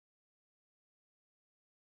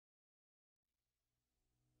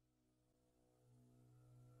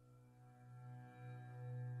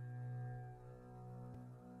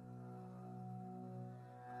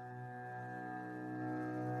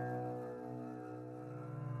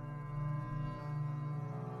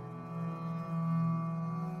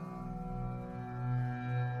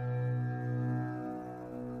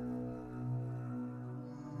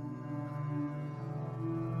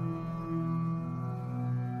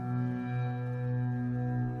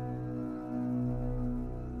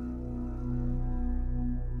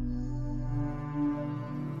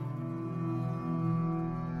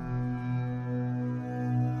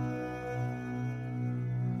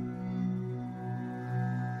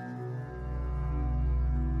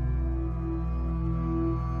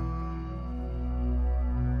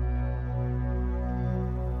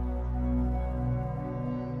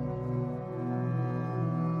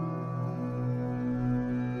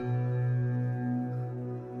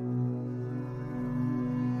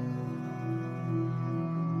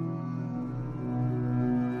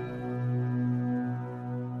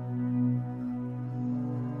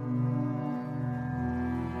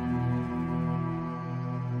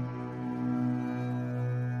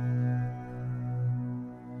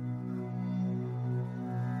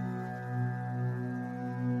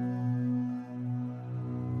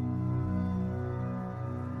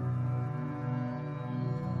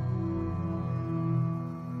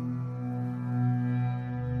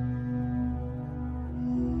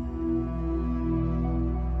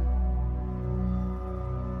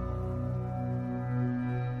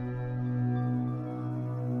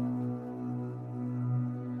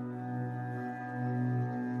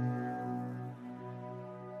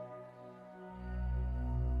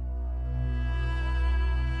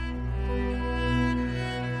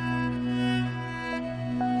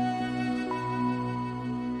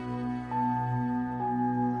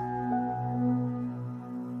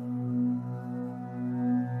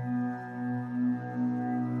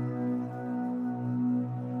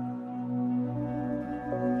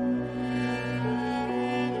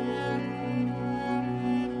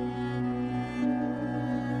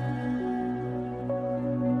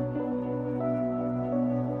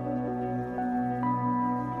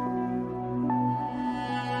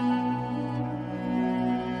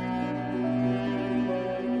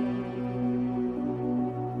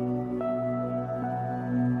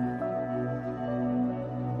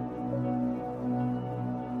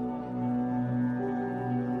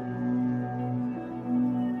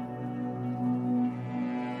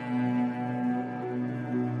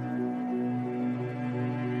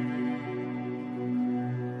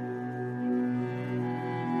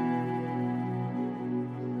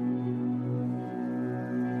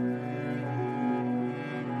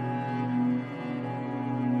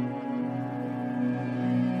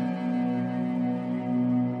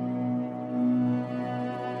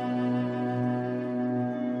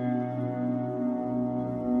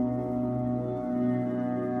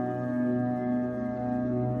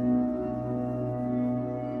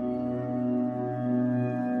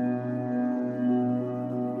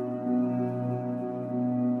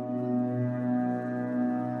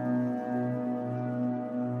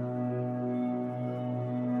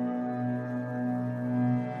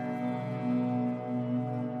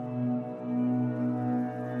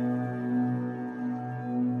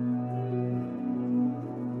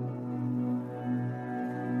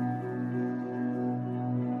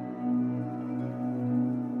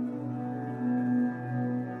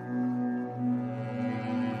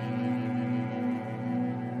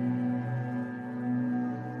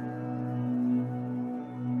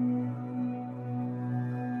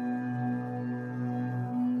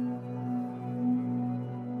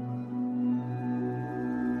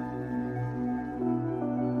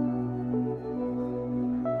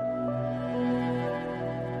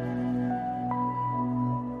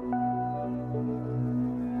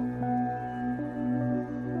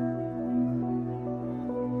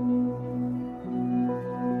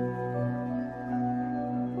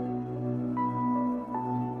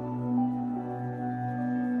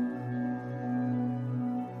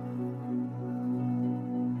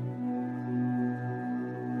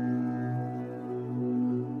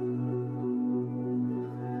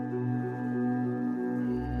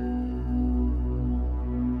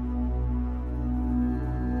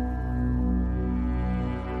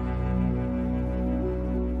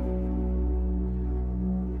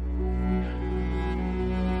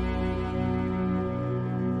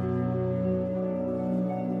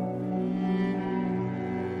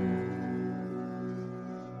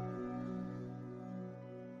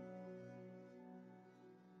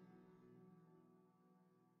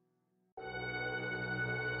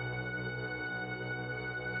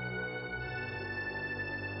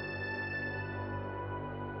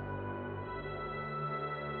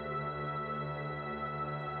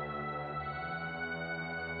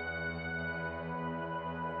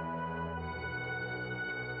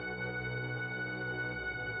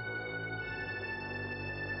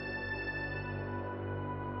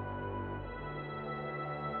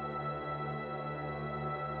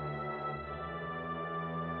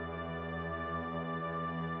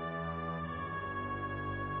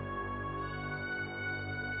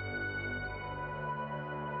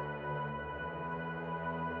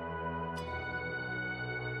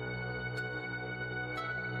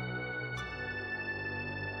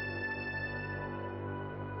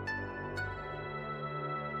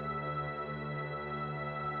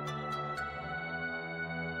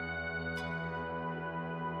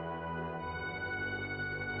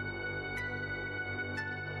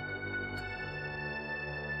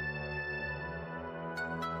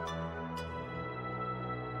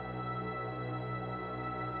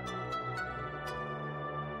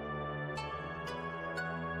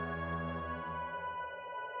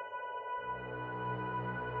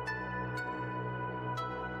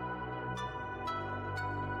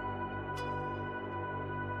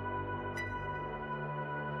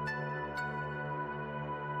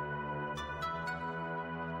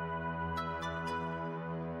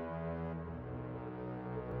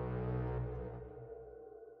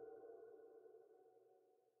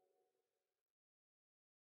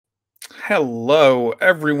Hello,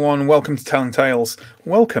 everyone. Welcome to Telling Tales.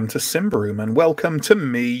 Welcome to Symbaroum, and welcome to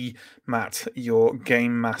me, Matt, your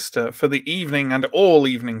game master for the evening and all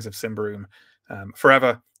evenings of Symbaroum.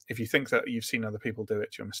 Forever. If you think that you've seen other people do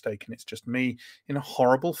it, you're mistaken. It's just me in a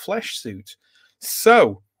horrible flesh suit.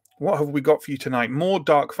 So, what have we got for you tonight? More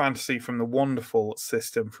dark fantasy from the wonderful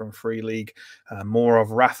system from Fria Ligan, more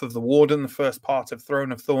of Wrath of the Warden, the first part of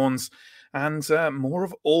Throne of Thorns, and more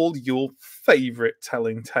of all your favourite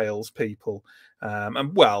telling tales, people.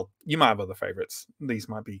 And well, you might have other favourites. These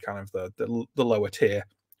might be kind of the lower tier.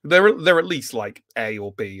 They're at least like A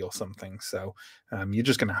or B or something. So you're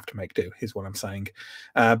just going to have to make do, is what I'm saying.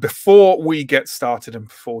 Before we get started and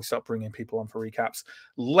before we start bringing people on for recaps,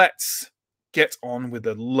 let's get on with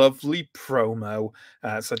a lovely promo.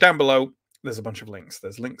 So down below, there's a bunch of links.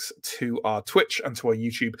 There's links to our Twitch and to our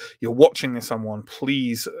YouTube. You're watching this on one.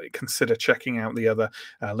 Please consider checking out the other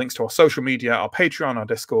links to our social media, our Patreon, our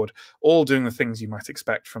Discord, all doing the things you might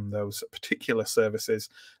expect from those particular services.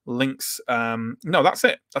 Links. No, that's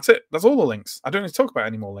it. That's it. That's all the links. I don't need to talk about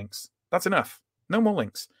any more links. That's enough. No more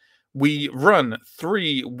links. We run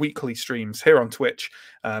 3 weekly streams here on Twitch,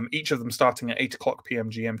 each of them starting at 8 o'clock p.m.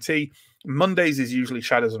 GMT. Mondays is usually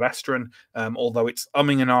Shadows of Estron, although it's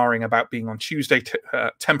umming and ahhing about being on Tuesday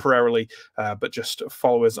temporarily, but just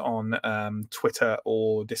follow us on Twitter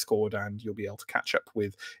or Discord and you'll be able to catch up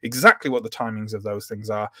with exactly what the timings of those things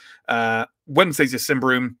are. Wednesdays is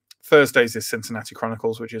Symbaroum, Thursdays is Cincinnati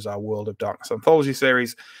Chronicles, which is our World of Darkness anthology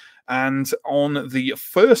series. And on the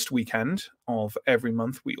first weekend of every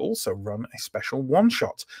month, we also run a special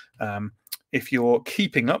one-shot. If you're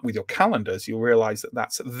keeping up with your calendars, you'll realize that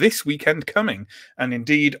that's this weekend coming. And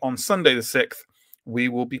indeed, on Sunday the 6th, we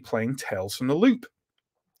will be playing Tales from the Loop,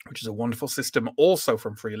 which is a wonderful system also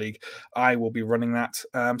from Fria Ligan. I will be running that.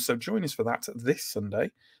 So join us for that this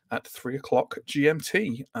Sunday at 3 o'clock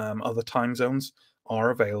GMT. Other time zones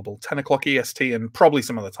are available, 10 o'clock EST and probably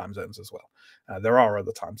some other time zones as well. There are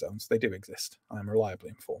other time zones. They do exist. I'm reliably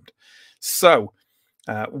informed. So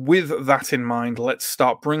with that in mind, let's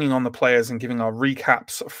start bringing on the players and giving our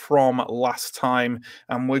recaps from last time.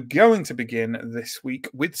 And we're going to begin this week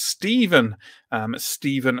with Stephen.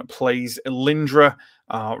 Stephen plays Elindra,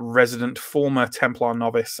 resident former Templar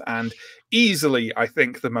novice, and easily, I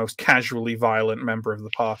think, the most casually violent member of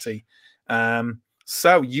the party.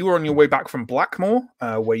 So you were on your way back from Blackmoor,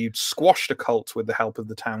 where you'd squashed a cult with the help of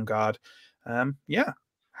the town guard. How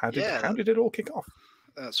did it all kick off?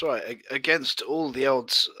 That's right. Against all the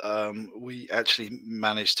odds, we actually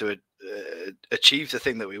managed to achieve the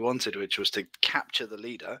thing that we wanted, which was to capture the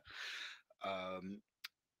leader,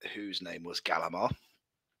 whose name was Galamar.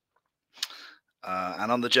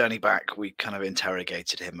 And on the journey back, we kind of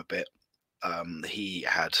interrogated him a bit. He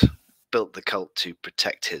had built the cult to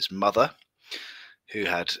protect his mother, who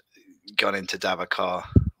had gone into Davakar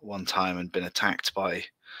one time and been attacked by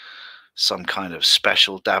some kind of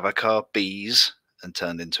special Davakar bees and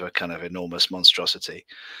turned into a kind of enormous monstrosity,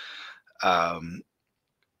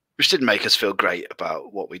 which didn't make us feel great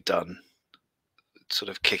about what we'd done, sort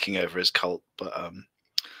of kicking over his cult, but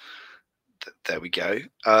there we go.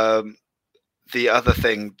 The other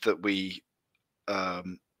thing that we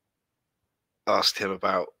asked him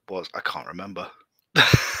about was, I can't remember.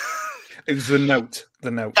 It was the note.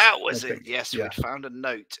 That was it. Yes, yeah. We'd found a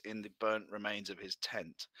note in the burnt remains of his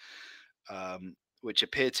tent, which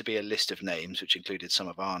appeared to be a list of names, which included some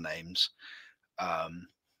of our names,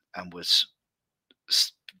 and was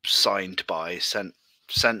sent by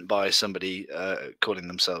somebody calling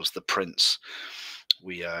themselves the Prince.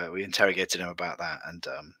 We interrogated him about that, and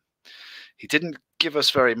he didn't give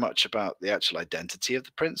us very much about the actual identity of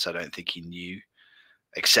the Prince. I don't think he knew,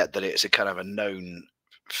 except that it's a kind of a known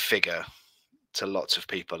figure to lots of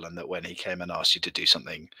people, and that when he came and asked you to do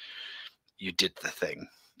something, you did the thing.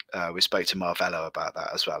 We spoke to Marvello about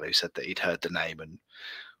that as well, who said that he'd heard the name and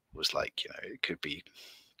was like, it could be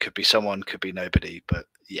someone, could be nobody, but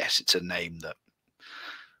yes, it's a name that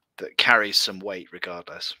carries some weight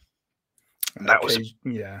regardless. And that was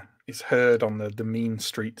it's heard on the mean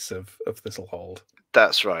streets of Thistlehold.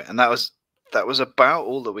 That's right, and that was about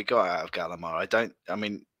all that we got out of Galamar. I don't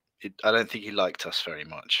think he liked us very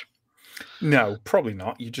much. No, probably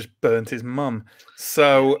not. You just burnt his mum.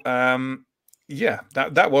 So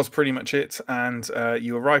that was pretty much it. And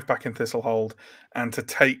you arrive back in Thistlehold, and to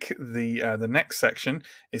take the next section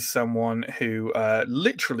is someone who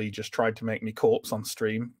literally just tried to make me corpse on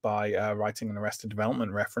stream by writing an Arrested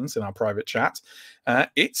Development reference in our private chat.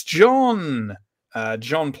 It's John.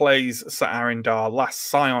 John plays Sir Arindar, last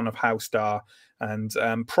scion of House Dar,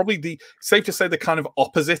 and probably safe to say the kind of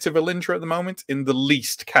opposite of Elindra at the moment, in the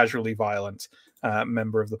least casually violent.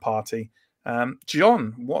 member of the party.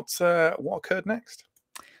 John, what occurred next?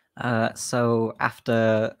 So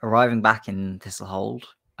after arriving back in Thistlehold,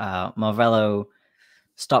 Marvello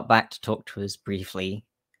stopped back to talk to us briefly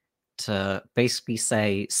to basically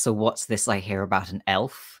say, so what's this I hear about an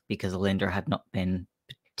elf? Because Alinda had not been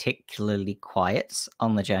particularly quiet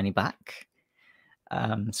on the journey back.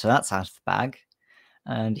 So that's out of the bag.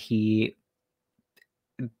 And he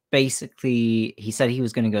said he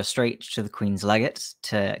was going to go straight to the Queen's Legate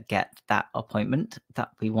to get that appointment that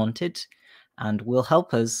we wanted, and will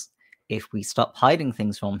help us if we stop hiding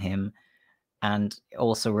things from him and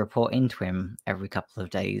also report into him every couple of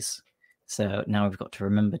days. So now we've got to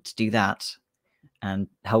remember to do that, and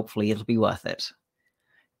hopefully it'll be worth it.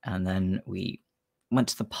 And then we went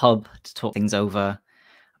to the pub to talk things over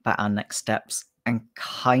about our next steps, and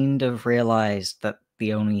kind of realized that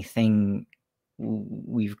the only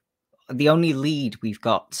lead we've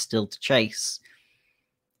got still to chase,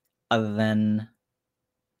 other than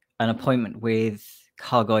an appointment with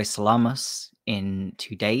Cargoi Salamas in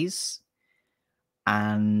 2 days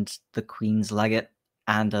and the Queen's Legate,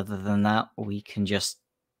 and other than that, we can just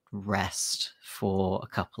rest for a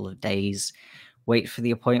couple of days, wait for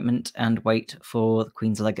the appointment, and wait for the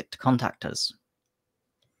Queen's Legate to contact us.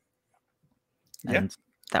 Yeah. And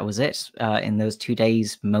that was it. In those 2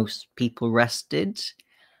 days, most people rested.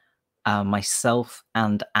 Myself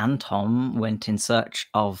and Anton went in search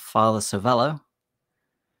of Father Sovello,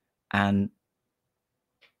 and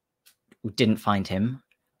we didn't find him.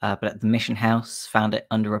 But at the mission house, found it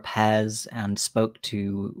under repairs and spoke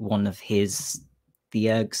to one of his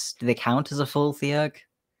theurgs. Do they count as a full theurg?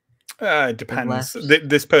 It depends.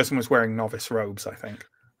 This person was wearing novice robes, I think.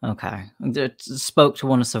 Okay. Spoke to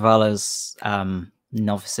one of Sovello's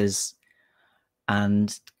novices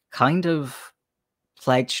and kind of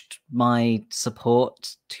pledged my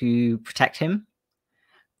support to protect him,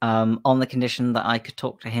 on the condition that I could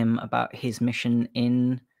talk to him about his mission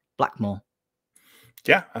in Blackmore.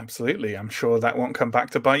 Yeah, absolutely. I'm sure that won't come back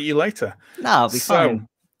to bite you later. No, it'll be fine.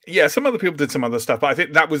 Yeah, some other people did some other stuff, but I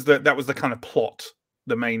think that was the kind of plot,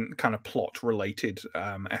 the main kind of plot related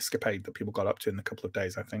escapade that people got up to in a couple of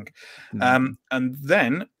days, I think. And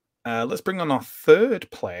then let's bring on our third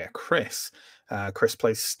player, Chris. Chris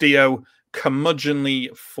plays Steo,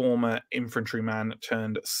 curmudgeonly former infantryman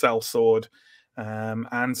turned sellsword,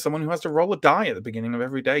 and someone who has to roll a die at the beginning of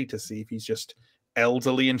every day to see if he's just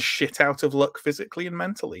elderly and shit out of luck physically and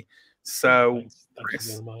mentally. So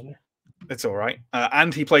Chris, it's all right.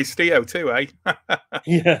 And he plays Steo too, eh?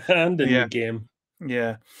 Yeah, and in the game.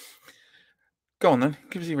 Yeah. Go on then.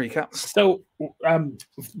 Give us your recap. So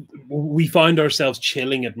we found ourselves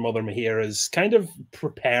chilling at Mother Mahira's, kind of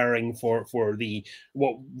preparing for the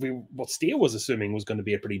what Steo was assuming was going to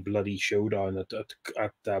be a pretty bloody showdown at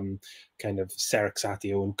kind of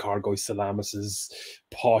Serexatio and Cargoi Salamas's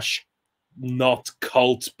posh, not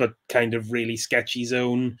cult, but kind of really sketchy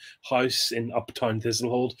zone house in Uptown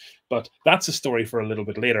Thistlehold. But that's a story for a little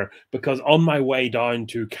bit later, because on my way down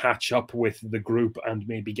to catch up with the group and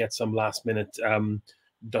maybe get some last minute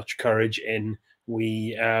Dutch courage in,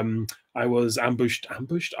 I was ambushed.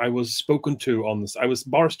 I was spoken to on this. I was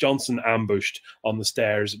Boris Johnson ambushed on the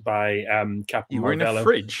stairs by Captain You were Marvello. in a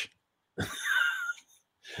fridge.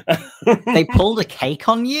 They pulled a cake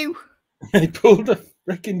on you? They pulled a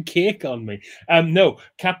freaking cake on me. No,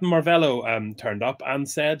 Captain Marvello turned up and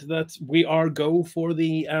said that we are go for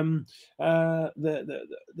the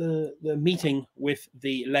meeting with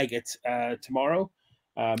the legate tomorrow.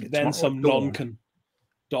 Then some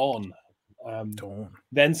dawn.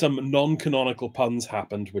 Then some non-canonical puns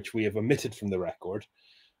happened, which we have omitted from the record.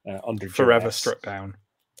 Under forever duress. Struck down.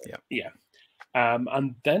 Yeah.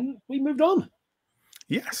 And then we moved on.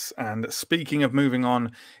 Yes, and speaking of moving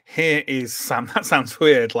on, here is Sam. That sounds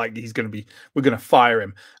weird, like we're going to fire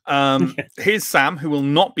him. Here's Sam, who will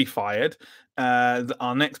not be fired.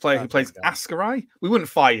 Our next player who plays Askarai. We wouldn't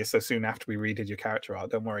fire you so soon after we redid your character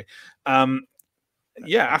art, don't worry.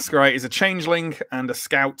 Yeah, Askarai is a changeling and a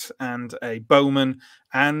scout and a bowman.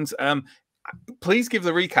 And please give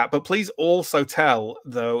the recap, but please also tell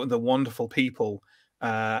the wonderful people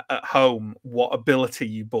at home what ability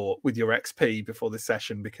you bought with your XP before this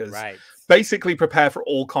session, because basically prepare for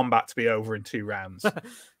all combat to be over in 2 rounds.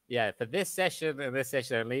 Yeah, for this session and this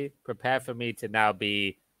session only, prepare for me to now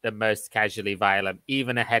be the most casually violent,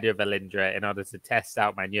 even ahead of Alindra, in order to test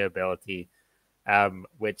out my new ability,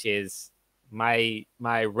 which is my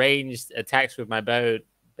ranged attacks with my bow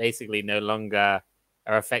basically no longer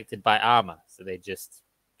are affected by armor. So they just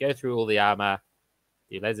go through all the armor,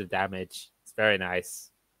 do loads of damage. It's very nice.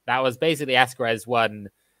 That was basically Askarai's one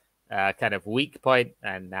kind of weak point,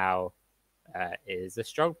 and now is a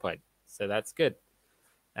strong point, so that's good.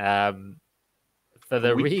 For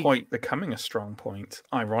the weak point becoming a strong point,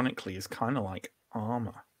 ironically, is kind of like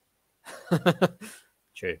armor.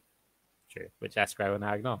 True, which Ascry will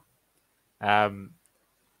now ignore.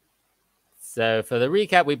 So for the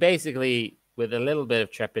recap, we basically, with a little bit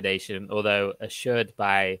of trepidation, although assured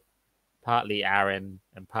by partly Aaron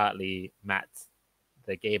and partly Matt,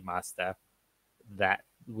 the game master, that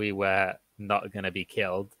we were not going to be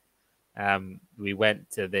killed, we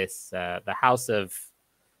went to this the house of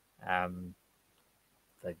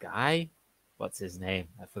the guy. What's his name?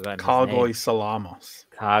 I've forgotten. Cargoy Salamos.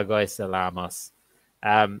 Cargoy Salamos.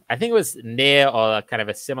 I think it was near or kind of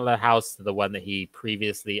a similar house to the one that he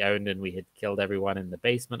previously owned and we had killed everyone in the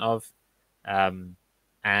basement of.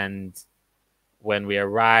 And when we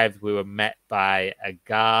arrived, we were met by a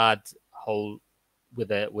guard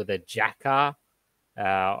with a jackar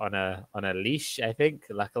on a leash, I think,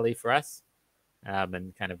 luckily for us,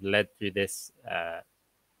 and kind of led through this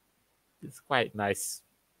quite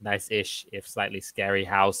nice-ish, if slightly scary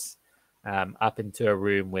house, up into a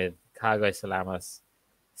room with Cargoy Salamos,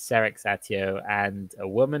 Serek Satio, and a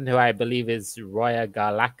woman who I believe is Roya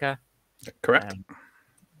Garlaka. Correct.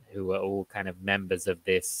 Who are all kind of members of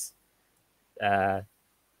this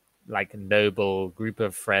like noble group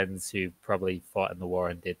of friends who probably fought in the war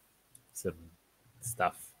and did some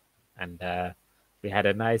stuff. And we had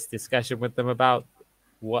a nice discussion with them about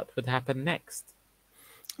what would happen next.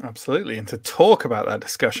 Absolutely. And to talk about that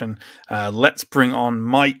discussion, let's bring on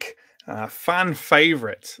Mike, fan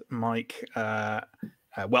favorite. Mike,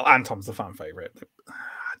 well, Antom's the fan favorite.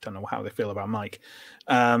 I don't know how they feel about Mike.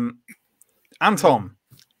 Antom,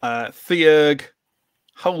 Theurg,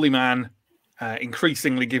 holy man,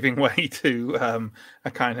 increasingly giving way to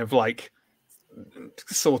a kind of like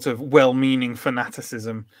sort of well-meaning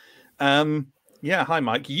fanaticism. Yeah, hi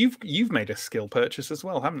Mike. You've made a skill purchase as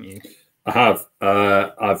well, haven't you? I have.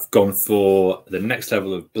 I've gone for the next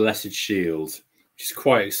level of Blessed Shield, which is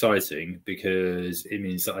quite exciting because it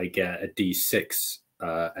means that I get a D6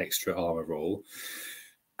 extra armor roll,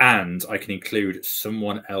 and I can include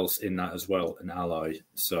someone else in that as well, an ally.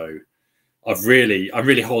 So I'm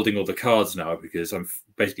really holding all the cards now because I'm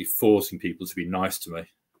basically forcing people to be nice to me.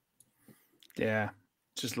 Yeah,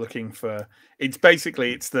 just looking for. It's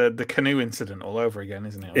basically the canoe incident all over again,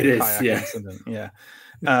 isn't it? It is, yeah. Incident. Yeah.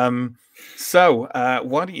 So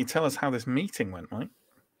why don't you tell us how this meeting went, Mike?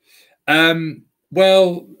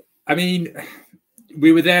 Well, I mean,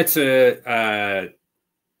 we were there to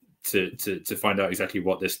find out exactly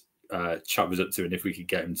what this chap was up to and if we could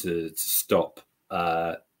get him to stop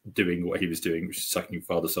doing what he was doing, which is sacking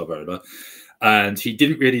Father Symbaroum. And he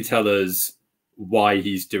didn't really tell us why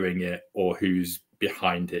he's doing it or who's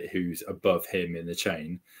behind it, who's above him in the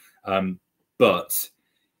chain. But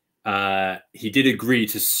he did agree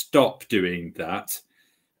to stop doing that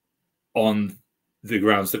on the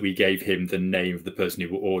grounds that we gave him the name of the person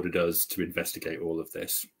who ordered us to investigate all of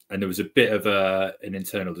this. And there was a bit of an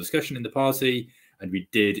internal discussion in the party, and we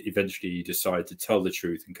did eventually decide to tell the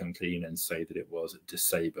truth and come clean and say that it was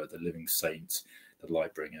Desaber, the living saint, the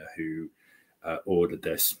Lightbringer, who ordered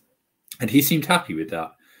this. And he seemed happy with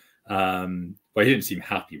that. Well, he didn't seem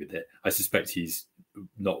happy with it. I suspect he's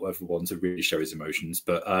not ever one to really show his emotions,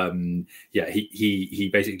 but yeah, he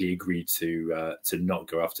basically agreed to not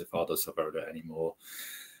go after Father Symbaroum anymore,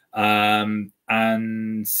 and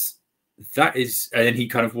that is, and then he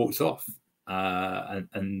kind of walked off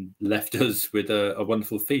and left us with a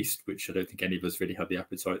wonderful feast, which I don't think any of us really had the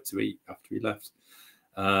appetite to eat after he left,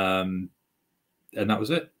 and that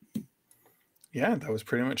was it. Yeah, that was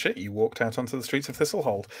pretty much it. You walked out onto the streets of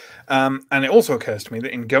Thistlehold. And it also occurs to me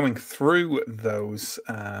that in going through those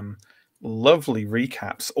lovely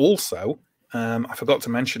recaps, also, I forgot to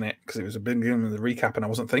mention it because it was a beginning of the recap and I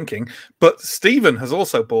wasn't thinking, but Stephen has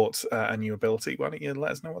also bought a new ability. Why don't you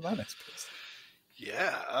let us know what that is, please?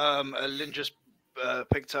 Yeah, Lindra's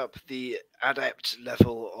picked up the adept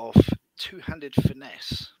level of two-handed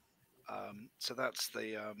finesse. So that's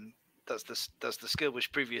the skill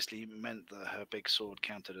which previously meant that her big sword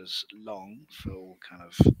counted as long for all kind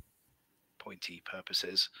of pointy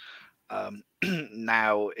purposes.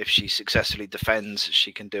 Now, if she successfully defends,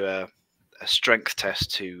 she can do a strength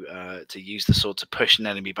test to use the sword to push an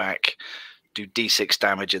enemy back, do D6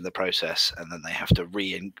 damage in the process, and then they have to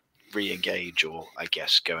re-engage or, I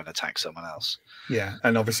guess, go and attack someone else. Yeah,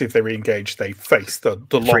 and obviously if they re-engage, they face the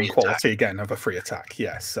long quality again of a free attack.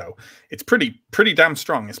 Yes, so it's pretty damn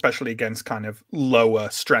strong, especially against kind of lower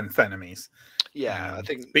strength enemies. Yeah, I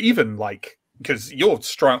think. But even like, because you're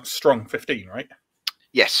strong 15, right?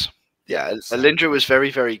 Yes. Yeah, So- Alindra was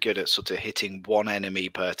very, very good at sort of hitting one enemy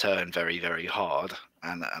per turn very, very hard.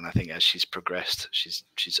 And I think as she's progressed, she's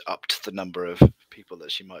upped the number of people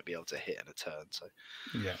that she might be able to hit in a turn. So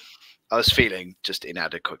yeah, I was feeling just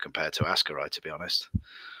inadequate compared to Askarai, to be honest.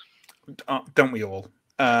 don't we all?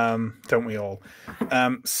 Don't we all?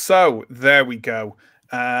 So there we go.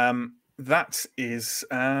 That is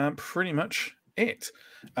pretty much it.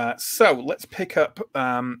 So let's pick up,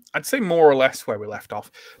 I'd say more or less where we left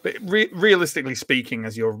off. But realistically speaking,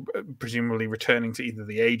 as you're presumably returning to either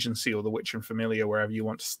the agency or the Witch and Familiar, wherever you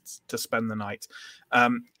want to spend the night,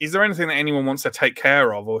 is there anything that anyone wants to take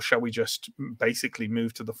care of, or shall we just basically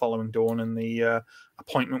move to the following dawn and the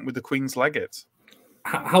appointment with the Queen's Legate?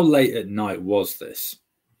 How late at night was this?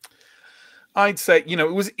 I'd say,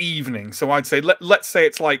 it was evening. So I'd say, let's say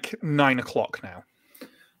it's like 9 o'clock now.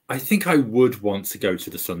 I think I would want to go to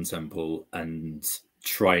the Sun Temple and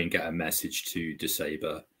try and get a message to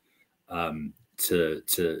Desaber to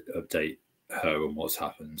update her on what's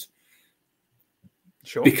happened.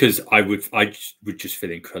 Sure. Because I would just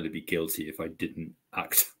feel incredibly guilty if I didn't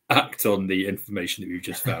act on the information that we've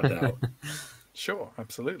just found out. Sure,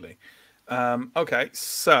 absolutely. Okay,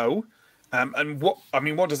 so and what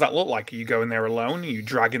does that look like? Are you going there alone? Are you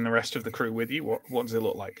dragging the rest of the crew with you? What does it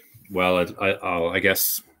look like? Well, I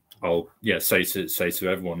guess I'll say to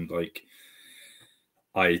everyone, like,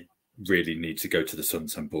 I really need to go to the Sun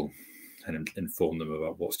Temple and inform them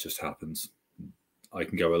about what's just happened. I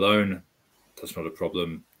can go alone. That's not a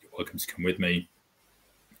problem. You're welcome to come with me.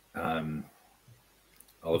 I'll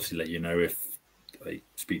obviously let you know if I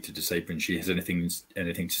speak to Desaber and she has anything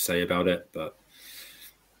to say about it, but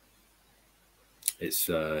it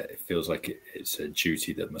feels like it's a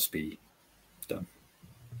duty that must be done.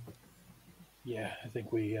 Yeah, I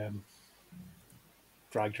think we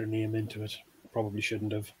dragged her name into it. Probably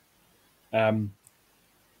shouldn't have.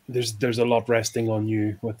 There's a lot resting on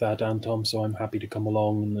you with that, Anton, so I'm happy to come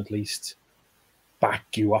along and at least back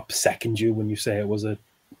you up, second you when you say it was a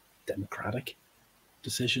democratic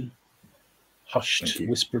decision. Hushed,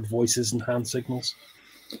 whispered voices and hand signals.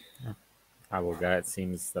 I will go. It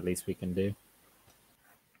seems the least we can do.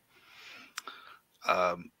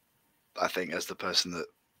 I think as the person that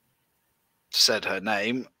said her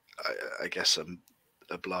name, I guess I'm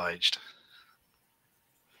obliged.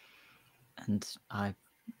 And I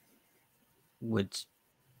would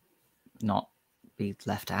not be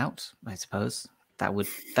left out, I suppose. That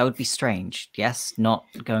would be strange. Yes, not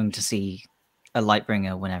going to see a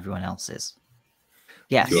Lightbringer when everyone else is.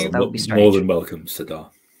 Yes, that would be strange. More than welcome,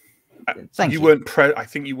 Sadar. Thank you. I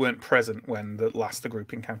think you weren't present when the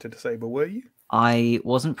group encountered Desaber, were you? I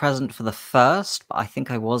wasn't present for the first, but I think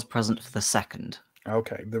I was present for the second.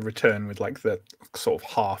 Okay, the return with like the sort of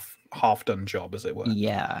half done job, as it were.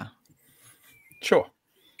 Yeah. Sure.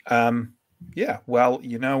 Yeah, well,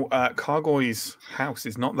 Kargoy's house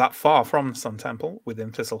is not that far from the Sun Temple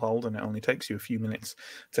within Thistlehold, and it only takes you a few minutes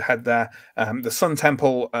to head there. The Sun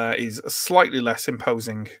Temple is a slightly less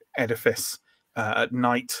imposing edifice at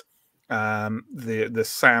night. The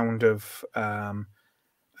sound of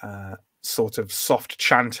sort of soft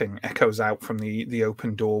chanting echoes out from the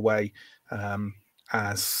open doorway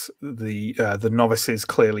as the novices,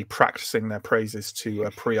 clearly practicing their praises to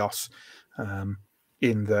Prios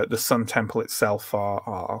in the Sun Temple itself,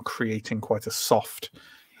 are creating quite a soft,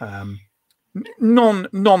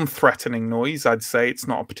 non-threatening noise. I'd say it's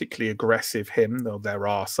not a particularly aggressive hymn, though there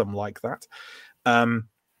are some like that.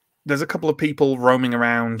 There's a couple of people roaming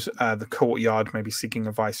around the courtyard, maybe seeking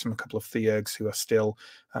advice from a couple of Theurgs who are still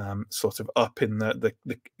sort of up in the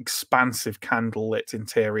expansive candlelit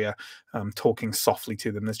interior, talking softly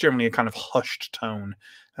to them. There's generally a kind of hushed tone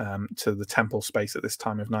to the temple space at this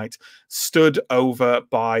time of night. Stood over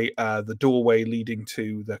by the doorway leading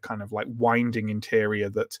to the kind of like winding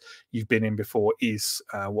interior that you've been in before is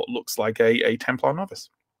what looks like a Templar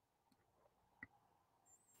novice.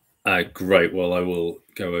 Great. Well, I will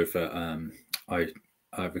go over. I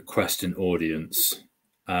request an audience.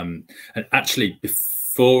 And actually,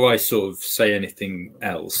 before I sort of say anything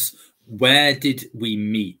else, where did we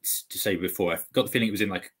meet to say before? I've got the feeling it was in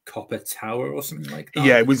like a copper tower or something like that.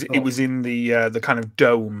 Yeah, it was in the kind of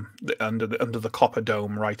dome under the copper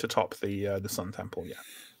dome right atop the Sun Temple. Yeah,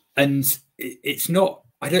 and it's not.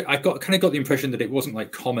 I got the impression that it wasn't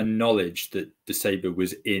like common knowledge that Desaber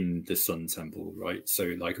was in the Sun Temple, right?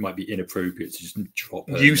 So like it might be inappropriate to just drop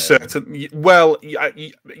her. You suspect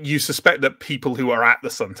that people who are at the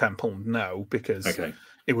Sun Temple know, because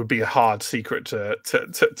it would be a hard secret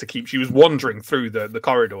to keep. She was wandering through the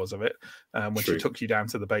corridors of it when she took you down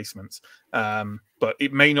to the basements. But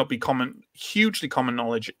it may not be hugely common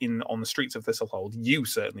knowledge on the streets of Thistlehold. You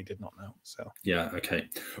certainly did not know. So yeah, okay.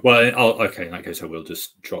 Well, okay. In that case, I will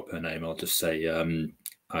just drop her name. I'll just say I'm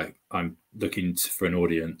looking for an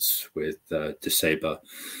audience with Desaber.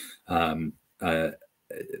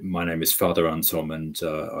 My name is Father Antom, and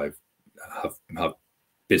I have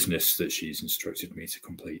business that she's instructed me to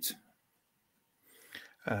complete.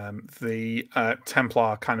 The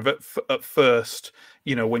Templar kind of at first,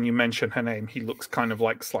 when you mention her name, he looks kind of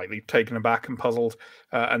like slightly taken aback and puzzled,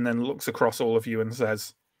 and then looks across all of you and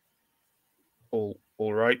says, all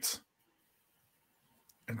right.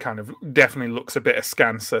 And kind of definitely looks a bit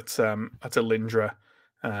askance at Elindra,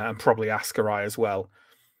 and probably Askarai as well,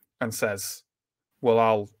 and says,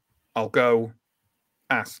 well, I'll go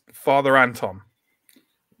ask Father Anton.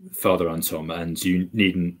 Father Anton, and you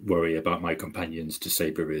needn't worry about my companions.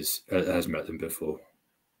 Desaber has met them before.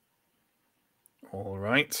 All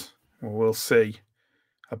right. Well, we'll see.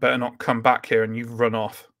 I better not come back here and you've run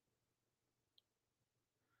off.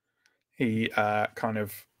 He kind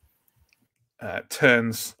of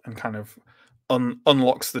turns and kind of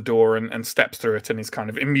unlocks the door and steps through it, and is kind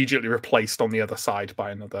of immediately replaced on the other side by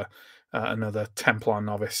another Templar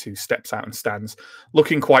novice who steps out and stands,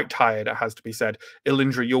 looking quite tired, it has to be said.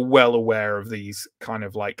 Elindra, you're well aware of these kind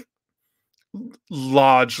of like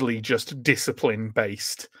largely just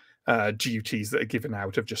discipline-based duties that are given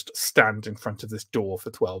out of just stand in front of this door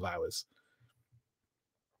for 12 hours.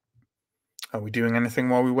 Are we doing anything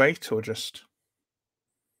while we wait, or just...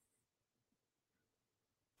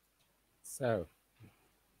 So,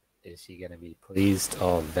 is she going to be pleased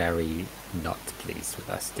or very not pleased with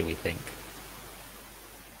us, do we think?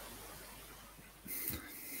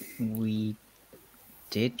 We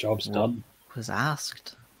did. Job's done. Was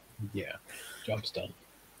asked. Yeah, job's done.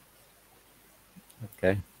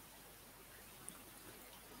 Okay.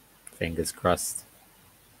 Fingers crossed.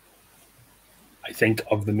 I think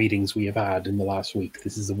of the meetings we have had in the last week,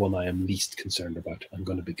 this is the one I am least concerned about. I'm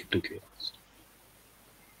going to be completely honest.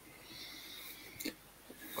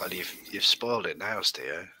 Well, you've spoiled it now,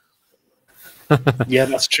 Steo. Yeah,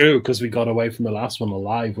 that's true, because we got away from the last one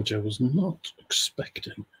alive, which I was not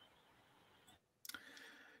expecting.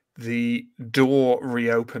 The door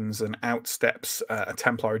reopens and out steps a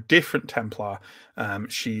Templar, a different Templar.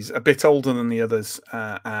 She's a bit older than the others,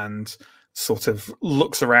 and sort of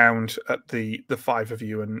looks around at the five of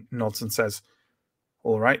you and nods and says,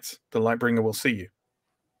 all right, the Lightbringer will see you.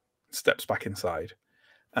 Steps back inside.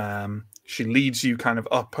 She leads you kind of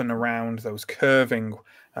up and around those curving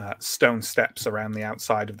stone steps around the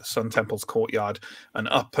outside of the Sun Temple's courtyard, and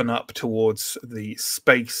up towards the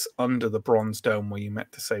space under the bronze dome where you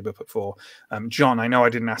met Desaber before. John, I know I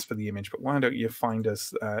didn't ask for the image, but why don't you find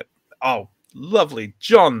us... oh, lovely.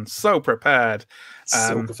 John, so prepared.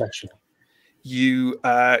 So professional. You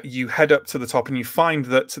head up to the top and you find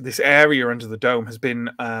that this area under the dome has been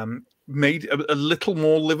made a little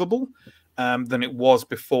more livable than it was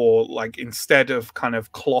before. Like, instead of kind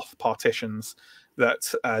of cloth partitions that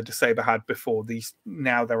Desaber had before,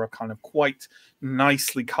 now there are kind of quite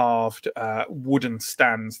nicely carved wooden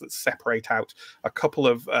stands that separate out a couple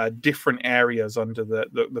of different areas under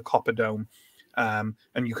the copper dome.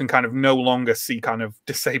 And you can kind of no longer see kind of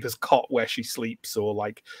Desaber's cot where she sleeps, or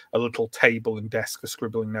like a little table and desk for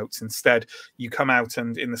scribbling notes. Instead, you come out,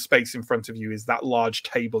 and in the space in front of you is that large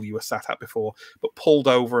table you were sat at before, but pulled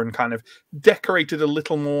over and kind of decorated a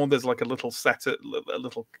little more. There's like a little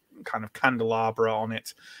little kind of candelabra on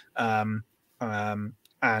it, and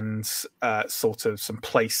sort of some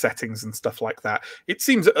place settings and stuff like that. It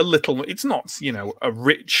seems a little, it's not, a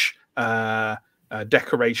rich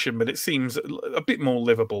decoration, but it seems a bit more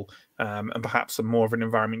livable, and perhaps more of an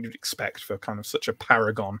environment you'd expect for kind of such a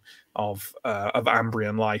paragon of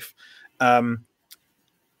Ambrian life.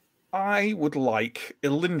 I would like,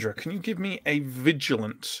 Elindra, can you give me a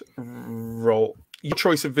vigilant roll? Your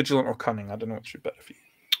choice of vigilant or cunning. I don't know which is better for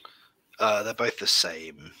you. They're both the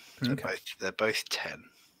same. Okay. They're both 10.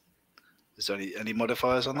 Is there any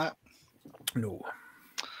modifiers on that? No.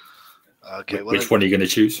 Okay. Well, which one are you going to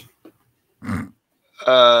choose?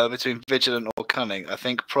 Between vigilant or cunning, I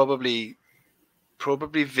think probably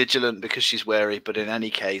vigilant, because she's wary. But in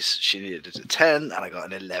any case, she needed a 10, and I got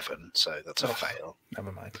an 11, so that's a fail.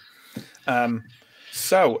 Never mind.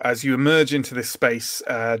 So as you emerge into this space,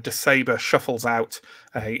 Desaber shuffles out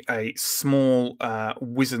a small,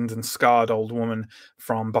 wizened and scarred old woman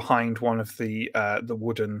from behind one of the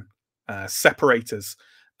wooden separators,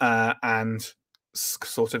 and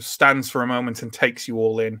sort of stands for a moment and takes you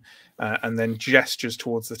all in, and then gestures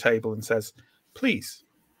towards the table and says, "Please,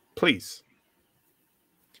 please,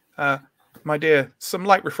 my dear, some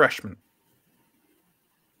light refreshment."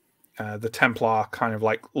 The Templar kind of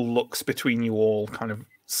like looks between you all, kind of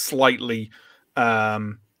slightly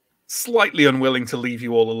unwilling to leave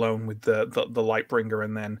you all alone with the Lightbringer,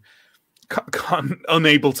 and then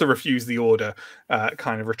unable to refuse the order,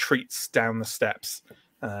 kind of retreats down the steps,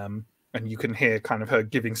 and you can hear kind of her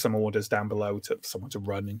giving some orders down below to someone to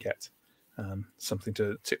run and get something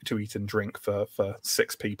to eat and drink for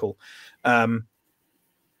 6 people.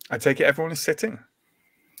 I take it everyone is sitting.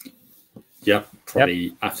 Yeah,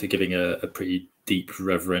 probably after giving a pretty deep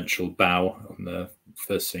reverential bow on the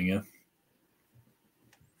first singer.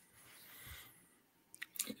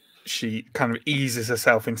 She kind of eases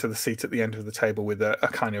herself into the seat at the end of the table with a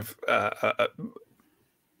kind of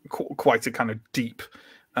quite a kind of deep,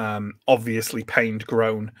 obviously pained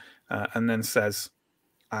groan, and then says,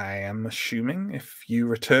 "I am assuming if you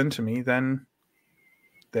return to me, then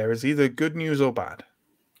there is either good news or bad."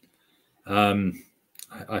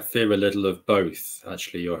 I fear a little of both,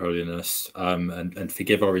 actually, Your Holiness, and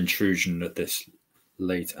forgive our intrusion at this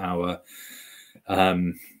late hour.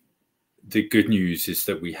 The good news is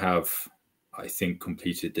that we have, I think,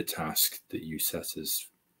 completed the task that you set us.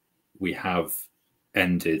 We have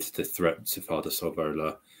ended the threat to Father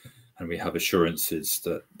Salvola, and we have assurances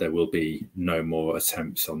that there will be no more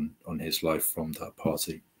attempts on his life from that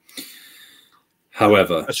party.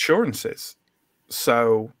 However... Assurances?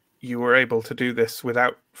 So you were able to do this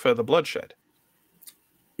without further bloodshed?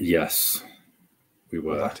 Yes, we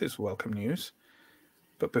were. Well, that is welcome news.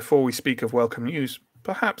 But before we speak of welcome news,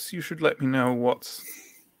 perhaps you should let me know what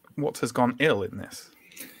has gone ill in this.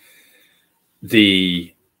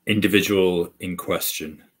 The individual in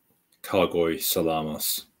question, Kargoy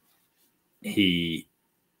Salamos, he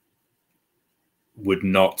would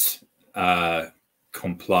not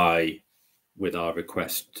comply with our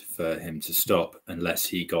request for him to stop unless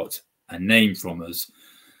he got a name from us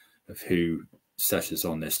of who set us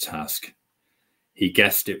on this task. He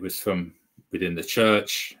guessed it was from within the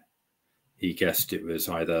church. He guessed it was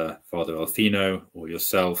either Father Alfino or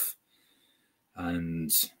yourself.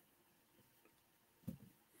 And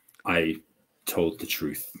I told the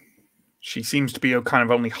truth. She seems to be kind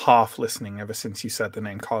of only half listening ever since you said the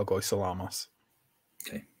name Kargoy Salamos.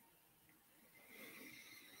 Okay.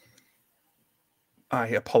 I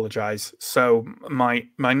apologize. So my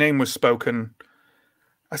name was spoken.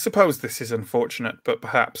 I suppose this is unfortunate, but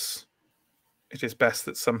perhaps it is best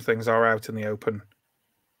that some things are out in the open.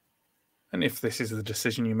 And if this is the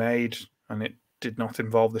decision you made, and it did not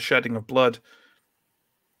involve the shedding of blood,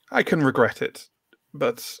 I can regret it,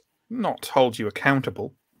 but not hold you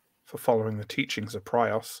accountable for following the teachings of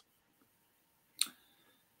Prios.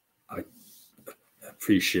 I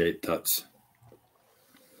appreciate that.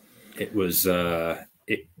 It was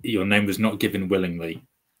your name was not given willingly,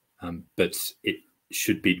 but it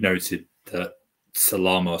should be noted that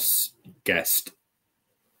Salamos guessed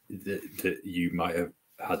that you might have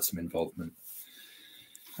had some involvement.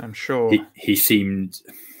 I'm sure. He seemed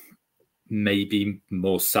maybe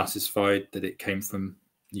more satisfied that it came from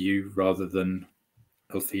you rather than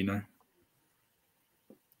Alfino.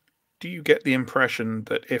 Do you get the impression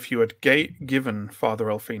that if you had given Father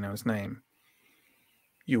Alfino's name,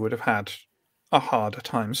 you would have had a harder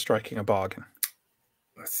time striking a bargain?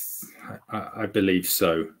 I believe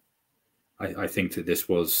so. I think that this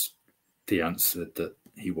was the answer that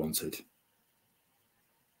he wanted.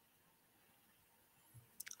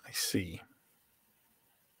 I see.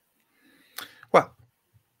 Well,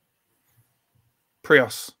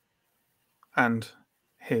 Prios and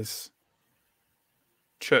his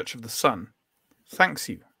Church of the Sun thanks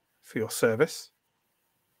you for your service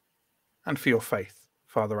and for your faith,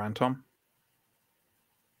 Father Anton.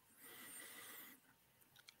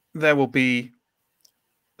 There will be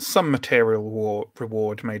some material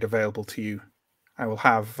reward made available to you. I will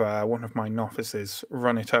have one of my novices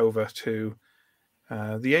run it over to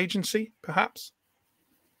the agency, perhaps.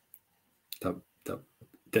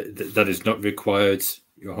 That is not required,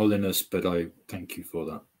 Your Holiness, but I thank you for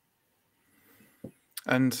that.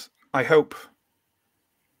 And I hope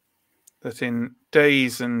that in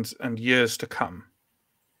days and years to come,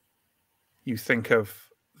 you think of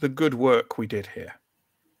the good work we did here.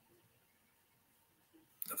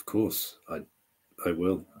 Of course, I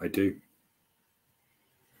will. I do.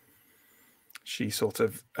 She sort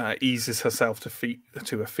of eases herself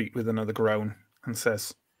to her feet with another groan and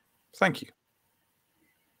says, "Thank you."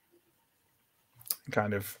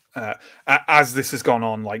 kind of as this has gone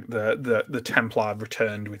on, like the Templar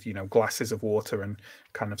returned with glasses of water and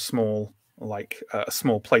kind of small a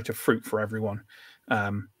small plate of fruit for everyone,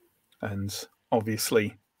 and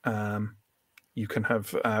obviously you can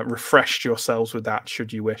have refreshed yourselves with that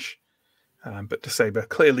should you wish, but DeSaber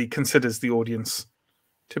clearly considers the audience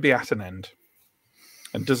to be at an end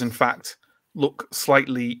and does in fact look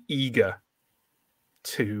slightly eager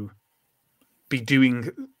to be doing,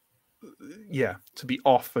 to be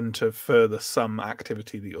off and to further some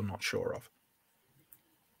activity that you're not sure of.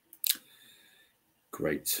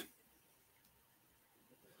 Great.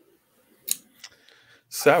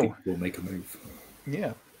 So I think we'll make a move.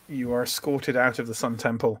 Yeah, you are escorted out of the Sun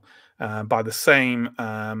Temple by the same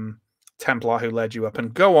Templar who led you up.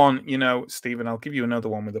 And go on, Stephen, I'll give you another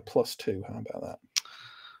one with a +2. How about that?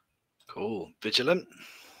 Cool. Vigilant.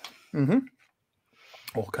 Mm-hmm.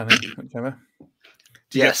 Or cunning, whichever.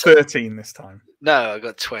 Did you Yes. get 13 this time? No, I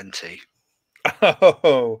got 20.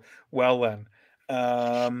 Oh, well then.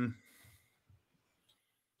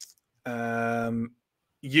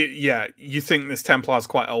 You think this Templar is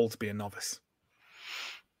quite old to be a novice.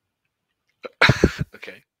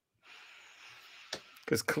 Okay.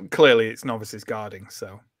 Because clearly it's novices guarding,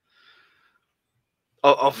 so.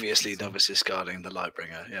 Oh, obviously novices guarding the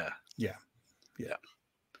Lightbringer, yeah.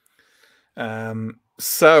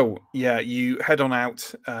 So, you head on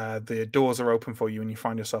out. The doors are open for you and you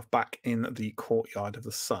find yourself back in the courtyard of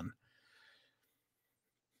the Sun.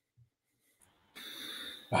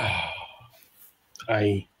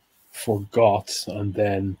 I forgot and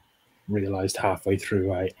then realized halfway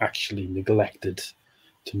through I actually neglected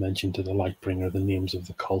to mention to the Lightbringer the names of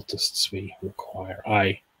the cultists we require.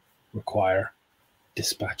 I require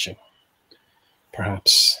dispatching.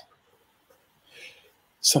 Perhaps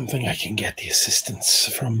something I can get the assistance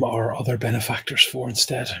from our other benefactors for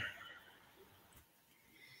instead.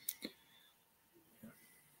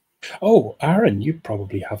 Oh, Aaron, you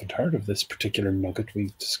probably haven't heard of this particular nugget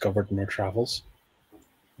we've discovered in our travels.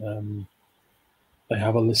 I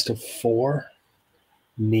have a list of 4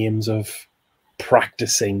 names of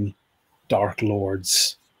practicing Dark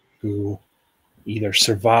Lords who either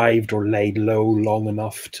survived or laid low long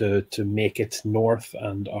enough to make it north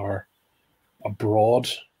and are abroad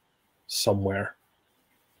somewhere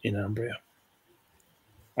in Ambria.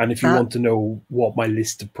 And if you want to know what my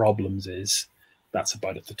list of problems is, that's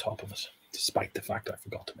about at the top of it, despite the fact I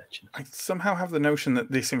forgot to mention it. I somehow have the notion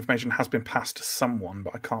that this information has been passed to someone,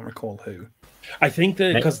 but I can't recall who. I think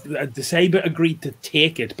that because the Saber agreed to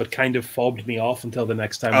take it, but kind of fobbed me off until the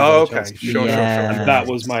next time. Oh, okay, sure. And that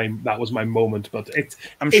was my moment. But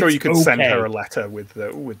I'm sure you could send her a letter with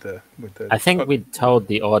the. I think we told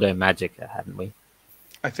the Auto Magica, hadn't we?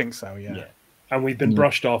 I think so. Yeah. And we've been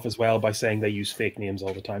brushed off as well by saying they use fake names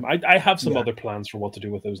all the time. I have some other plans for what to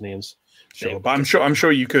do with those names. Sure, but I'm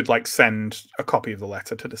sure you could send a copy of the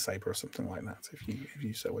letter to the Saber or something like that if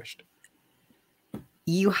you so wished.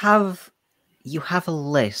 You have a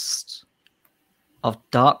list of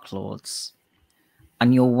Dark Lords,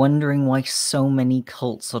 and you're wondering why so many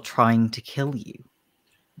cults are trying to kill you.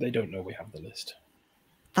 They don't know we have the list.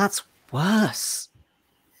 That's worse.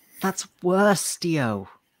 That's worse, Dio.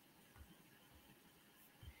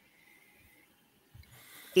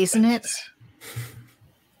 Isn't it?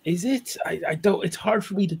 Is it? I don't. It's hard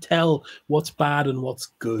for me to tell what's bad and what's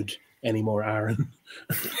good anymore, Aaron.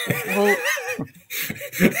 Well,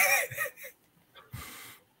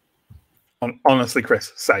 honestly,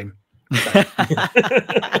 Chris, same.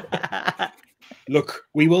 Look,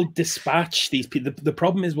 we will dispatch these people. The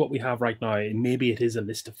problem is what we have right now. Maybe it is a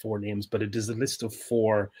list of 4 names, but it is a list of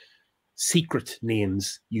 4 secret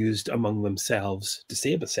names used among themselves.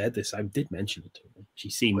 DeSaber said this. I did mention it to her. She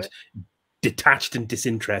seemed detached and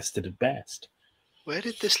disinterested at best. Where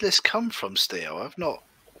did this list come from, Steel? I've not.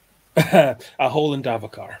 A hole in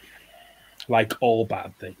Davokar. Like all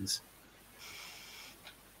bad things.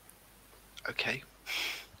 Okay.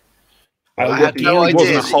 I had no idea. It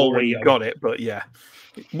wasn't a hole when you got it, but yeah.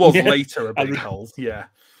 It was later a big hole, yeah.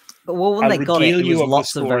 But when they got it, was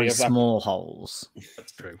lots of very small holes.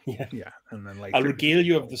 That's true. Yeah. And then later, I'll regale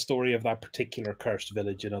you of the story of that particular cursed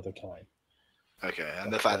village another time. Okay,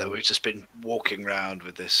 and the fact that we've just been walking around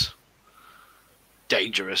with this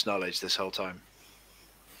dangerous knowledge this whole time.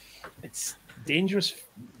 It's dangerous.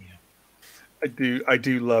 Yeah. I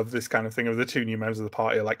do love this kind of thing of the 2 new members of the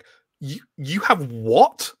party are like, you have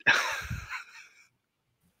what?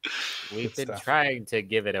 We've been trying to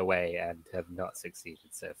give it away and have not succeeded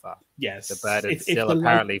so far. Yes. The burden still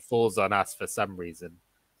apparently falls on us for some reason,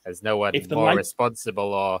 as no one more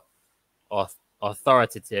responsible or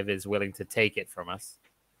authoritative is willing to take it from us.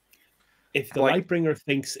 If the Lightbringer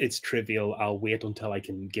thinks it's trivial, I'll wait until I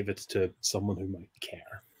can give it to someone who might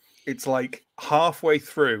care. It's like halfway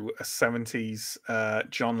through a 70s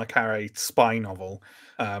John le Carré spy novel.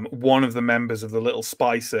 One of the members of the little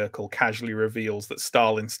spy circle casually reveals that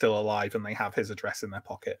Stalin's still alive and they have his address in their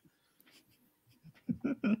pocket.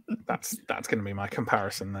 That's going to be my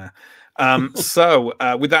comparison there. So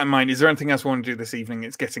with that in mind, is there anything else we want to do this evening?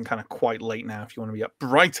 It's getting kind of quite late now. If you want to be up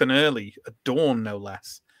bright and early, at dawn no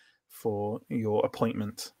less, for your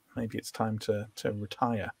appointment, maybe it's time to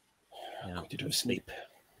retire. Yeah, I'm going to do a sleep.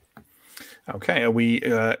 Okay, are we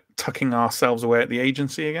tucking ourselves away at the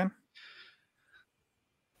agency again?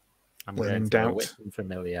 I'm going to go with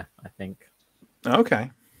familiar, I think. Okay,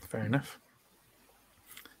 fair enough.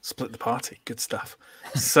 Split the party, good stuff.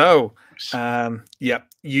 So, yeah,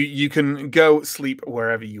 you can go sleep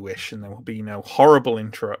wherever you wish, and there will be no horrible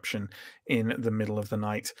interruption in the middle of the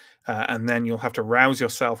night. And then you'll have to rouse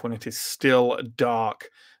yourself when it is still dark.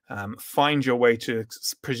 Find your way to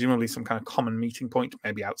presumably some kind of common meeting point,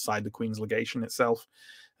 maybe outside the Queen's Legation itself,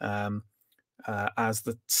 as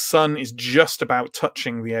the sun is just about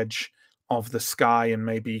touching the edge of the sky, and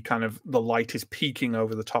maybe kind of the light is peeking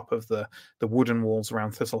over the top of the wooden walls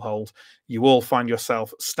around Thistlehold. You all find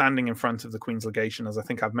yourself standing in front of the Queen's Legation. As I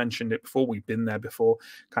think I've mentioned it before, we've been there before,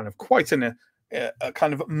 kind of quite in a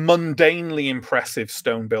kind of mundanely impressive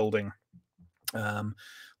stone building,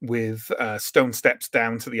 with stone steps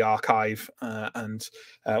down to the archive. And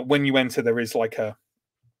when you enter, there is like a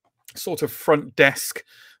sort of front desk,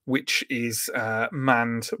 which is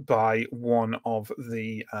manned by one of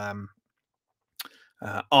the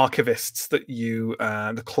archivists that you,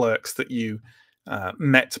 the clerks that you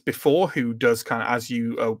met before, who does kind of, as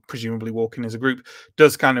you presumably walk in as a group,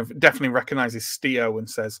 does kind of definitely recognizes Steo and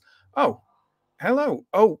says, "Oh, hello.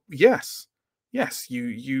 Oh, yes.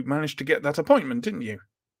 You managed to get that appointment, didn't you?"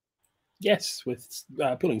 Yes, with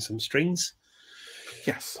pulling some strings.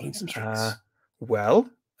 Yes. Pulling some strings. Well,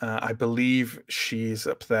 I believe she's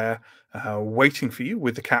up there waiting for you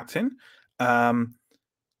with the captain.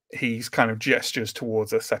 He's kind of gestures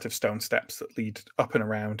towards a set of stone steps that lead up and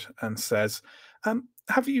around and says,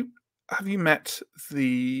 have you met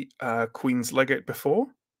the Queen's Legate before?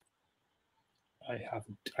 I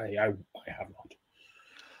haven't. I have not.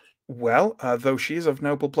 Well, though she is of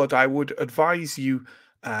noble blood, I would advise you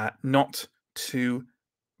not to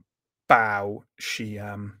bow. She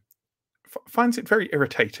finds it very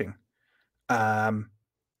irritating.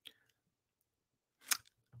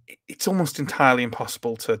 It's almost entirely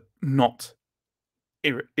impossible to not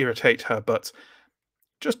irritate her, but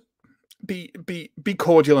just be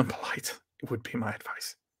cordial and polite. It would be my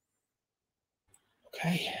advice.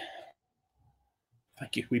 Okay.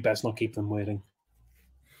 Thank you. We best not keep them waiting.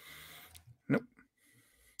 Nope.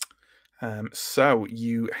 So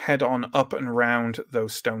you head on up and round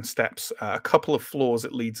those stone steps. A couple of floors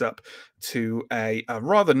it leads up to a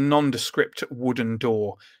rather nondescript wooden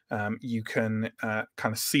door. You can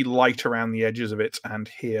kind of see light around the edges of it and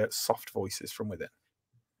hear soft voices from within.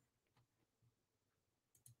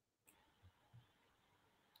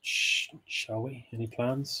 Shall we? Any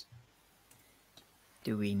plans?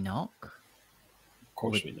 Do we knock? Of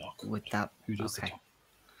course we knock. With that, who does okay.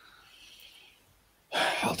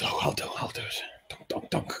 I'll do it. Dunk,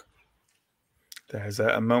 dunk. There's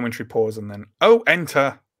a momentary pause and then, "Oh,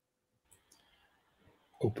 enter."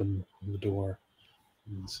 Open the door.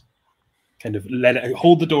 And kind of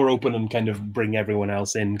hold the door open and kind of bring everyone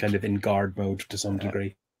else in, kind of in guard mode to some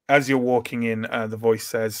degree. As you're walking in, the voice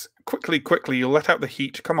says, quickly, you'll let out the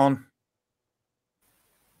heat. Come on."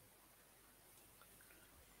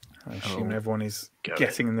 I assume everyone is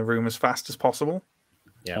getting in the room as fast as possible.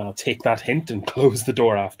 Yeah, I'll take that hint and close the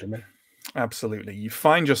door after me. Absolutely. You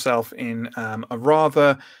find yourself in a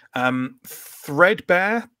rather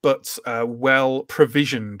threadbare but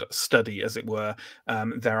well-provisioned study, as it were.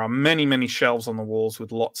 There are many shelves on the walls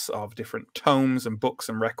with lots of different tomes and books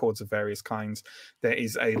and records of various kinds. There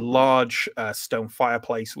is a large stone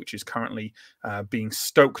fireplace, which is currently being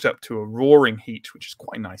stoked up to a roaring heat, which is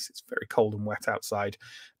quite nice. It's very cold and wet outside.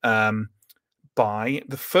 By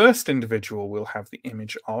the first individual, we'll have the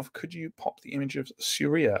image of, could you pop the image of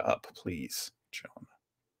Surya up, please, John?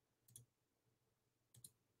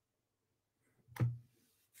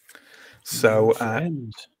 So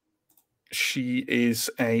she is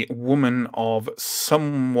a woman of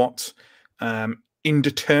somewhat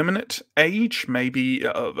indeterminate age, maybe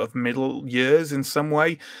of middle years in some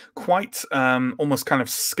way, quite almost kind of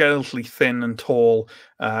skeletally thin and tall,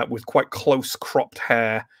 with quite close cropped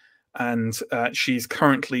hair. And she's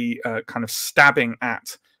currently kind of stabbing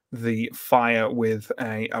at the fire with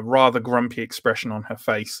a rather grumpy expression on her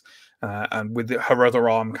face. and with her other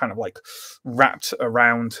arm kind of like wrapped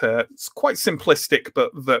around her. It's quite simplistic,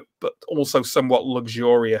 but also somewhat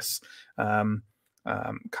luxurious kind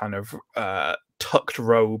of tucked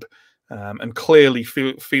robe, and clearly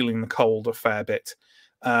feeling the cold a fair bit.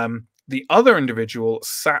 The other individual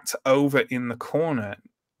sat over in the corner.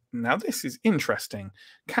 Now, this is interesting.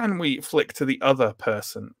 Can we flick to the other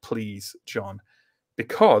person, please, John?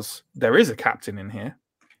 Because there is a captain in here,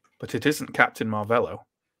 but it isn't Captain Marvello.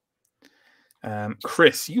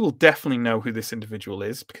 Chris, you will definitely know who this individual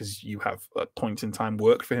is because you have a point in time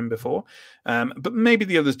worked for him before. But maybe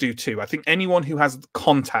the others do too. I think anyone who has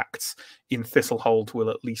contacts in Thistlehold will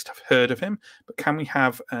at least have heard of him. But can we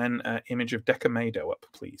have an image of Decamado up,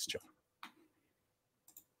 please, John?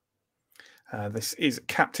 This is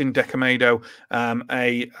Captain Decamado,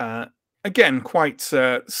 again, quite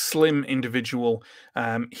slim individual.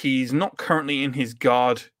 He's not currently in his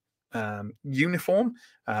guard uniform,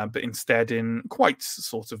 but instead in quite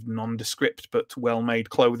sort of nondescript but well-made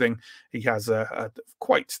clothing. He has a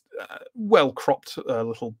quite well-cropped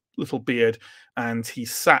little beard, and he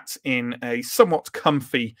sat in a somewhat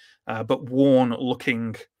comfy but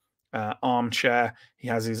worn-looking armchair. He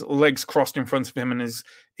has his legs crossed in front of him and is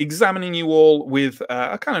examining you all with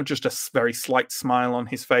a kind of just a very slight smile on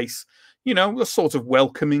his face. You know, a sort of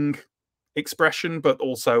welcoming expression, but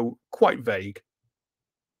also quite vague.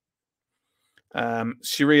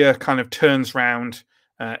 Syria kind of turns round,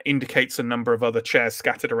 indicates a number of other chairs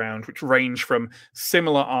scattered around, which range from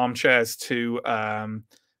similar armchairs to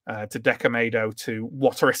Decamado to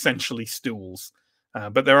what are essentially stools.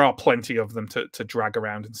 But there are plenty of them to drag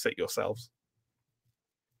around and sit yourselves.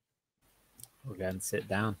 We'll go and sit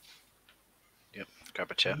down. Yep,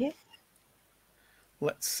 grab a chair. Yeah.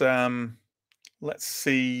 Let's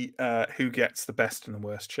see who gets the best and the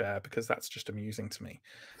worst chair, because that's just amusing to me.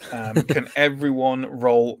 Can everyone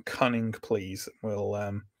roll cunning, please?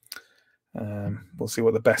 We'll see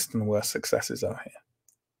what the best and the worst successes are here.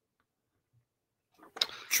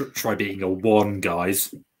 Try being a 1,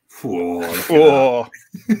 guys. Whoa,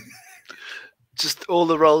 just all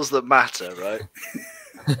the rolls that matter, right?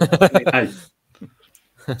 Hey,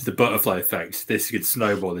 it's the butterfly effect. This could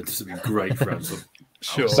snowball into something great for Ansel.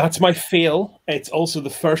 Sure. So that's my feel. It's also the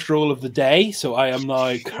first roll of the day, so I am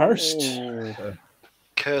now cursed.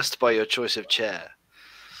 Cursed by your choice of chair.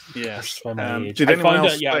 Yes. Did anyone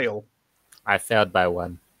else fail? I failed by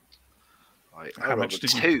 1. How much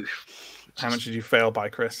did you? How much did you fail by,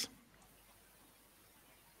 Chris?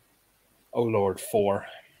 Oh Lord, 4.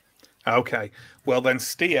 Okay, well then,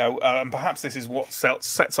 Steo, and perhaps this is what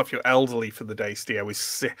sets off your elderly for the day, Steo,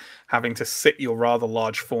 is having to sit your rather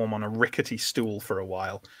large form on a rickety stool for a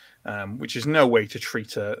while, which is no way to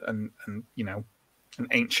treat an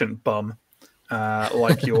ancient bum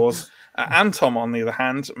like yours. Anton, on the other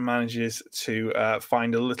hand, manages to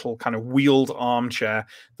find a little kind of wheeled armchair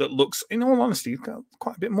that looks, in all honesty,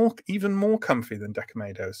 quite a bit more, even more comfy than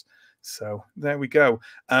Decamado's. So there we go.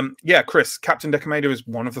 Yeah, Chris, Captain Decamado is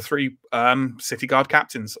one of the 3 city guard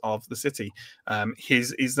captains of the city.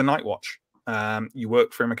 His is the night watch. You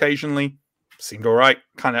work for him occasionally. Seemed all right.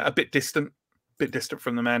 Kind of a bit distant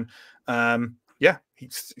from the men. Yeah,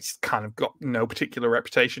 he's kind of got no particular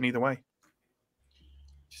reputation either way.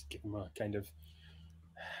 Just give him a kind of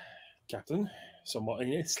captain, somewhat.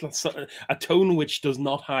 It's a tone which does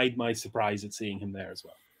not hide my surprise at seeing him there as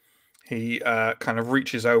well. He kind of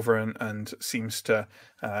reaches over and seems to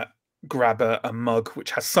grab a mug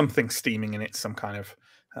which has something steaming in it, some kind of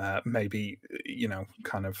maybe,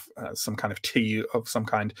 some kind of tea of some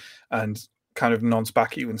kind, and kind of nods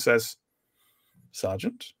back at you and says,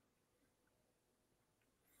 "Sergeant."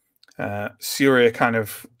 Syria kind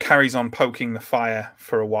of carries on poking the fire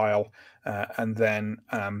for a while, and then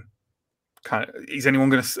is anyone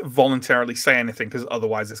going to voluntarily say anything? Because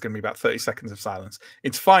otherwise it's going to be about 30 seconds of silence.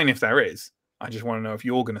 It's fine if there is. I just want to know if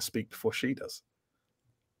you're going to speak before she does.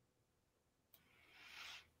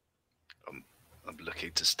 I'm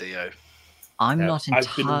looking to Steo. I'm not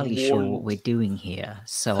entirely sure what we're doing here,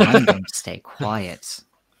 so I'm going to stay quiet.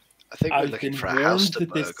 I think we're looking for a house to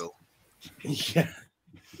burgle. Yeah.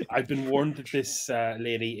 I've been warned that this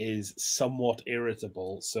lady is somewhat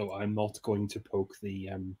irritable, so I'm not going to poke the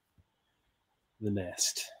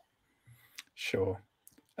nest. Sure.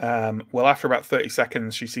 Well, after about 30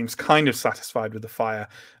 seconds, she seems kind of satisfied with the fire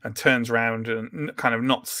and turns around and kind of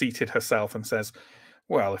not seated herself and says,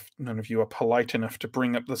 "Well, if none of you are polite enough to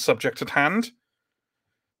bring up the subject at hand,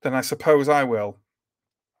 then I suppose I will.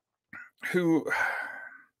 Who...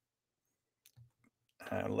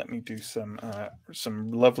 let me do some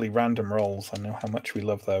lovely random rolls. I know how much we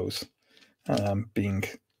love those. Being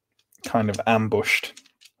kind of ambushed.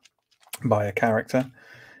 by a character.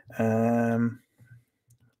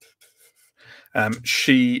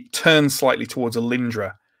 She turns slightly towards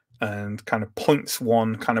Alindra and kind of points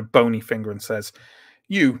one kind of bony finger and says,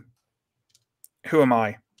 "You, who am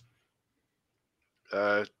I?"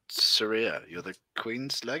 Saria, you're the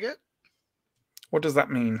Queen's Legate? What does that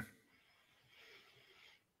mean?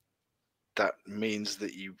 That means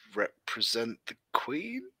that you represent the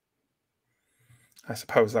Queen? I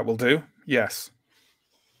suppose that will do. Yes.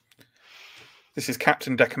 This is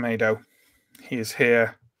Captain Decamado. He is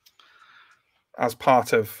here as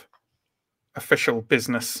part of official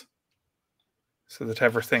business so that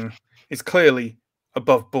everything is clearly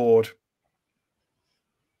above board.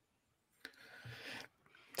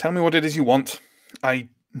 Tell me what it is you want. I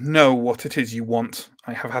know what it is you want.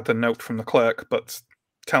 I have had the note from the clerk, but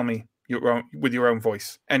tell me with your own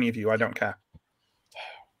voice. Any of you, I don't care.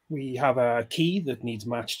 We have a key that needs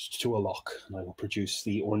matched to a lock, and I will produce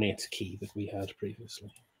the ornate key that we had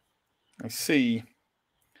previously. I see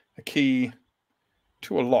a key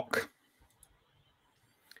to a lock.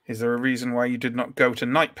 Is there a reason why you did not go to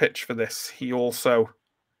Night Pitch for this? He also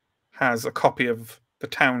has a copy of the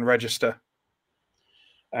town register.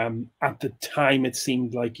 At the time, it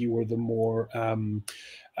seemed like you were the more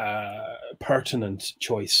pertinent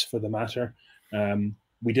choice for the matter.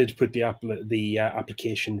 We did put the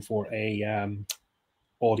application for a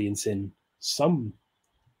audience in some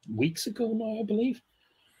weeks ago now, I believe.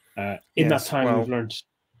 In that time, we've learned.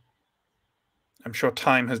 I'm sure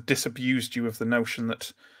time has disabused you of the notion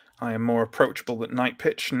that I am more approachable than Night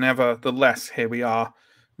Pitch. Nevertheless, here we are.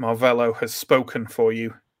 Marvello has spoken for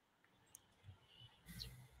you.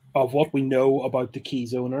 Of what we know about the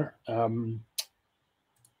key's owner,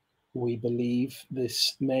 we believe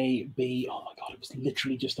this may be... Oh my God, it was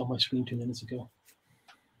literally just on my screen 2 minutes ago.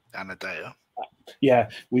 Anadea. Yeah,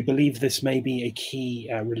 we believe this may be a key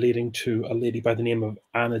relating to a lady by the name of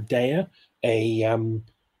Anadea, a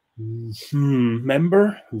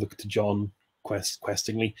member, look to John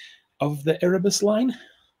questingly, of the Erebus line.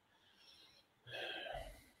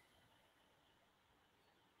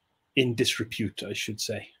 In disrepute, I should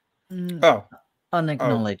say. Oh.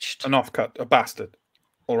 Unacknowledged. An offcut, a bastard.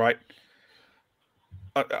 All right.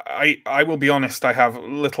 I will be honest, I have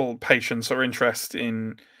little patience or interest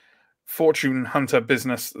in fortune hunter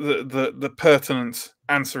business. The pertinent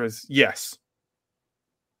answer is yes.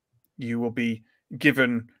 You will be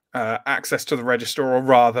given access to the register, or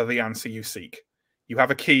rather the answer you seek. You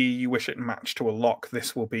have a key, you wish it matched to a lock.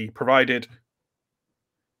 This will be provided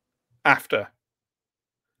after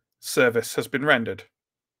service has been rendered.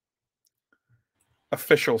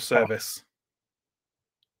 Official service.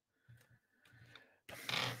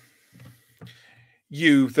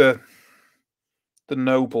 You, the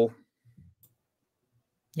noble.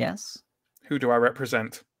 Yes. Who do I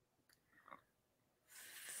represent?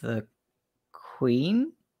 The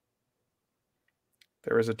Queen?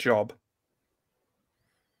 There is a job.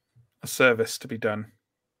 A service to be done.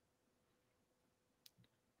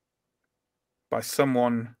 By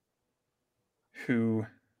someone whose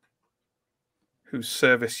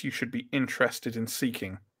service you should be interested in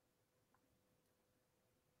seeking.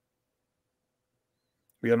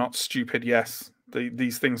 We are not stupid, yes.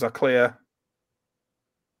 These things are clear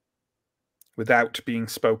without being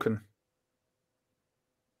spoken.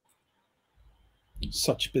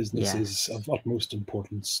 Such business is of utmost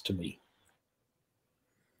importance to me.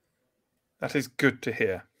 That is good to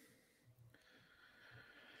hear.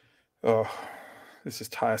 Oh, this is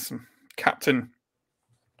tiresome. Captain.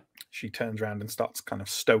 She turns around and starts kind of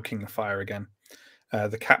stoking the fire again.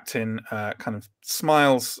 The captain kind of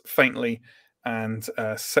smiles faintly and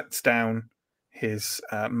sets down his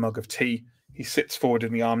mug of tea. He sits forward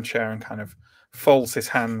in the armchair and kind of folds his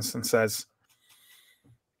hands and says,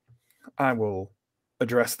 I will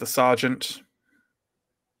address the sergeant.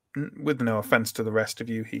 With no offense to the rest of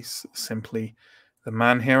you, he's simply the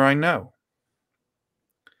man here I know.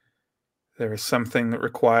 There is something that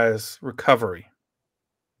requires recovery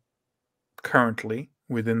currently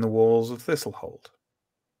within the walls of Thistlehold.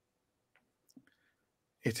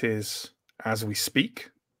 It is, as we speak,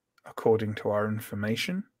 according to our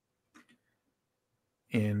information,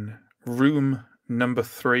 in room number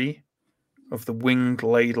 3 of the Winged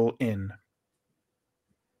Ladle Inn.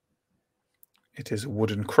 It is a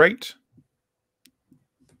wooden crate,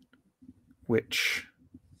 which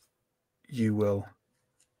you will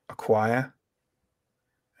acquire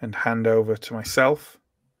and hand over to myself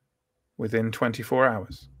within 24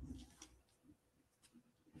 hours.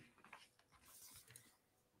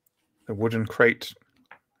 The wooden crate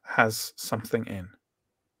has something in.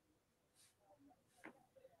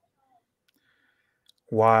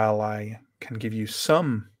 while I can give you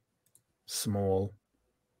some small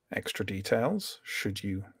extra details, should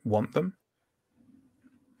you want them,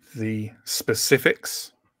 the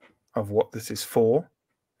specifics of what this is for,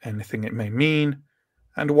 anything it may mean,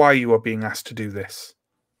 and why you are being asked to do this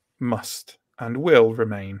must and will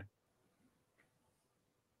remain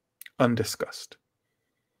undiscussed.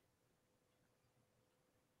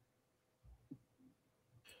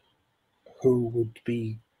 Who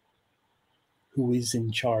is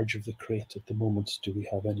in charge of the crate at the moment? Do we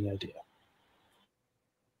have any idea?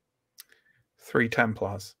 3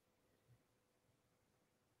 Templars.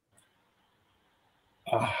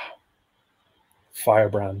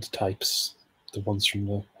 Firebrand types, the ones from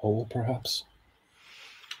the hole, perhaps?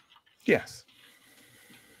 Yes.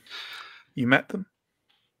 You met them?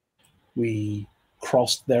 We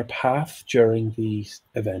crossed their path during the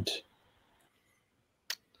event.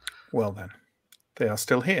 Well then, they are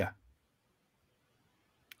still here.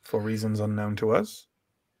 For reasons unknown to us.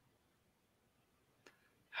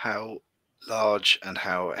 How large and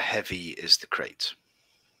how heavy is the crate?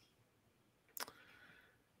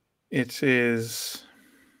 It is...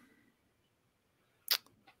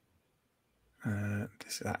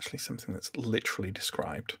 this is actually something that's literally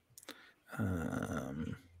described.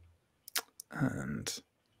 And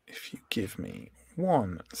if you give me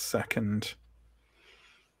 1 second...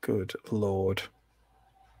 Good Lord.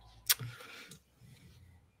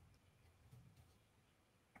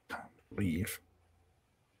 Leave.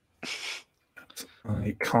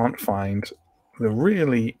 I can't find the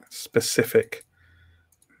really specific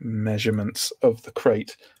measurements of the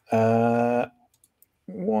crate. 1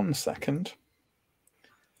 second.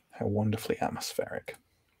 How wonderfully atmospheric.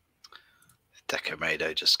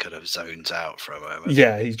 Decamado just kind of zones out for a moment.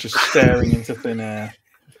 Yeah, he's just staring into thin air.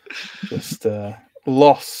 Just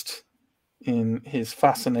lost in his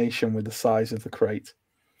fascination with the size of the crate.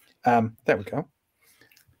 There we go.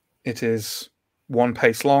 It is 1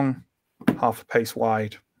 pace long, half a pace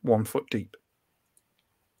wide, 1 foot deep.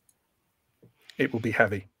 It will be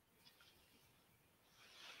heavy.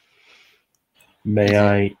 May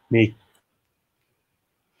I make...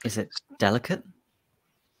 Is it delicate?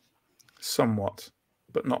 Somewhat,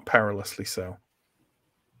 but not perilously so.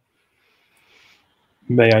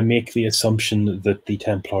 May I make the assumption that the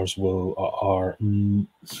Templars we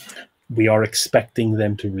are expecting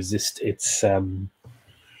them to resist its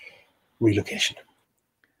relocation?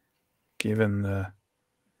 Given the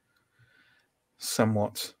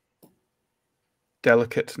somewhat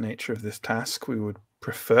delicate nature of this task, we would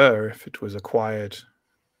prefer if it was acquired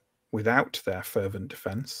without their fervent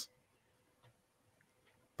defense.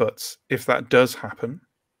 But if that does happen,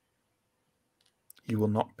 you will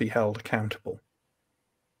not be held accountable.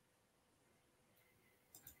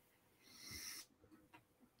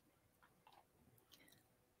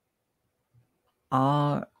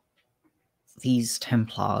 Are these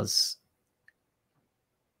Templars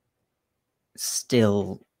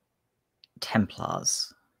still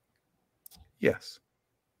Templars? Yes.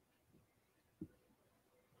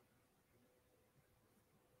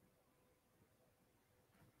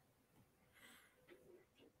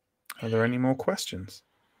 Are there any more questions?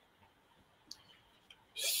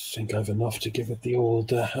 I think I've enough to give it the old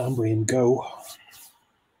Ambrian go.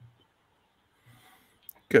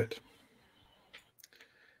 Good.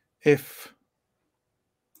 If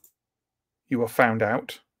you are found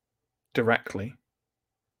out directly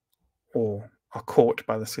or are caught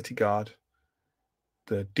by the city guard,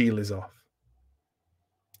 the deal is off.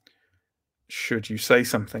 Should you say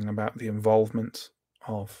something about the involvement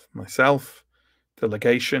of myself, the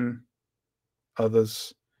legation,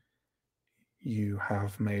 others, you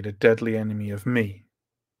have made a deadly enemy of me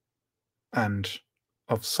and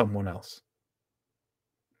of someone else.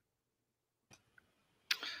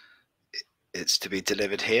 It's to be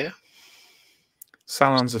delivered here?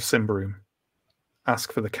 Salons of Symbaroum.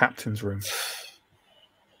 Ask for the captain's room.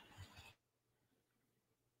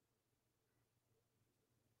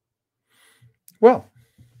 Well,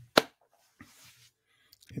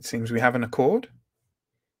 it seems we have an accord.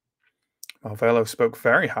 Marvello spoke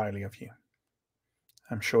very highly of you.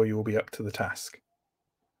 I'm sure you will be up to the task.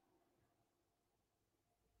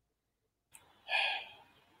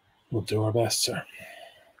 We'll do our best, sir.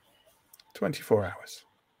 24 hours.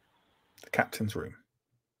 The captain's room.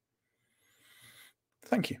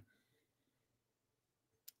 Thank you.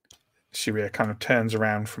 Shiria kind of turns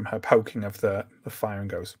around from her poking of the fire and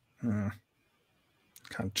goes, kind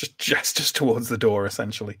of just gestures towards the door,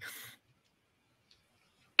 essentially.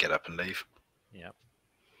 Get up and leave. Yep.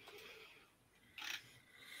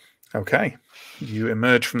 Okay. You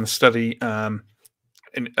emerge from the study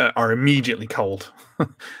are immediately cold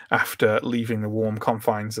after leaving the warm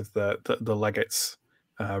confines of the legate's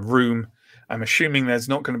room. I'm assuming there's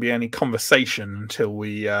not going to be any conversation until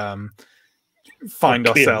we find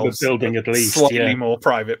ourselves building at least slightly more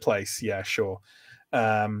private place. Yeah, sure.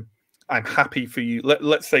 I'm happy for you.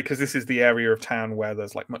 Let's say, because this is the area of town where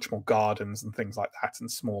there's like much more gardens and things like that,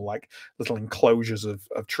 and small like little enclosures of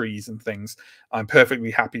trees and things. I'm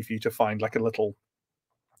perfectly happy for you to find like a little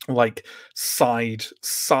like side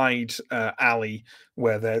alley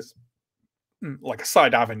where there's like a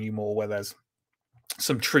side avenue more where there's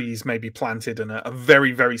some trees maybe planted in a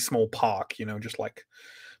very, very small park, you know, just like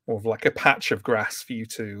more of like a patch of grass for you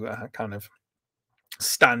to kind of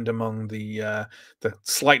stand among the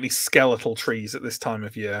slightly skeletal trees at this time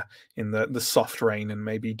of year in the soft rain, and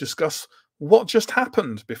maybe discuss what just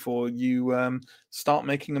happened before you start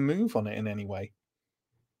making a move on it in any way.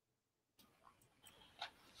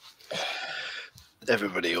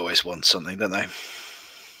 Everybody always wants something, don't they?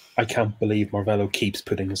 I can't believe Marvello keeps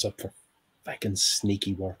putting us up for fucking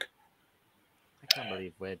sneaky work. I can't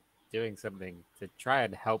believe we're doing something to try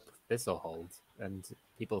and help Thistlehold, and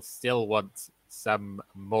people still want some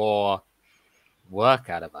more work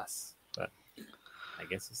out of us. But I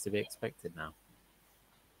guess it's to be expected now.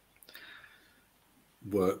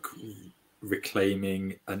 Work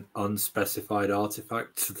reclaiming an unspecified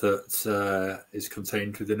artifact that is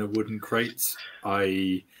contained within a wooden crate.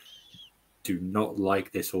 I do not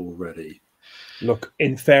like this already. Look,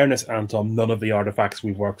 in fairness, Anton, none of the artifacts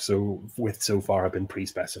we've worked with so far have been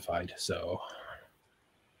pre-specified, so...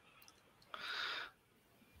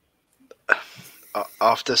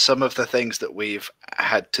 After some of the things that we've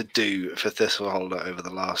had to do for Thistleholder over the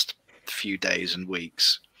last few days and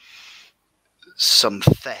weeks, some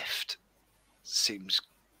theft seems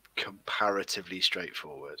comparatively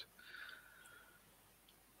straightforward.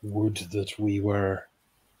 Would that we were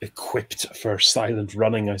equipped for silent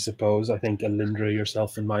running, I suppose. I think Alindra,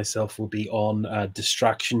 yourself, and myself will be on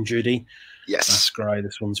distraction duty. Yes. Scry,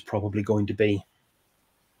 this one's probably going to be.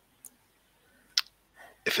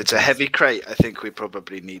 If it's a heavy crate, I think we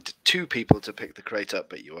probably need 2 people to pick the crate up,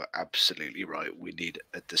 but you are absolutely right. We need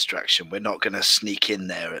a distraction. We're not going to sneak in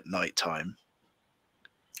there at night time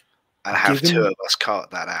and have 2 of us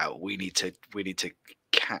cart that out. We need to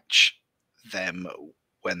catch them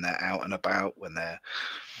when they're out and about, when they're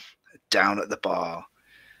down at the bar,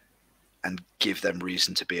 and give them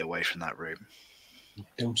reason to be away from that room.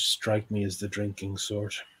 Don't strike me as the drinking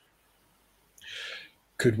sort.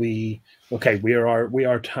 Could we... Okay, we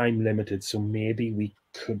are time limited, so maybe we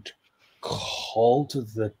could call to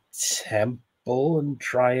the temple and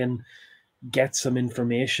try and get some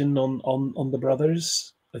information on the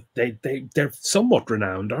brothers. They're somewhat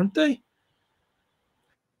renowned, aren't they?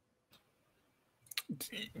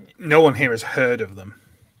 No one here has heard of them.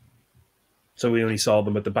 So we only saw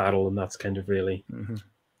them at the battle, and that's kind of really... Mm-hmm.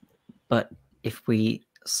 But if we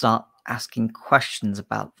start asking questions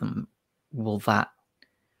about them, will that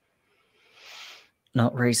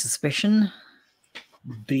not raise suspicion?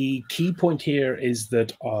 The key point here is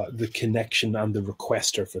that the connection and the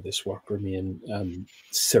requester for this work remain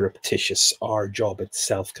surreptitious. Our job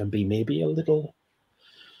itself can be maybe a little...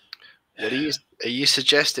 What are you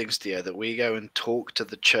suggesting, Steo, that we go and talk to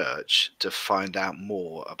the church to find out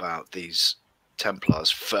more about these Templars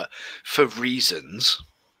for reasons,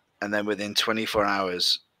 and then within 24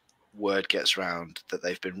 hours word gets round that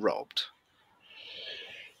they've been robbed?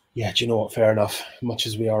 Yeah, do you know what? Fair enough. Much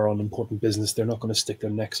as we are on important business, they're not going to stick their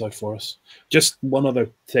necks out for us. Just one other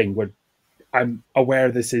thing. I'm aware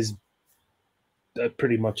this is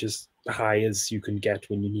pretty much as high as you can get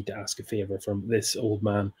when you need to ask a favor from this old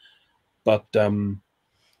man. But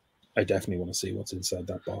I definitely want to see what's inside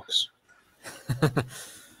that box.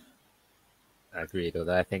 Agreed.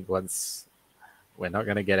 Although I think once we're not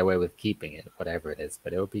going to get away with keeping it, whatever it is,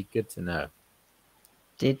 but it would be good to know.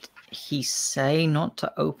 Did he say not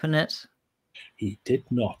to open it? He did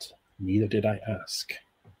not. Neither did I ask.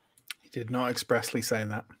 He did not expressly say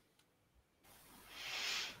that.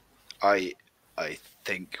 I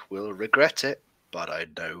think we'll regret it, but I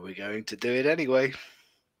know we're going to do it anyway.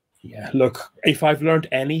 Yeah, look, if I've learned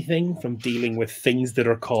anything from dealing with things that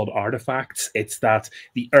are called artifacts, it's that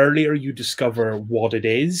the earlier you discover what it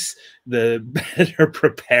is, the better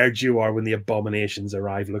prepared you are when the abominations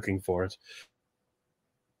arrive looking for it.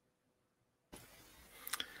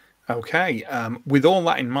 Okay, with all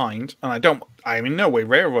that in mind, and I'm in no way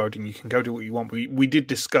railroading, you can go do what you want. We did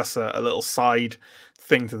discuss a little side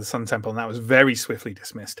thing to the Sun Temple, and that was very swiftly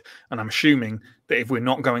dismissed. And I'm assuming that if we're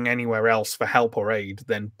not going anywhere else for help or aid,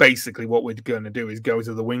 then basically what we're going to do is go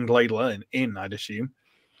to the Winged Ladle Inn, I'd assume.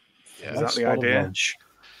 Yeah. Is that the idea? Lunch.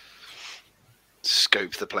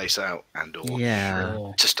 Scope the place out and or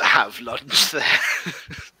Yeah. just to have lunch there.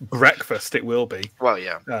 Breakfast it will be. Well,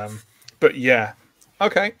 yeah. But yeah.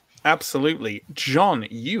 Okay. Absolutely. John,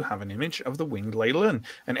 you have an image of the Winged Ladle Inn,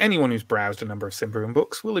 and anyone who's browsed a number of Symbaroum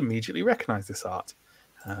books will immediately recognize this art.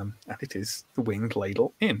 And it is the Winged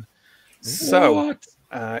Ladle Inn. So,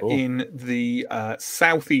 in the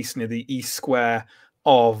southeast, near the east square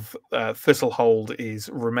of Thistlehold,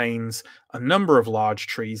 remains a number of large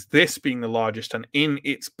trees, this being the largest, and in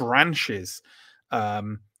its branches,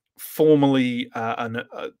 formerly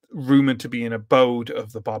rumored to be an abode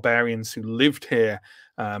of the barbarians who lived here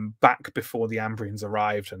back before the Ambrians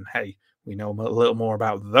arrived. And hey, we know a little more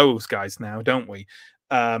about those guys now, don't we?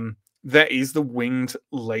 There is the Winged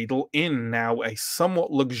Ladle Inn, now a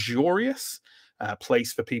somewhat luxurious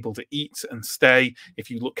place for people to eat and stay. If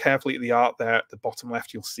you look carefully at the art there at the bottom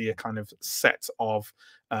left, you'll see a kind of set of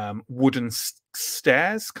wooden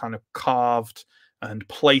stairs, kind of carved and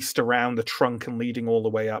placed around the trunk and leading all the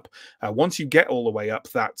way up. Once you get all the way up,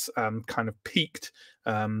 that's kind of peaked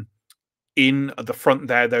in the front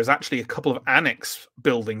there. There's actually a couple of annex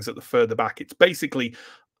buildings at the further back. It's basically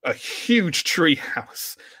a huge tree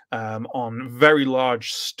house on very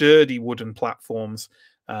large, sturdy wooden platforms,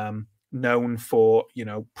 known for,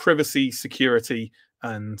 privacy, security,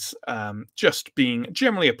 and just being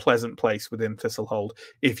generally a pleasant place within Thistlehold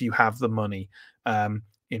if you have the money.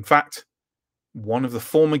 In fact, one of the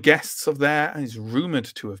former guests of there is rumored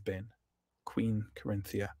to have been Queen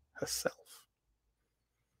Corinthia herself.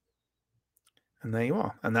 And there you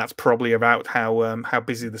are. And that's probably about how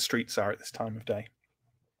busy the streets are at this time of day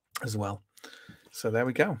as well. So there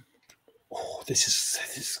we go. Oh, this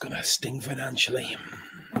is going to sting financially.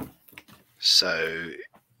 So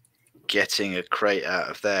getting a crate out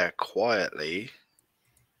of there quietly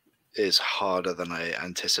is harder than I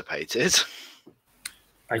anticipated.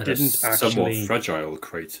 I didn't actually... Somewhat fragile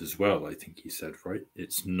crate as well, I think he said, right?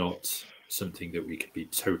 It's not something that we could be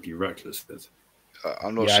totally reckless with.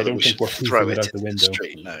 I'm not sure that we should throw it into the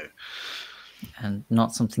street, no. And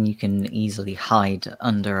not something you can easily hide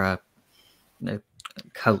under a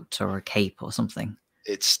coat or a cape or something.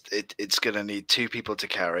 It's going to need 2 people to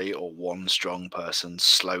carry, or 1 strong person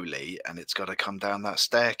slowly, and it's got to come down that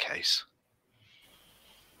staircase.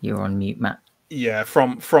 You're on mute, Matt. Yeah,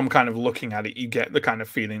 from kind of looking at it, you get the kind of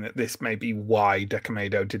feeling that this may be why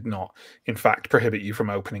Decamedo did not, in fact, prohibit you from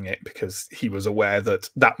opening it, because he was aware that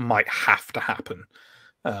that might have to happen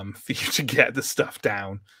for you to get the stuff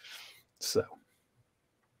down. So,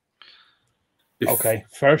 okay,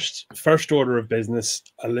 first order of business.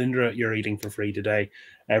 Alindra, you're eating for free today.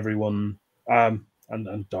 Everyone, and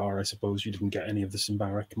Dar, I suppose you didn't get any of the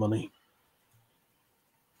Symbaroum money.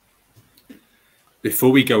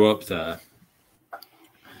 Before we go up there,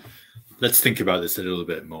 let's think about this a little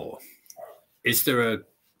bit more. Is there a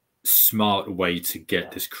smart way to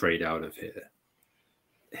get this crate out of here?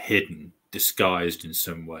 Hidden, disguised in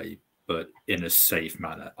some way, but in a safe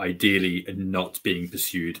manner. Ideally, not being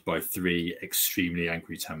pursued by 3 extremely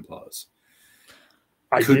angry Templars.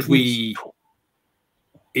 Could we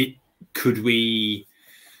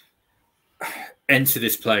enter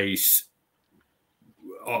this place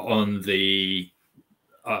on the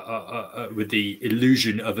with the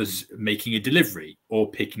illusion of us making a delivery or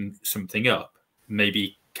picking something up,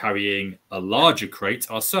 maybe carrying a larger crate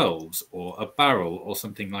ourselves or a barrel or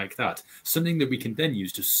something like that, something that we can then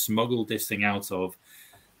use to smuggle this thing out of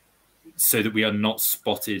so that we are not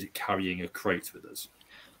spotted carrying a crate with us?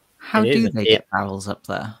 How do they get barrels up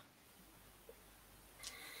there?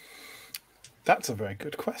 That's a very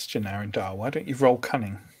good question, Aaron Dar. Why don't you roll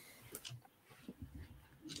cunning?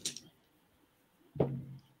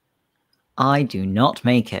 I do not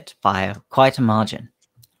make it by quite a margin.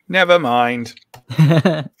 Never mind.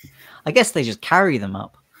 I guess they just carry them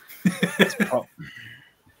up.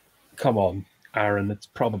 Come on, Aaron. It's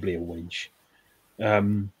probably a winch.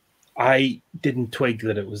 I didn't twig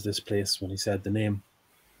that it was this place when he said the name.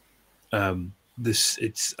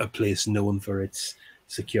 It's a place known for its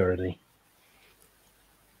security.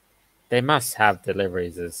 They must have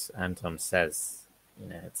deliveries, as Anton says.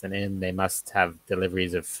 It's an inn. They must have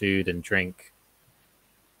deliveries of food and drink.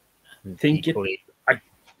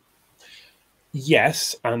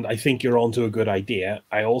 Yes, and I think you're onto a good idea.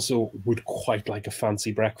 I also would quite like a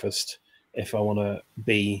fancy breakfast if I want to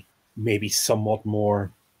be maybe somewhat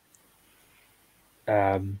more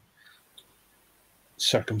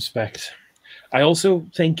circumspect. I also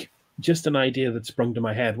think, just an idea that sprung to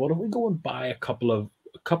my head, what if we go and buy a couple of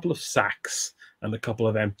sacks and a couple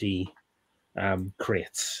of empty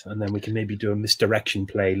crates, and then we can maybe do a misdirection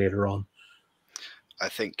play later on. I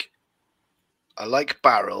think I like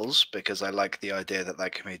barrels because I like the idea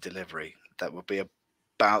that can be delivery. That would be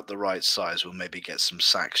about the right size. We'll maybe get some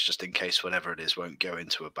sacks just in case whatever it is won't go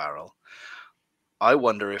into a barrel. I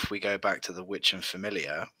wonder if we go back to the Witch and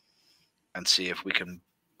Familiar and see if we can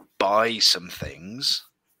buy some things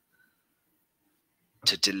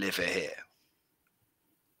to deliver here,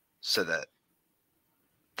 so that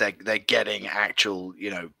they're getting actual,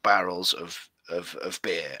 barrels of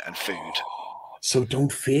beer and food. So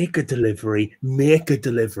don't fake a delivery, make a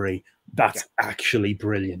delivery. That's actually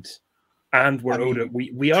brilliant. And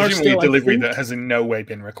we are still a delivery that has in no way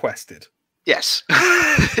been requested. Yes.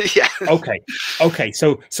 Yeah. Okay.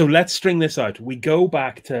 So let's string this out. We go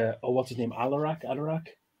back to what's his name? Alamar.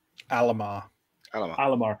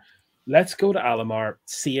 Let's go to Alamar,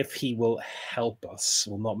 see if he will help us.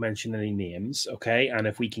 We'll not mention any names, okay? And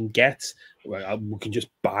if we can we can just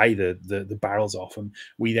buy the barrels off him.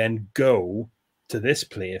 We then go to this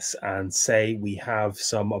place and say we have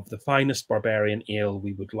some of the finest barbarian ale.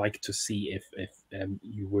 We would like to see if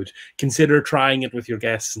you would consider trying it with your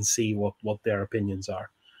guests and see what their opinions are.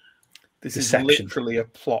 This is literally a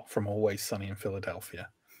plot from Always Sunny in Philadelphia.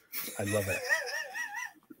 I love it.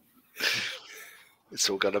 It's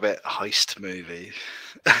all got a bit heist movie.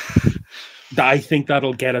 I think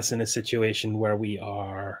that'll get us in a situation where we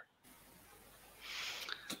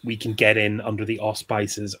can get in under the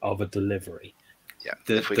auspices of a delivery. Yeah.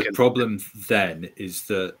 The problem then is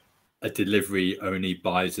that a delivery only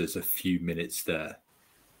buys us a few minutes there,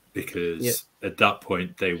 because at that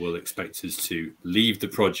point they will expect us to leave the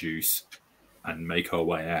produce and make our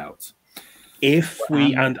way out. If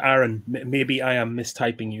we, and Aaron, maybe I am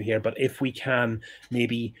mistyping you here, but if we can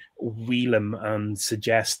maybe wheel him and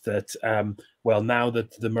suggest that, now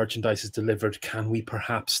that the merchandise is delivered, can we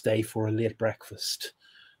perhaps stay for a late breakfast?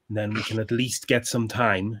 And then we can at least get some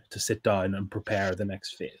time to sit down and prepare the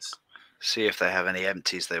next phase. See if they have any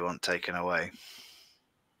empties they want taken away.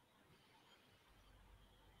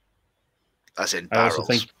 As in barrels. I also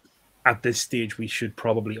think at this stage we should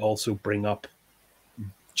probably also bring up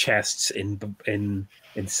chests in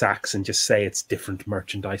sacks and just say it's different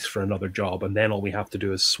merchandise for another job, and then all we have to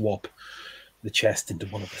do is swap the chest into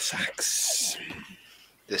one of the sacks.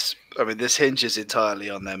 This hinges entirely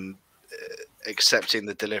on them accepting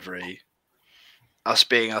the delivery, us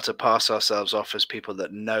being able to pass ourselves off as people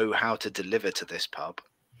that know how to deliver to this pub.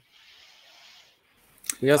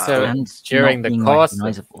 We also, during the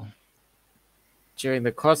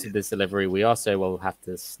course of this delivery, we also will have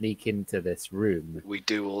to sneak into this room. We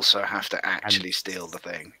do also have to actually steal the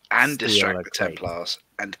thing and distract the Templars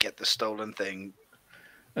and get the stolen thing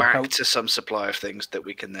back to some supply of things that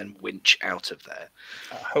we can then winch out of there.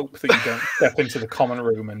 I hope that you don't step into the common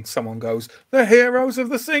room and someone goes, "The heroes of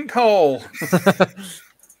the sinkhole."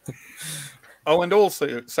 And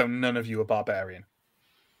also, so none of you are barbarian.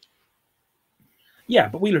 Yeah,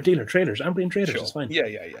 but wheeler, dealer, traders, Ambrian traders, sure. It's fine. Yeah.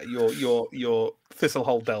 You're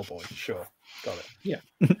Thistlehold Del Boy. Sure, got it. Yeah.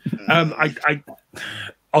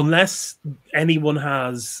 Unless anyone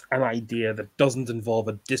has an idea that doesn't involve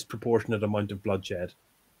a disproportionate amount of bloodshed.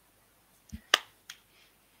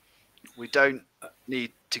 We don't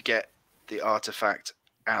need to get the artifact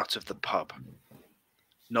out of the pub.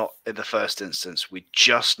 Not in the first instance. We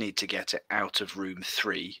just need to get it out of room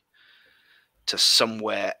 3 to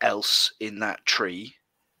somewhere else in that tree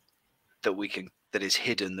that is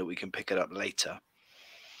hidden, that we can pick it up later.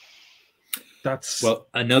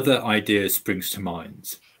 Another idea springs to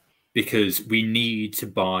mind, because we need to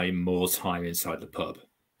buy more time inside the pub.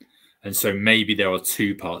 And so maybe there are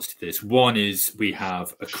two parts to this. One is we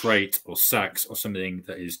have a crate or sacks or something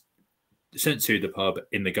that is sent to the pub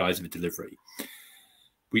in the guise of a delivery.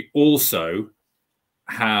 We also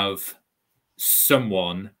have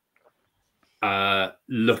someone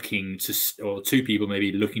looking to, or two people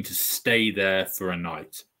maybe looking to stay there for a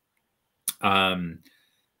night. And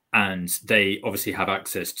they obviously have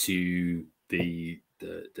access to the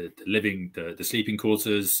sleeping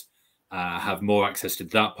quarters, have more access to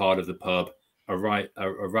that part of the pub,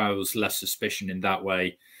 arouse less suspicion in that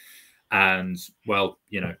way. And,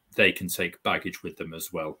 they can take baggage with them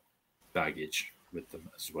as well.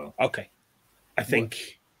 Okay. I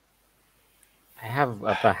think I have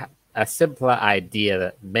a simpler idea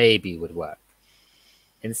that maybe would work.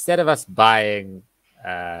 Instead of us buying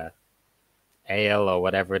ale or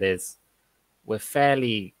whatever it is, we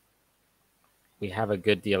have a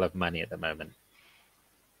good deal of money at the moment.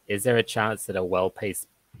 Is there a chance that a well-placed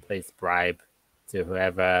bribe to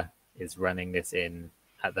whoever is running this in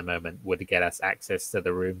at the moment would get us access to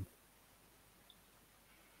the room?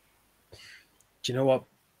 Do you know what?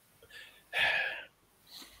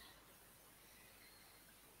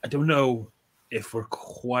 I don't know if we're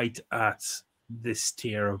quite at this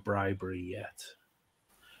tier of bribery yet.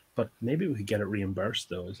 But maybe we could get it reimbursed,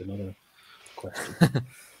 though, is another question.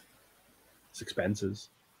 It's expenses.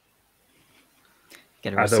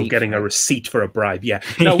 Get a As though receipt getting for a it. receipt for a bribe. Yeah.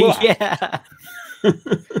 No, we'll Yeah.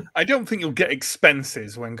 I don't think you'll get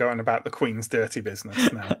expenses when going about the Queen's dirty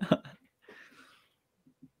business now.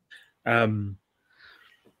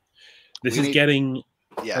 This is getting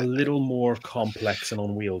a little more complex and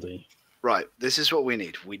unwieldy. Right. This is what we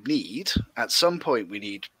need. At some point,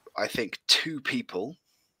 I think, 2 people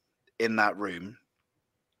in that room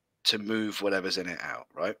to move whatever's in it out,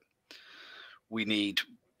 right? We need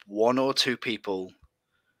 1 or 2 people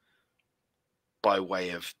by way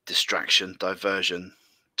of distraction, diversion,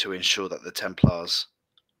 to ensure that the Templars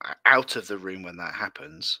are out of the room when that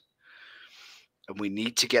happens. And we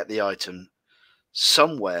need to get the item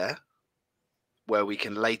somewhere where we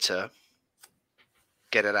can later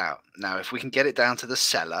get it out. Now, if we can get it down to the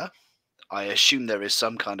cellar, I assume there is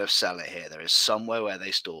some kind of cellar here. There is somewhere where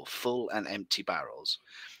they store full and empty barrels.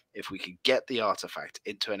 If we could get the artifact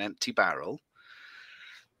into an empty barrel,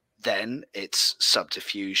 then it's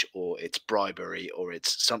subterfuge or it's bribery or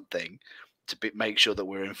it's something to make sure that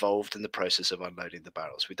we're involved in the process of unloading the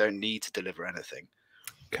barrels. We don't need to deliver anything.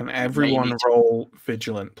 Can everyone roll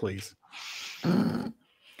vigilant, please?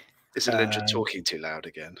 Is Alindra talking too loud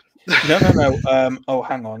again? No. Oh,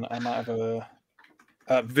 hang on. I might have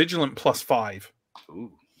a vigilant +5.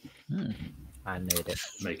 Ooh. I made it.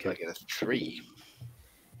 Make it a 3.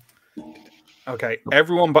 Okay,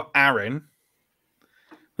 everyone but Aaron,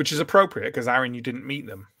 which is appropriate because Aaron, you didn't meet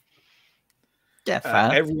them. Yeah,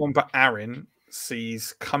 fair. Everyone but Aaron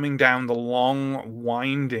sees coming down the long,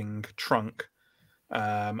 winding trunk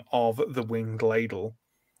of the winged ladle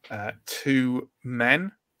 2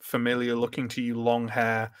 men, familiar looking to you, long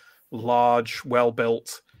hair, large, well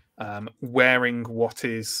built, wearing what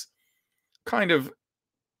is kind of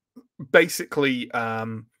basically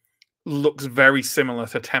looks very similar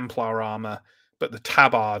to Templar armor, but the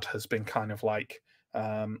tabard has been kind of like,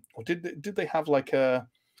 or did they have like a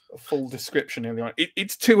full description earlier on?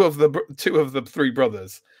 It's two of the 3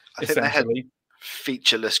 brothers, essentially.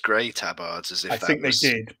 Featureless grey tabards, as if I think they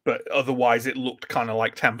did, but otherwise it looked kind of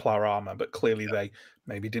like Templar armor. But clearly they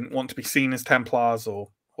maybe didn't want to be seen as Templars or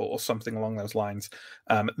something along those lines.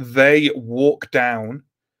 They walk down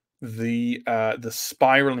the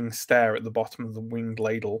spiraling stair at the bottom of the winged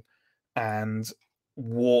ladle and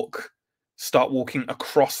start walking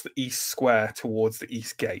across the east square towards the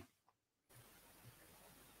east gate.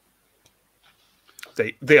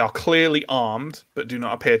 They are clearly armed, but do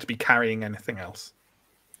not appear to be carrying anything else.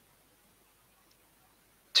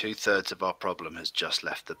 2/3 of our problem has just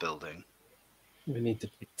left the building. We need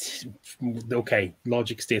to... Okay,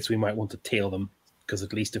 logic states we might want to tail them, because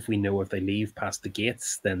at least if we know if they leave past the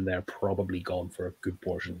gates, then they're probably gone for a good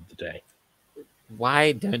portion of the day.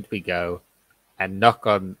 Why don't we go and knock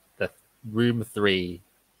on the room 3,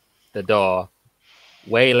 the door,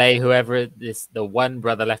 waylay whoever is the one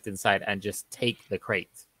brother left inside, and just take the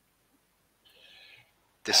crate?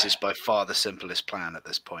 This is by far the simplest plan at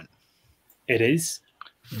this point. It is.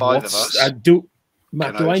 5 of us.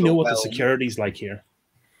 Matt, do I know what the security's like here?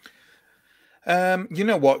 You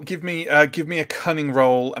know what? Give me a cunning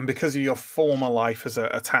roll, and because of your former life as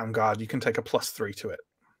a town guard, you can take a +3 to it.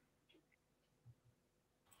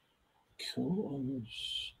 Cool.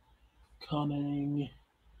 Cunning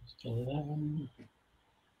 11.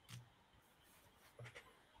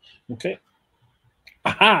 Okay.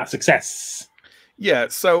 Aha! Success. Yeah,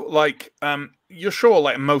 so like you're sure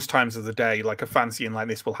like most times of the day, like a fancy inn like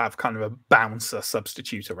this will have kind of a bouncer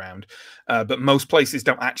substitute around. But most places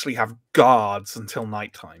don't actually have guards until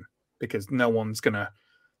nighttime because no one's gonna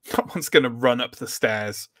run up the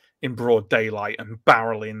stairs in broad daylight and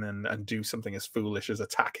barrel in and do something as foolish as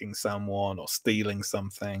attacking someone or stealing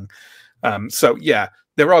something. So yeah,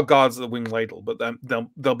 there are guards at the winged ladle, but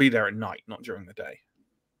they'll be there at night, not during the day.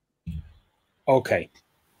 Okay.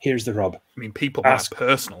 Here's the rub. I mean, people have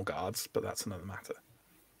personal guards, but that's another matter.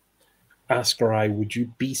 Ascarai, would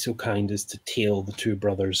you be so kind as to tail the 2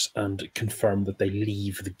 brothers and confirm that they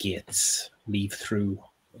leave the gates, leave through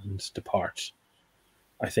and depart?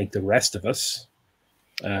 I think the rest of us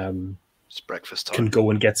it's breakfast time. Can go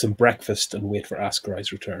and get some breakfast and wait for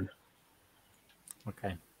Ascarai's return.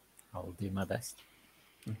 Okay. I'll do my best.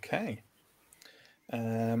 Okay.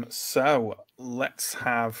 So let's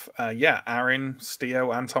have Aaron,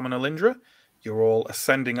 Steo, and Tom and Alindra. You're all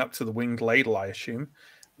ascending up to the winged ladle, I assume.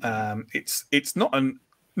 It's not an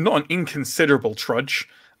inconsiderable trudge.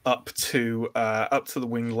 up to the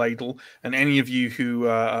winged ladle, and any of you who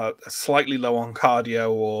are slightly low on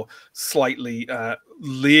cardio or slightly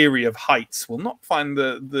leery of heights will not find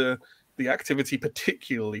the activity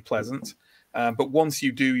particularly pleasant. But once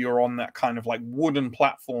you do, you're on that kind of like wooden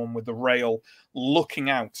platform with the rail looking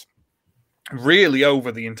out really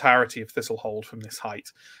over the entirety of Thistlehold from this height.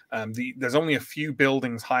 There's only a few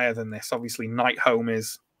buildings higher than this. Obviously, Nighthome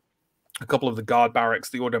is, a couple of the guard barracks,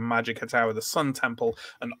 the Order Magica Tower, the Sun Temple,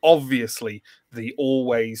 and obviously the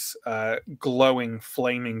always glowing,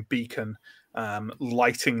 flaming beacon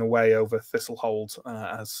lighting the way over Thistlehold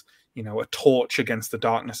as, you know, a torch against the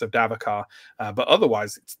darkness of Davokar. But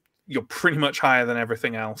otherwise, you're pretty much higher than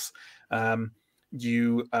everything else.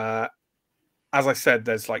 As I said,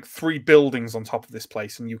 there's like 3 buildings on top of this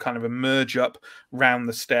place, and you kind of emerge up round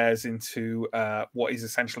the stairs into what is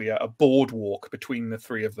essentially a boardwalk between the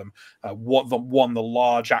 3 of them. The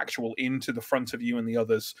large actual inn to the front of you, and the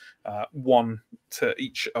others one to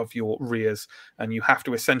each of your rears. And you have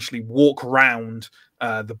to essentially walk round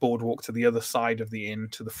the boardwalk to the other side of the inn,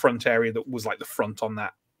 to the front area that was like the front on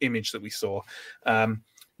that image that we saw. And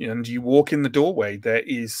you walk in the doorway. There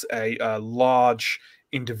is a large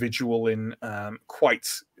individual in quite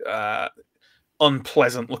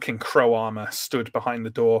unpleasant looking crow armor stood behind the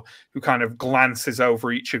door, who kind of glances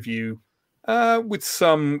over each of you with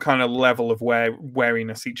some kind of level of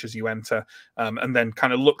wariness each as you enter, and then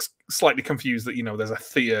kind of looks slightly confused that, you know, there's a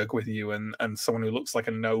Theurg with you and someone who looks like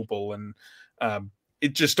a noble, and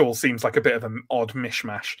it just all seems like a bit of an odd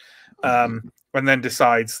mishmash, and then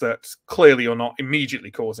decides that clearly you're not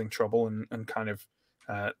immediately causing trouble, and kind of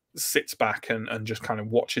sits back and just kind of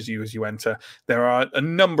watches you as you enter. There are a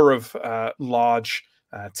number of large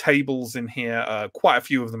tables in here. Quite a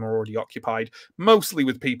few of them are already occupied, mostly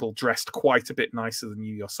with people dressed quite a bit nicer than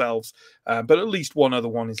you yourselves. But at least one other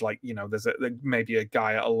one is like, you know, there's maybe a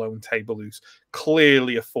guy at a lone table who's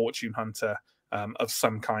clearly a fortune hunter of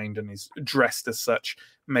some kind and is dressed as such.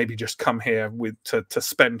 Maybe just come here to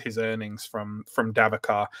spend his earnings from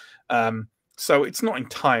Davokar. So it's not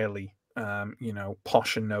entirely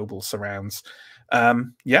posh and noble surrounds.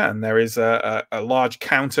 And there is a large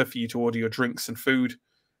counter for you to order your drinks and food,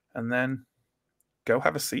 and then go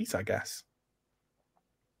have a seat, I guess.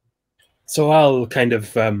 So I'll kind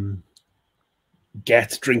of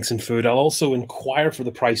get drinks and food. I'll also inquire for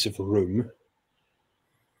the price of a room.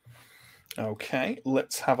 Okay,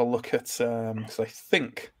 let's have a look at because I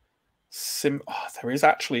think there is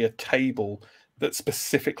actually a table that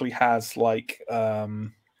specifically has like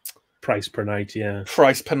price per night, yeah.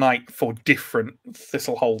 Price per night for different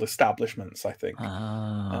Thistlehold establishments, I think.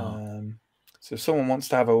 So if someone wants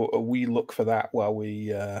to have a wee look for that while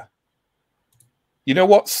we... you know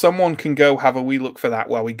what? Someone can go have a wee look for that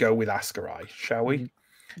while we go with Ascarai, shall we?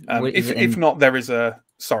 If not, there is a...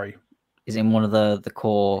 Sorry. Is it in one of the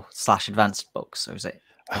core / advanced books, or is it?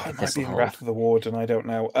 It might be in Wrath of the Warden, I don't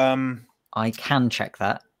know. I can check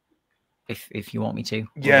that if you want me to.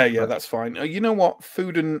 Yeah, that's fine. You know what?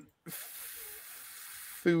 Food and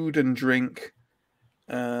drink.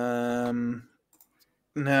 No,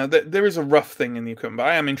 there is a rough thing in the equipment, but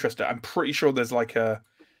I am interested. I'm pretty sure there's like a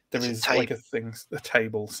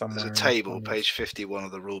table somewhere. There's a table, page 51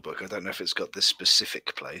 of the rulebook. I don't know if it's got this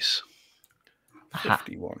specific place.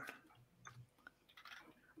 51.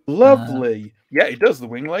 Lovely. Yeah, it does. The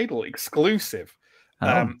wing ladle exclusive.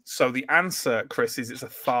 So the answer, Chris, is it's a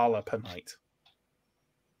thala per night.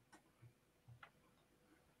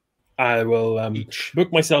 I will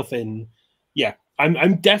book myself in. Yeah,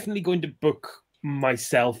 I'm definitely going to book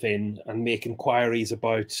myself in and make inquiries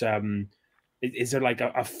about. Is there like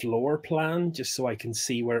a floor plan just so I can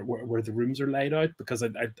see where the rooms are laid out? Because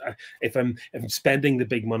if I'm spending the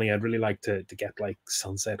big money, I'd really like to get like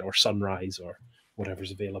sunset or sunrise or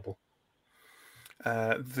whatever's available.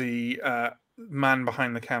 The man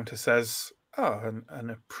behind the counter says, "Oh, an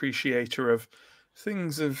appreciator of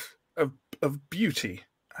things of beauty.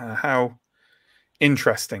 How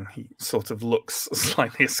interesting." He sort of looks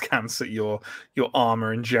slightly askance at your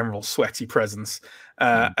armor and general sweaty presence,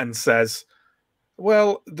 and says,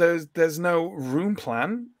 "Well, there's no room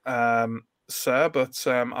plan, sir, but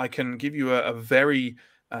I can give you a very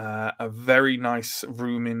nice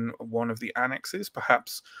room in one of the annexes,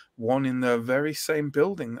 perhaps one in the very same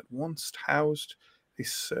building that once housed a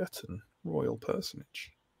certain royal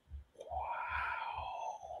personage."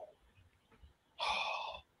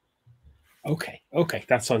 Wow. Okay,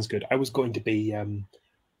 that sounds good. I was going to be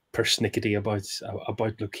persnickety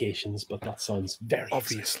about locations, but that sounds very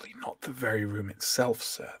obviously exciting. Not the very room itself,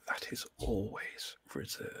 sir. That is always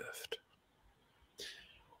reserved.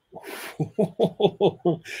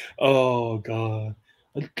 Oh God.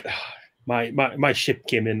 My ship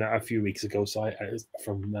came in a few weeks ago, so I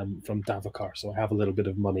from Davokar, so I have a little bit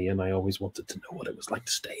of money, and I always wanted to know what it was like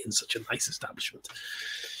to stay in such a nice establishment.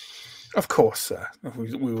 Of course, sir.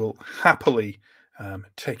 We will happily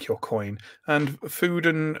take your coin. And food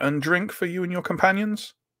and drink for you and your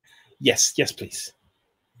companions? Yes, please.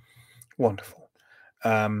 Wonderful.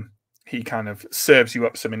 He kind of serves you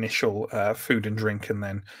up some initial food and drink, and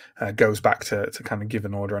then goes back to kind of give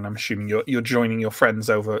an order. And I'm assuming you're joining your friends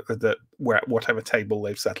over at whatever table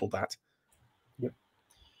they've settled at. Yep.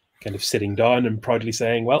 Kind of sitting down and proudly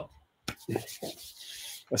saying, "Well,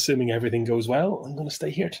 assuming everything goes well, I'm going to stay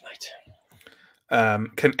here tonight."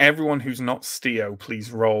 Can everyone who's not Steo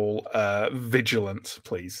please roll vigilant,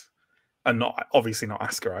 please, and obviously not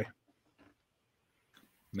Ascarai.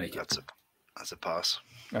 Make it. That's a pass.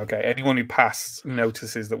 Okay, anyone who passed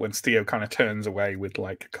notices that when Steo kind of turns away with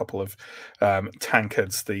like a couple of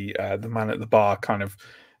tankards, the man at the bar kind of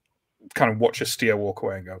watches Steo walk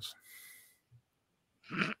away and goes,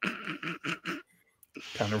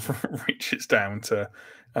 kind of reaches down to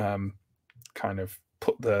kind of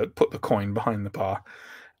put the coin behind the bar.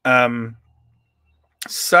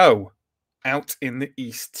 So out in the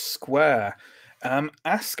East Square.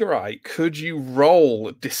 Ascarai, could you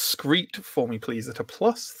roll discreet for me, please, at a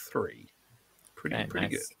 +3? Pretty nice.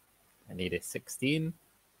 Good. I need a 16.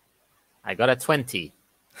 I got a 20.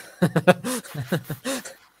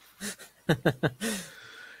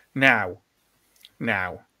 Now.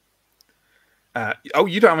 Oh,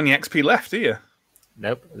 you don't have any XP left, do you?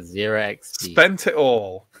 Nope, 0 XP. Spent it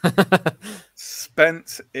all.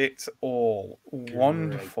 Spent it all.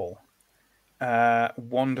 Wonderful.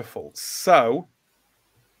 Wonderful. So,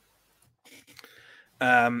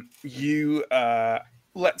 you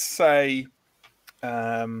let's say,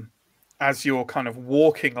 as you're kind of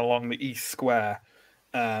walking along the East Square,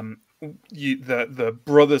 the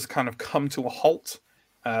brothers kind of come to a halt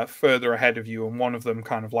further ahead of you, and one of them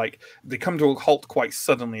kind of like they come to a halt quite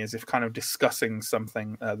suddenly, as if kind of discussing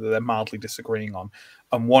something that they're mildly disagreeing on,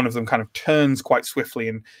 and one of them kind of turns quite swiftly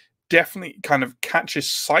and definitely kind of catches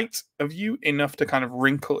sight of you enough to kind of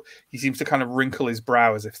wrinkle. He seems to kind of wrinkle his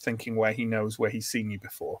brow as if thinking where he knows where he's seen you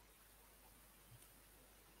before.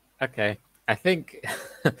 Okay, I think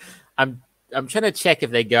I'm trying to check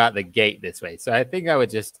if they go out the gate this way. So I think I would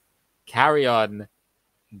just carry on,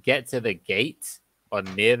 get to the gate or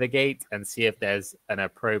near the gate, and see if there's an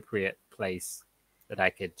appropriate place that I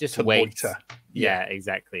could just wait. Yeah,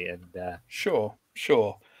 exactly. And sure.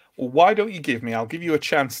 Well, why don't you give me? I'll give you a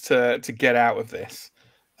chance to get out of this.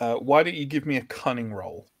 Why don't you give me a cunning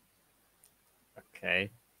roll?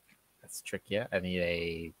 Okay, that's trickier. I need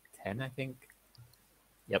a 10, I think.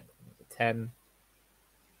 Yep, 10.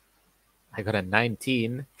 I got a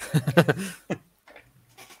 19.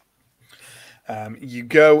 You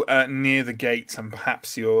go near the gate, and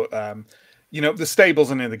perhaps you're, the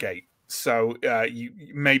stables are near the gate. So you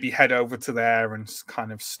maybe head over to there and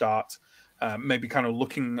kind of start maybe kind of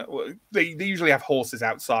looking. They usually have horses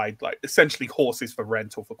outside, like essentially horses for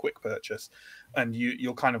rent or for quick purchase. And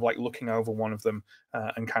you're kind of like looking over one of them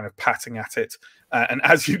and kind of patting at it. And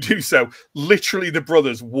as you do so, literally the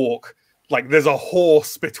brothers walk like there's a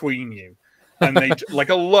horse between you. And they like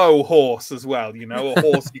a low horse as well, a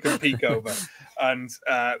horse you can peek over. And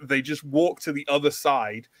they just walk to the other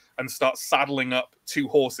side and start saddling up 2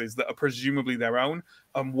 horses that are presumably their own.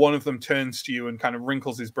 And one of them turns to you and kind of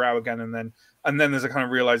wrinkles his brow again. And then there's a kind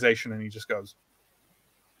of realization, and he just goes,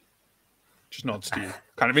 just nods to you,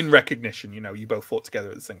 kind of in recognition. You both fought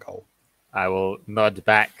together at the sinkhole. I will nod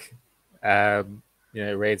back,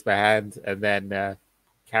 raise my hand, and then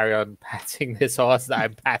carry on patting this horse that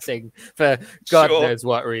I'm patting for God knows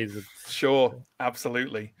what reason. Sure,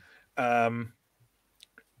 absolutely.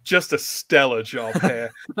 Just a stellar job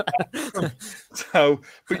here.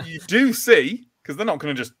 But you do see, because they're not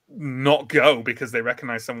going to just not go because they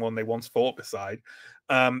recognize someone they once fought beside.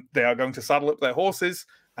 They are going to saddle up their horses,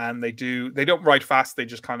 and they don't ride fast. They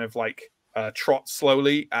just kind of like trot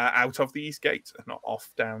slowly out of the East Gate and not off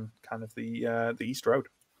down kind of the East Road.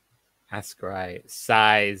 Ascarai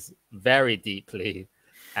sighs very deeply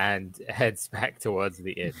and heads back towards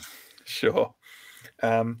the inn. Sure.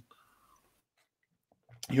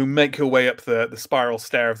 You make your way up the spiral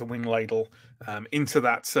stair of the wing ladle into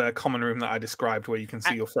that common room that I described, where you can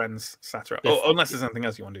see your friends sat around. Unless there's anything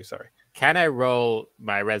else you want to do, sorry. Can I roll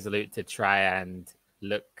my resolute to try and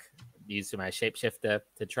use my shapeshifter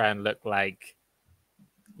to try and look like,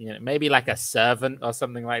 maybe like a servant or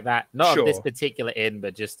something like that? Not of this particular inn,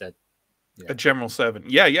 but just a general servant.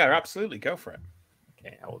 Yeah, absolutely. Go for it.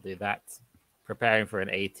 Okay, I will do that. Preparing for an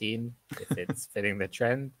 18 if it's fitting the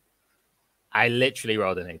trend. I literally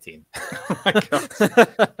rolled an 18. Oh my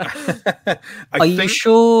God. Are you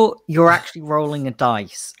sure you're actually rolling a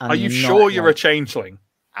dice? Are you sure you're a changeling?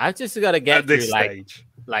 I've just got to get through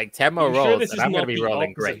like 10 more rolls, and I'm going to be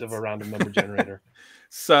rolling great. Of a random number generator.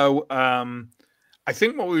 So, I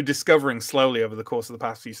think what we were discovering slowly over the course of the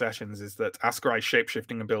past few sessions is that Askarai's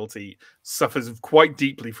shapeshifting ability suffers quite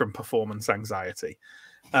deeply from performance anxiety.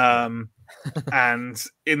 And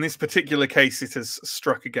in this particular case, it has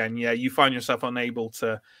struck again. Yeah, you find yourself unable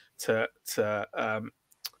to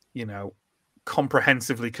you know,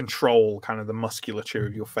 comprehensively control kind of the musculature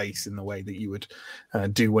of your face in the way that you would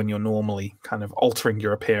do when you're normally kind of altering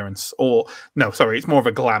your appearance. Or no, sorry, it's more of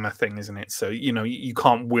a glamour thing, isn't it? So, you know, you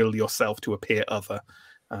can't will yourself to appear other.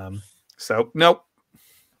 So nope.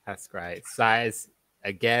 That's great. Sighs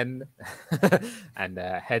again and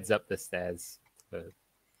heads up the stairs to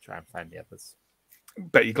try and find the others.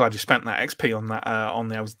 Bet you're glad you spent that XP on that on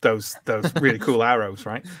those really cool arrows,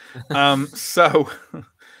 right?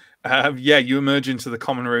 Yeah, you emerge into the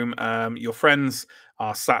common room. Your friends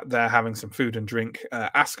are sat there having some food and drink.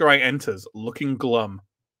 Askarai enters, looking glum.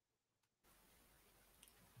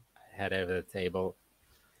 I head over the table.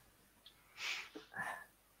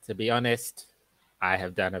 To be honest, I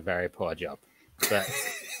have done a very poor job, but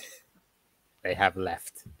they have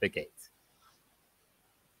left the gate.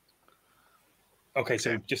 Okay,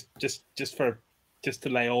 so just to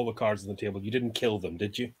lay all the cards on the table, you didn't kill them,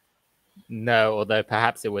 did you? No, although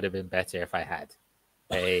perhaps it would have been better if I had.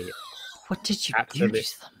 What did you do to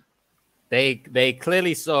them? They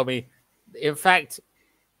clearly saw me. In fact,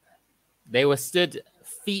 they were stood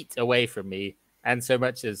feet away from me and so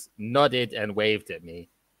much as nodded and waved at me.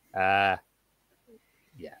 Yeah,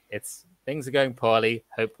 things are going poorly.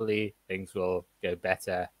 Hopefully things will go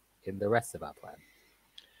better in the rest of our plan.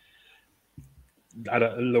 At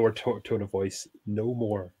a lower tone of voice, no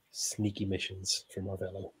more sneaky missions for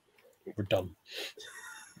Marvello. We're done.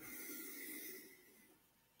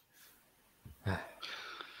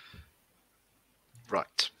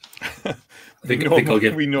 Right. I think I'll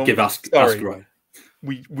give Askarai.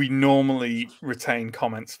 We normally retain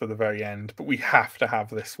comments for the very end, but we have to have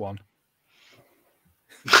this one.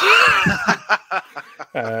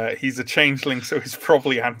 He's a changeling, so he's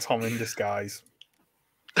probably Anton in disguise.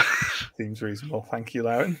 Seems reasonable. Thank you,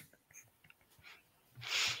 Lauren.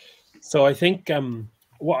 So I think I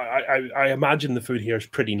imagine the food here is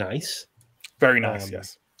pretty nice. Very nice,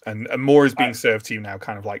 yes. And more is being served to you now,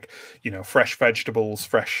 kind of like, you know, fresh vegetables,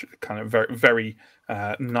 fresh, kind of very, very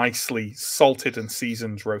nicely salted and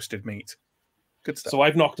seasoned roasted meat. Good stuff. So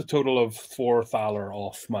I've knocked a total of 4 thaler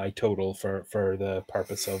off my total for the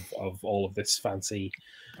purpose of all of this fancy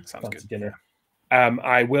dinner.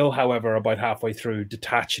 I will, however, about halfway through,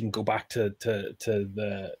 detach and go back to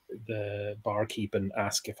the barkeep and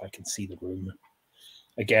ask if I can see the room.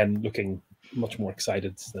 Again, looking much more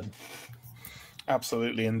excited than.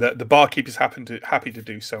 Absolutely, and the barkeep is happy to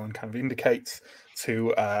do so, and kind of indicates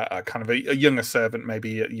to a kind of a younger servant,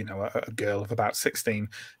 maybe a girl of about 16,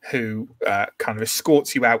 who kind of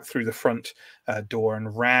escorts you out through the front door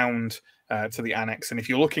and round to the annex. And if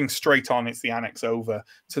you're looking straight on, it's the annex over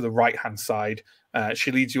to the right-hand side.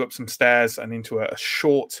 She leads you up some stairs and into a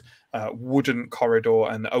short wooden corridor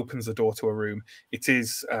and opens the door to a room. It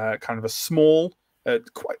is kind of a small,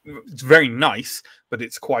 it's very nice, but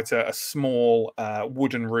it's quite a small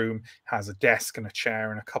wooden room. Has a desk and a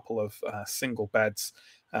chair and a couple of single beds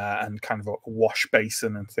and kind of a wash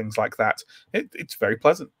basin and things like that. It's very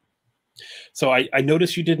pleasant. So I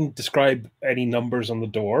noticed you didn't describe any numbers on the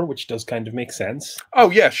door, which does kind of make sense.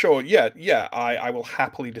 Oh, yeah, sure. Yeah. I will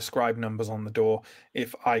happily describe numbers on the door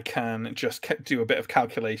if I can just do a bit of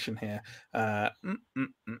calculation here.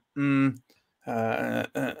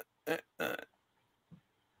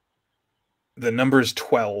 The number is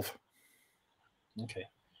 12. Okay.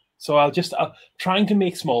 So I'm trying to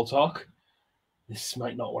make small talk. This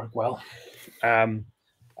might not work well.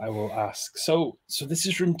 I will ask. So this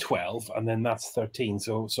is room 12, and then that's 13.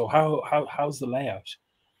 So how's the layout?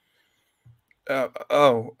 The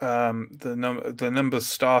numbers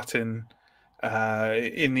start in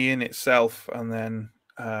the inn itself, and then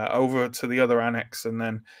over to the other annex, and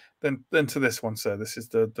then to this one, sir. This is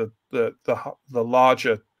the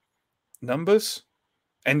larger numbers,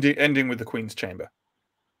 ending with the Queen's Chamber.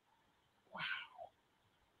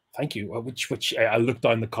 Thank you. Which I look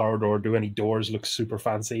down the corridor. Do any doors look super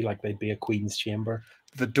fancy, like they'd be a Queen's Chamber?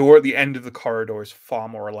 The door at the end of the corridor is far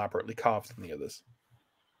more elaborately carved than the others.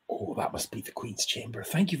 Oh, that must be the Queen's Chamber.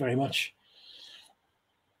 Thank you very much.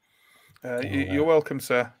 You're welcome,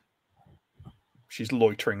 sir. She's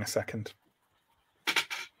loitering a second.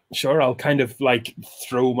 Sure, I'll kind of like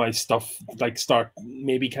throw my stuff, like start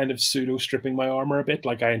maybe kind of pseudo stripping my armor a bit.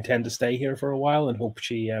 Like I intend to stay here for a while and hope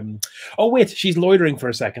she. Oh wait, she's loitering for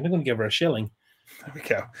a second. I'm going to give her a shilling. There we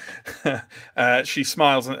go. She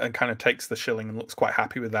smiles and kind of takes the shilling and looks quite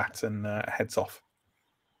happy with that and heads off.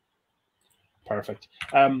 Perfect.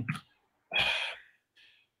 Can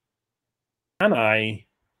I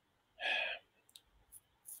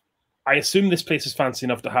assume this place is fancy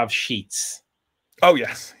enough to have sheets. Oh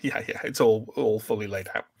yes, yeah. It's all fully laid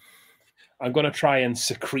out. I'm going to try and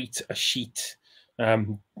secrete a sheet. I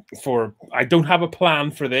don't have a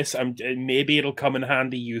plan for this. Maybe it'll come in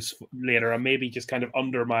handy use later. I'm maybe just kind of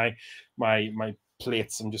under my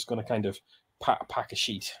plates. I'm just going to kind of pack a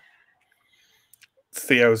sheet.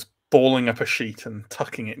 Theo's balling up a sheet and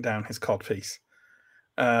tucking it down his codpiece.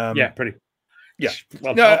 Yeah, pretty. Yeah,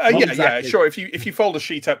 well, no, not exactly. Yeah. Sure. If you fold a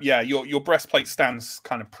sheet up, yeah, your breastplate stands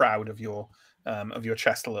kind of proud of your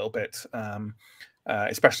chest a little bit,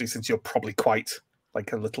 especially since you're probably quite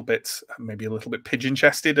like a little bit, maybe a little bit pigeon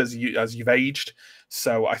chested as you've aged.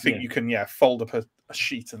 So I think you can fold up a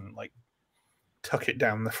sheet and like tuck it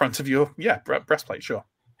down the front of your breastplate. Sure.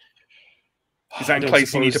 Is that in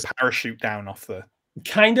case you need to parachute down off the?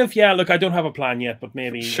 Kind of, yeah. Look, I don't have a plan yet, but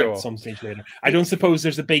maybe sure. at some stage later. I don't suppose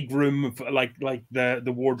there's a big room like the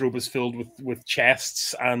wardrobe is filled with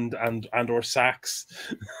chests and or sacks.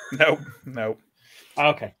 No.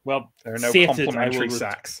 Okay, well, there are no complimentary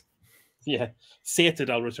sacks. Yeah, sated.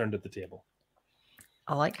 I'll return to the table.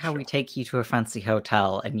 I like how we take you to a fancy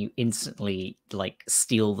hotel and you instantly like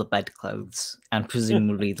steal the bedclothes and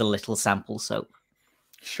presumably the little sample soap.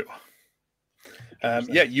 Sure.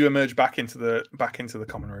 You emerge back into the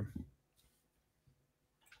common room.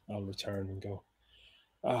 I'll return and go.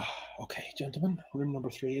 Okay, gentlemen, room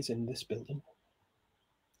number 3 is in this building.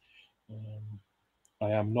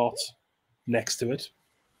 I am not next to it,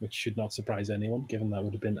 which should not surprise anyone, given that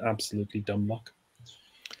would have been absolutely dumb luck.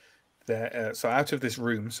 So out of this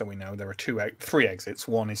room, so we know there are 3 exits.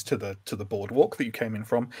 One is to the boardwalk that you came in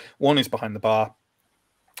from. One is behind the bar.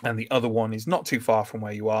 And the other one is not too far from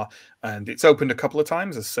where you are, and it's opened a couple of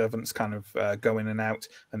times as servants kind of go in and out,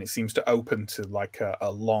 and it seems to open to like a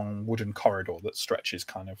long wooden corridor that stretches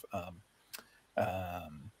kind of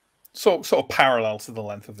sort of parallel to the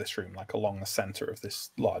length of this room, like along the center of this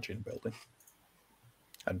large inn building.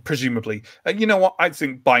 And presumably, you know what? I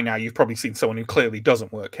think by now you've probably seen someone who clearly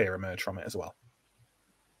doesn't work here emerge from it as well,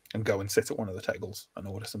 and go and sit at one of the tables and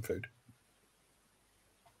order some food.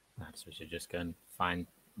 Perhaps we should just go and find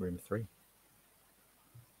room 3.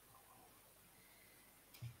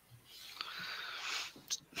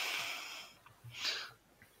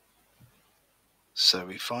 So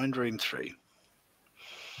we find room 3.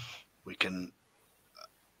 We can.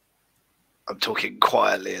 I'm talking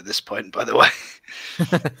quietly at this point, by the way.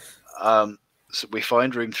 So we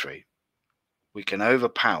find room 3. We can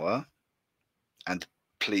overpower and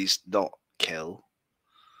please not kill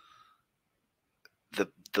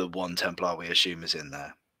the one Templar we assume is in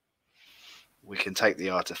there. We can take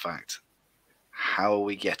the artifact. How are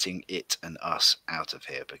we getting it and us out of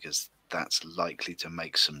here? Because that's likely to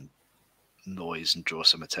make some noise and draw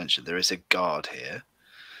some attention. There is a guard here.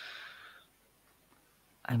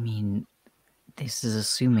 I mean, this is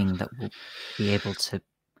assuming that we'll be able to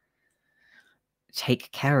take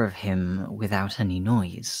care of him without any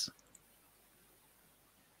noise.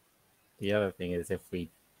 The other thing is, if we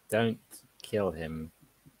don't kill him,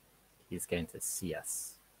 he's going to see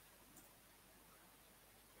us.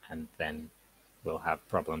 And then we'll have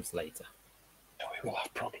problems later. No, we will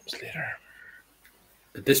have problems later.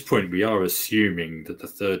 At this point, we are assuming that the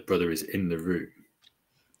third brother is in the room.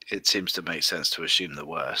 It seems to make sense to assume the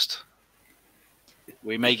worst.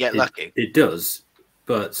 We may get lucky. It does,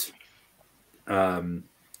 but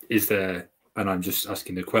is there, and I'm just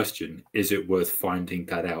asking the question, is it worth finding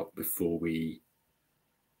that out before we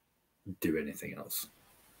do anything else?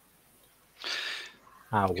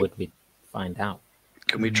 How would we find out?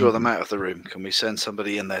 Can we draw them out of the room? Can we send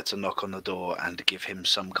somebody in there to knock on the door and give him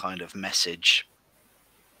some kind of message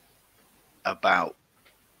about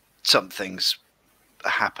something's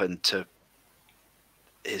happened to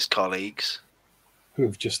his colleagues? Who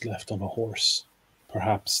have just left on a horse.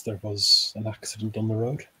 Perhaps there was an accident on the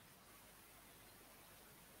road.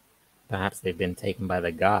 Perhaps they've been taken by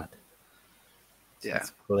the guard. Yeah.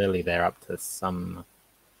 It's clearly they're up to something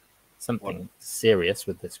serious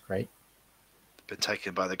with this crate. Been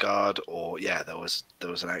taken by the guard, or there was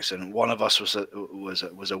an accident. One of us was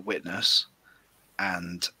a witness,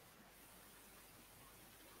 and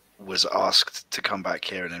was asked to come back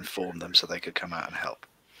here and inform them so they could come out and help.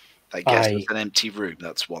 They guessed it's an empty room.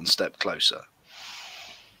 That's one step closer.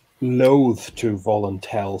 loath to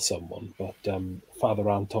volunteer someone, but Father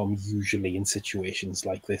Anton, usually in situations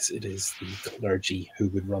like this, it is the clergy who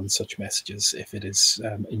would run such messages if it is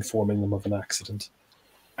informing them of an accident.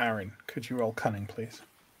 Aaron, could you roll cunning, please?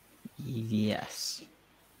 Yes.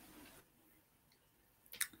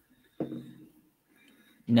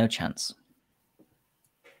 No chance.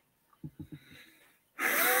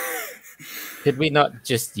 Could we not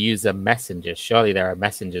just use a messenger? Surely there are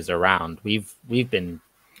messengers around. We've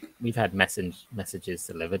had messages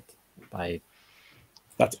delivered by.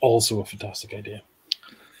 That's also a fantastic idea.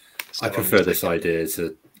 I prefer this idea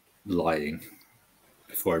to lying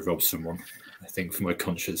before I rob someone. I think for my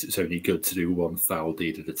conscience, it's only good to do one foul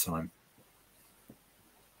deed at a time.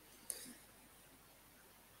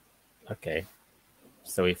 Okay.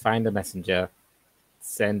 So we find a messenger,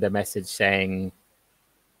 send a message saying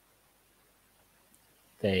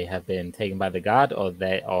they have been taken by the guard, or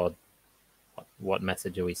what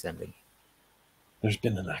message are we sending? There's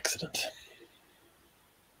been an accident.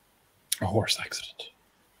 A horse accident.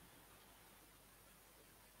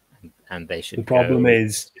 And they should. The problem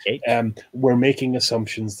is, we're making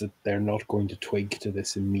assumptions that they're not going to twig to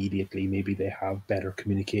this immediately. Maybe they have better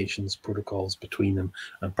communications protocols between them,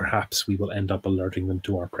 and perhaps we will end up alerting them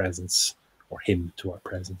to our presence, or him to our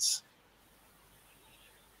presence.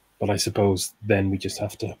 But I suppose then we just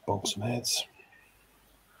have to bump some heads.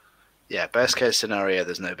 Yeah, best case scenario,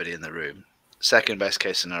 there's nobody in the room. Second best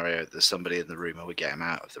case scenario, there's somebody in the room and we get him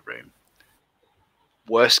out of the room.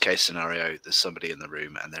 Worst case scenario, there's somebody in the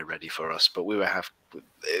room and they're ready for us. But we would have,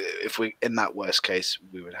 if we, in that worst case,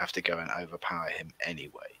 we would have to go and overpower him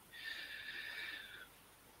anyway.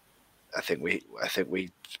 I think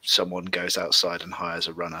someone goes outside and hires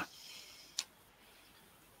a runner.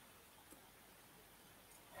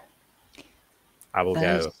 I will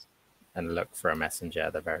go and look for a messenger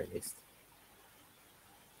at the very least.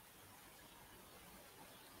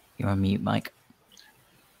 You're on mute, Mike.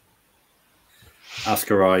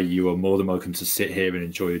 Askarai, you are more than welcome to sit here and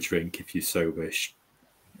enjoy a drink if you so wish.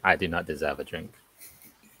 I do not deserve a drink.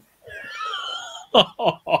 Man,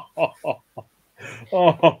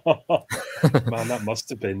 that must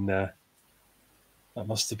have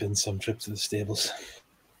been some trip to the stables.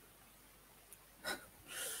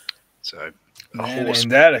 So, ain't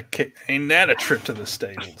that a trip to the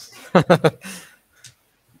stables? A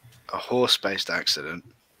horse-based accident,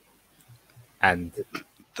 and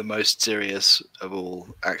the most serious of all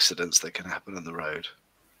accidents that can happen on the road.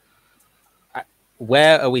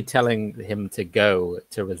 Where are we telling him to go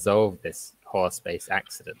to resolve this horse-based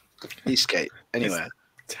accident? Eastgate, anywhere.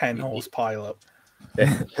 10-horse pileup.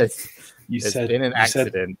 There's been an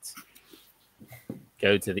accident.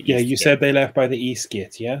 Go to the east you gate. said they left by the east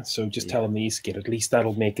gate, yeah? So just tell them the east gate. At least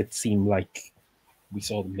that'll make it seem like we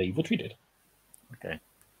saw them leave, which we did. Okay.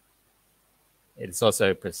 It's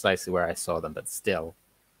also precisely where I saw them, but still,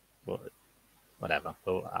 whatever.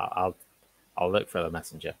 I'll look for the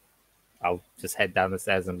messenger. I'll just head down the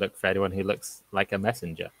stairs and look for anyone who looks like a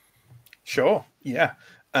messenger. Sure, yeah.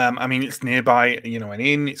 I mean, it's nearby, an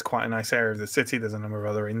inn. It's quite a nice area of the city. There's a number of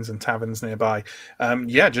other inns and taverns nearby.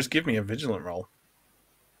 Yeah, just give me a vigilant roll.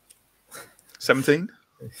 17?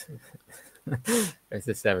 It's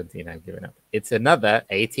a 17. I've given up. It's another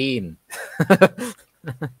 18,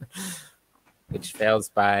 which fails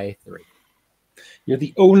by 3. You're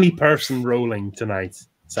the only person rolling tonight,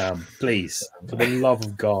 Sam. Please, for the love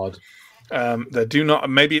of God. There do not.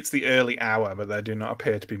 Maybe it's the early hour, but there do not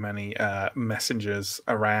appear to be many messengers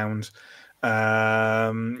around.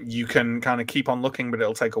 You can kind of keep on looking, but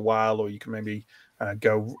it'll take a while, or you can maybe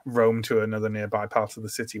go roam to another nearby part of the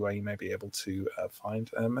city where you may be able to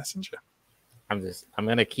find a messenger. I'm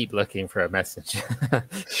going to keep looking for a messenger.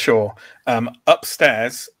 Sure.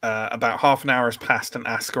 Upstairs, about half an hour has passed, and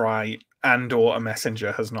Askarai and/or a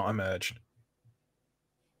messenger has not emerged.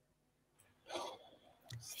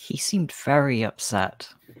 He seemed very upset.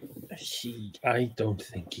 I don't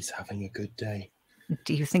think he's having a good day.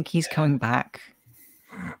 Do you think he's coming back?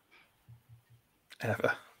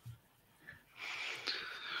 Ever.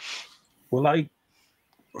 Well,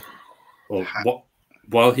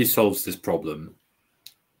 while he solves this problem,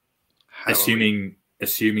 assuming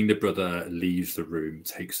the brother leaves the room,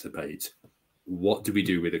 takes the bait, what do we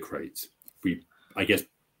do with the crate? We, I guess,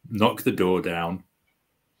 knock the door down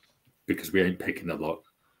because we ain't picking the lock.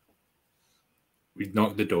 We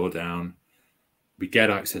knock the door down, we get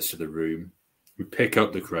access to the room, we pick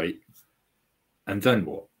up the crate, and then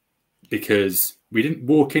what? Because we didn't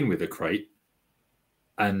walk in with a crate,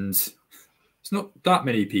 and there's not that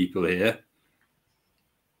many people here.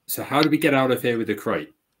 So how do we get out of here with the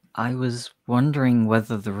crate? I was wondering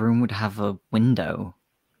whether the room would have a window.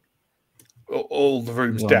 all the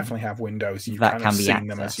rooms definitely have windows. You that kind can of be seen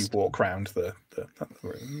them as you accessed. walk around the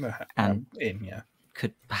room. And yeah.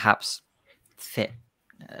 Could perhaps fit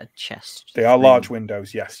a chest. They are through. large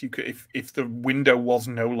windows, yes. You could, if the window was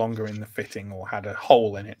no longer in the fitting or had a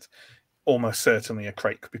hole in it, almost certainly a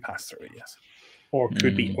crate could be passed through it, yes. Or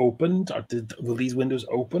could be opened. Or will these windows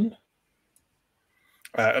open?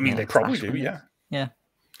 I mean, they probably do, windows? yeah. Yeah.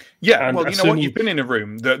 Yeah, And well, you know what? You've been in a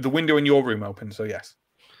room. The window in your room opened, so yes.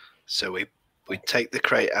 So we take the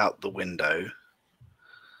crate out the window.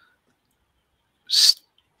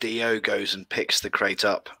 Theo goes and picks the crate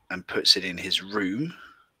up and puts it in his room.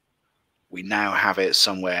 We now have it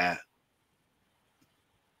somewhere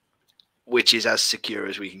which is as secure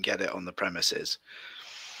as we can get it on the premises.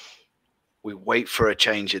 We wait for a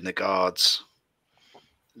change in the guards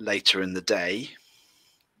later in the day.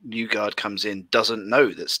 New guard comes in, doesn't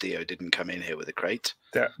know that Theo didn't come in here with a crate.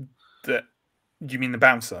 You mean the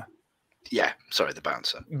bouncer? Yeah, sorry, the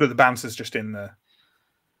bouncer. But the bouncer's just in the...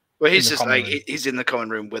 Well, he's just like, he's in the common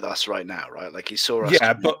room with us right now, right? Like he saw us.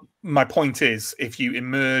 Yeah, but my point is, if you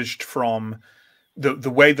emerged from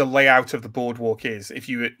the way the layout of the boardwalk is, if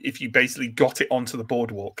you basically got it onto the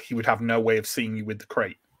boardwalk, he would have no way of seeing you with the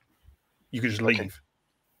crate. You could just leave.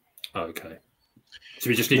 Okay. So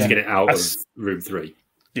we just need to get it out of room 3.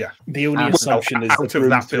 Yeah. The only assumption is that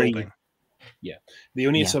room 3. Building. Yeah. The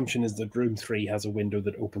only assumption is that room 3 has a window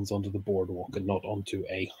that opens onto the boardwalk and not onto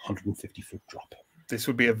a 150-foot drop. This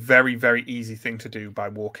would be a very, very easy thing to do by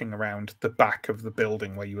walking around the back of the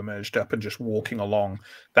building where you emerged up and just walking along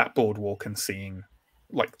that boardwalk and seeing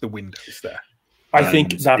like the windows there. I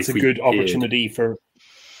think that's a good opportunity for...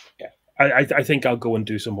 Yeah, I think I'll go and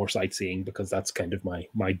do some more sightseeing because that's kind of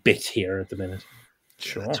my bit here at the minute.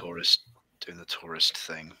 Sure. Doing the tourist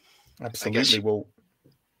thing. Absolutely. We'll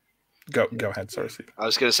go ahead. Sorry, Steve. I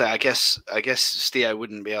was going to say, I guess Theo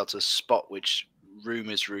wouldn't be able to spot which room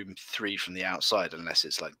is room 3 from the outside unless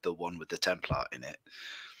it's like the one with the Templar in it.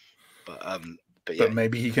 But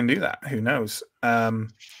maybe he can do that. Who knows?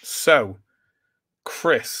 So,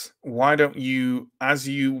 Chris, why don't you, as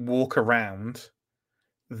you walk around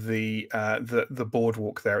the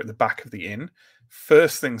boardwalk there at the back of the inn,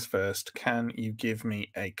 first things first, can you give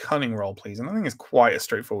me a cunning roll, please? And I think it's quite a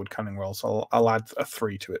straightforward cunning roll, so I'll add a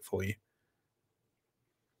 3 to it for you.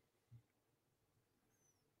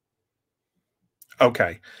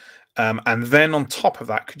 Okay. And then on top of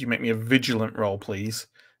that, could you make me a vigilant roll, please?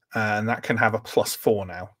 And that can have a +4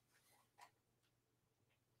 now.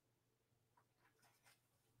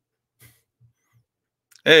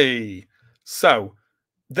 Hey. So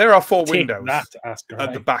there are 4 windows at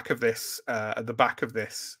the back of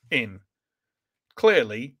this inn.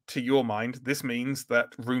 Clearly, to your mind, this means that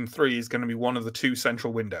room 3 is going to be one of the 2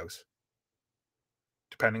 central windows,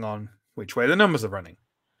 depending on which way the numbers are running.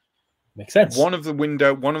 Makes sense. One of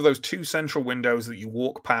those 2 central windows that you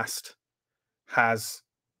walk past has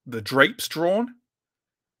the drapes drawn,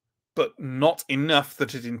 but not enough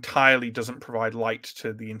that it entirely doesn't provide light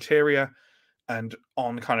to the interior. And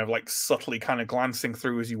on kind of like subtly kind of glancing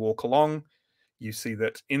through as you walk along, you see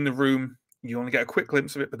that in the room, you only get a quick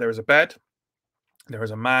glimpse of it, but there is a bed. There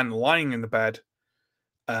is a man lying in the bed.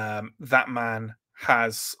 That man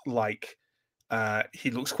has like,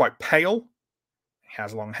 he looks quite pale. He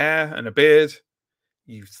has long hair and a beard.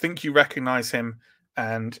 You think you recognize him,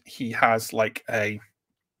 and he has like a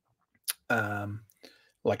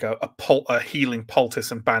healing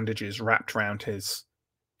poultice and bandages wrapped around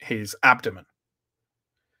his abdomen.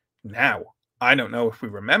 Now, I don't know if we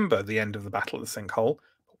remember the end of the Battle of the Sinkhole,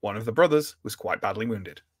 but one of the brothers was quite badly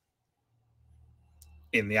wounded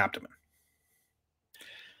in the abdomen.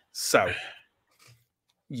 So,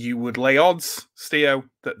 you would lay odds, Theo,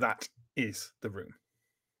 that is the room.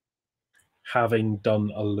 Having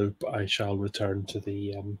done a loop, I shall return to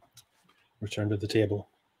the table,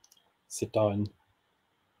 sit down,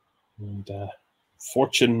 and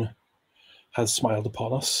fortune has smiled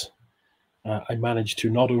upon us. I managed to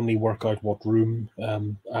not only work out what room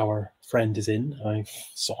our friend is in, I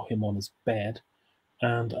saw him on his bed,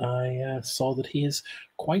 and I saw that he is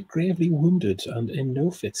quite gravely wounded and in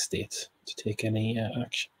no fit state to take any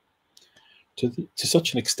action. To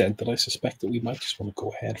such an extent that I suspect that we might just want to go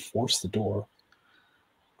ahead, force the door,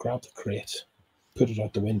 grab the crate, put it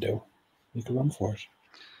out the window, make a run for it,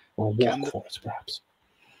 or walk for it, perhaps.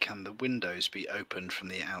 Can the windows be opened from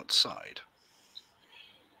the outside?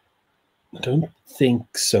 I don't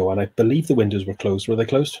think so, and I believe the windows were closed. Were they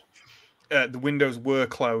closed? The windows were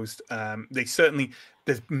closed. They certainly,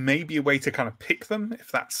 there's maybe a way to kind of pick them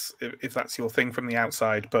if that's your thing from the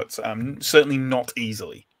outside, but certainly not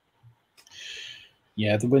easily.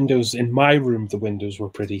 Yeah, the windows in my room, the windows were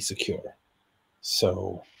pretty secure.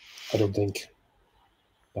 So I don't think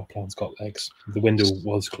that plan's got legs. The window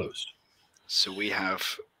was closed. So we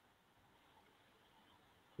have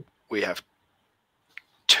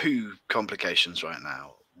two complications right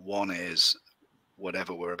now. One is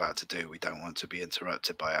whatever we're about to do, we don't want to be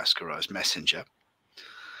interrupted by Askarai's messenger.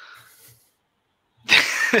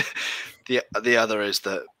 The other is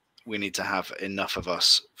that we need to have enough of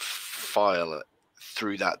us file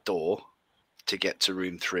through that door to get to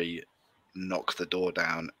room 3, knock the door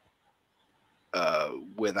down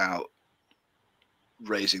without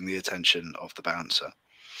raising the attention of the bouncer.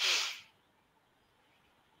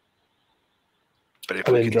 But if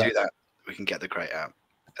we can do that, we can get the crate out,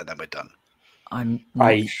 and then we're done. I'm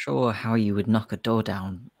not sure how you would knock a door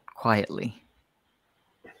down quietly.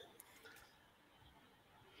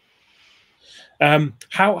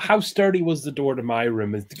 How sturdy was the door to my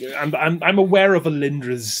room? I'm aware of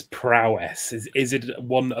Alindra's prowess. Is it a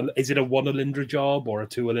one Alindra job or a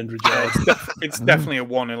 2 Alindra job? It's definitely a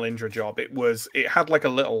 1 Alindra job. It had like a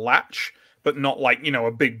little latch, but not like, you know,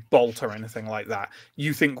 a big bolt or anything like that.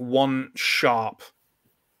 You think one sharp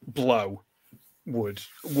blow would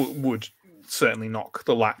certainly knock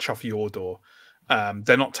the latch off your door.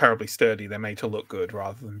 They're not terribly sturdy. They're made to look good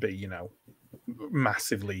rather than be, you know,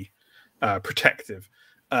 massively protective.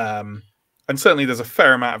 And certainly there's a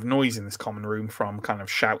fair amount of noise in this common room from kind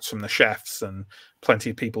of shouts from the chefs and plenty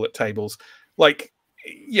of people at tables. Like,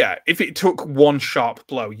 yeah, if it took one sharp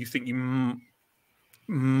blow, you think you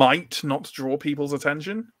might not draw people's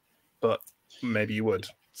attention, but maybe you would.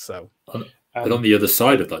 So, but on the other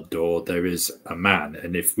side of that door, there is a man,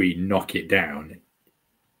 and if we knock it down,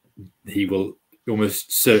 he will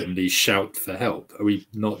almost certainly shout for help. Are we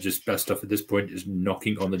not just best off at this point just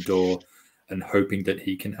knocking on the door and hoping that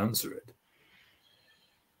he can answer it?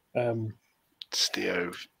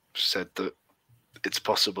 Steo said that it's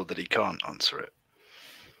possible that he can't answer it.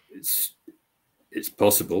 It's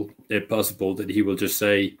possible. It's possible that he will just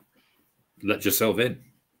say, "Let yourself in.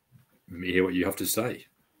 Let me hear what you have to say,"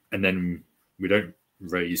 and then we don't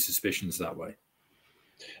raise suspicions that way.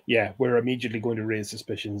 Yeah, we're immediately going to raise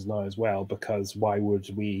suspicions now as well, because why would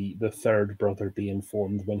the third brother, be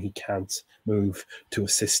informed when he can't move to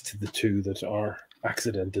assist the 2 that are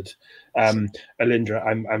accidented? Alindra,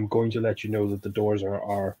 I'm going to let you know that the doors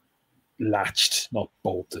are latched, not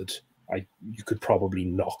bolted. You could probably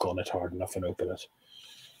knock on it hard enough and open it.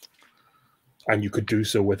 And you could do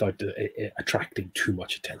so without attracting too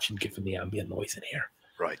much attention, given the ambient noise in here.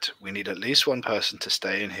 Right. We need at least one person to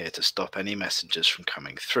stay in here to stop any messengers from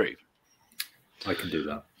coming through. I can do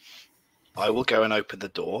that. I will go and open the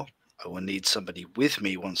door. I will need somebody with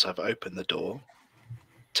me once I've opened the door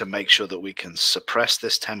to make sure that we can suppress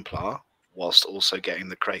this Templar whilst also getting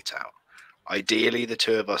the crate out. Ideally, the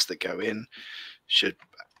 2 of us that go in should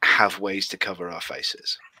have ways to cover our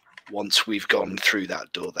faces once we've gone through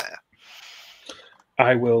that door there.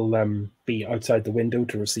 I will be outside the window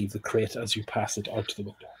to receive the crate as you pass it out to the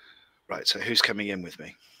window. Right, so who's coming in with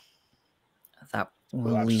me? That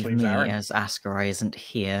will leave me, as Ascarai isn't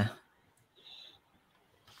here.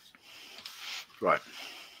 Right.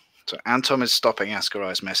 So Anton is stopping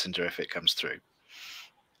Ascarai's messenger if it comes through.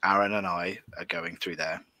 Aaron and I are going through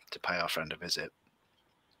there to pay our friend a visit.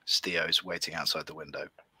 Steo's waiting outside the window.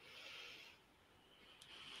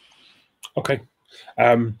 Okay.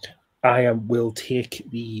 I will take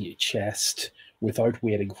the chest without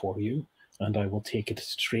waiting for you, and I will take it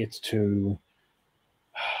straight to...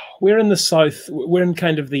 We're in the south. We're in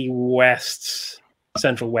kind of the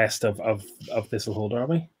central west of Thistlehold, are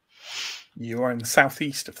we? You are in the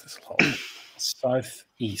southeast of Thistlehold.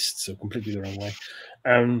 Southeast, so completely the wrong way.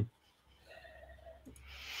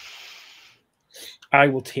 I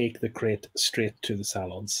will take the crate straight to the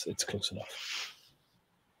salons. It's close enough.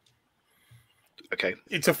 Okay.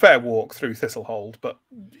 It's a fair walk through Thistlehold, but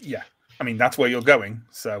yeah, I mean, that's where you're going,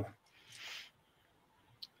 so.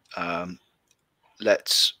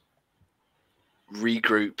 Let's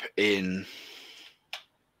regroup in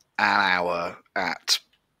an hour at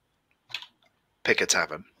Pick a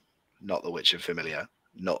Tavern, not the Witch and Familiar,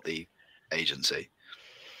 not the agency.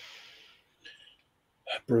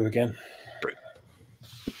 Brew again. Brew.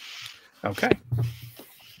 Okay.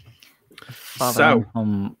 Father,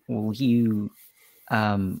 will you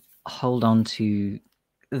hold on to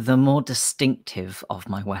the more distinctive of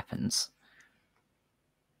my weapons?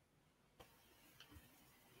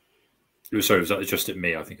 Sorry, was that just at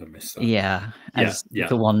me? I think I missed that. Yeah, as yeah.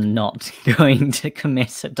 the one not going to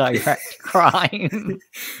commit a direct crime.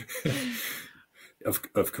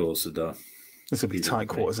 Of course, Adar. This will be tight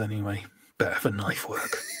quarters anyway. Better for knife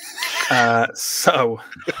work. So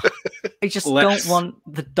I just don't want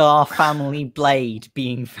the Dar family blade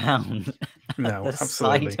being found No, at the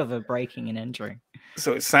absolutely. site of a breaking and entering.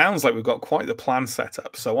 So it sounds like we've got quite the plan set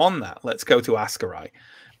up. So on that, let's go to Askarai.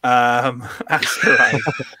 Askarai,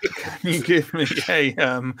 can you give me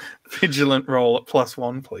a vigilant roll at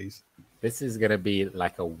 +1, please? This is going to be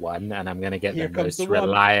like a 1, and I'm going to get Here the comes most the one.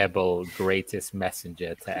 reliable, greatest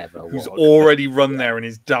messenger to ever Who's walk. already run there and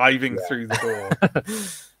is diving through the door.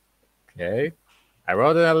 Okay. I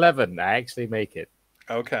rolled an 11. I actually make it.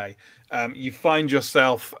 Okay. You find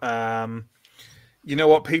yourself... you know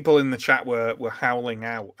what? People in the chat were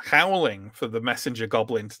howling for the messenger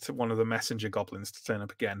goblin, one of the messenger goblins to turn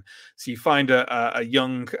up again. So you find a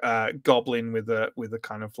young goblin with a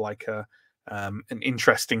kind of like an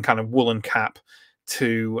interesting kind of woolen cap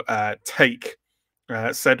to take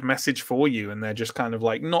said message for you, and they're just kind of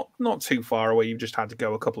like not too far away. You've just had to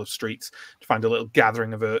go a couple of streets to find a little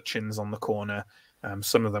gathering of urchins on the corner.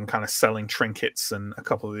 Some of them kind of selling trinkets, and a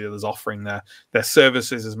couple of the others offering their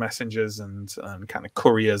services as messengers and kind of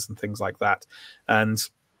couriers and things like that. And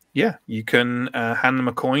yeah, you can hand them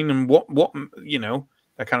a coin. And what you know,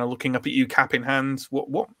 they're kind of looking up at you, cap in hand.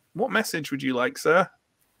 What message would you like, sir?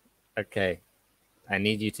 Okay. I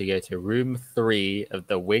need you to go to room 3 of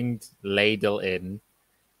the Winged Ladle Inn,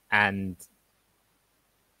 and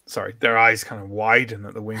sorry, their eyes kind of widen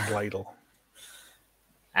at the Winged Ladle.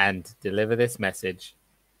 And deliver this message.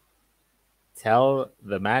 Tell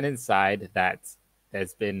the man inside that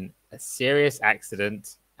there's been a serious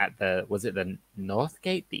accident at was it the North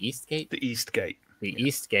Gate? The East Gate? The East Gate. The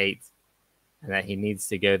East Gate. And that he needs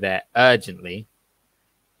to go there urgently.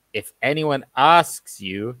 If anyone asks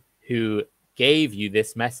you who gave you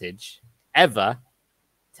this message, ever,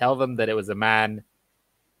 tell them that it was a man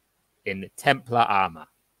in Templar armor.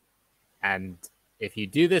 And if you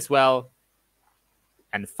do this well,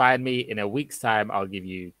 and find me in a week's time, I'll give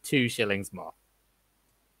you 2 shillings more.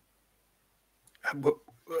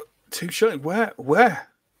 2 shillings? Where?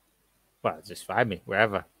 Well, just find me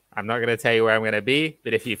wherever. I'm not going to tell you where I'm going to be,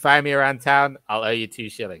 but if you find me around town, I'll owe you 2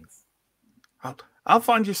 shillings. I'll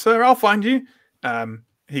find you, sir. I'll find you.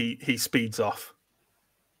 He speeds off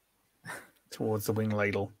towards the Wing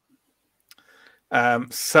Ladle.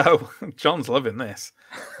 So John's loving this.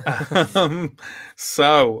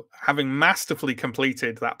 So having masterfully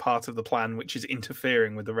completed that part of the plan, which is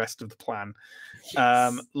interfering with the rest of the plan,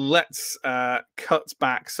 let's cut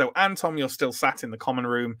back. So Anton, you're still sat in the common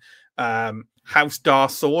room. House Dar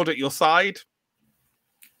sword at your side.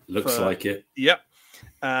 Looks like it. Yep.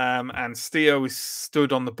 And Steo is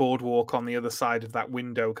stood on the boardwalk on the other side of that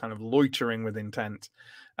window, kind of loitering with intent.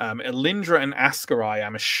 Elindra and Askarai,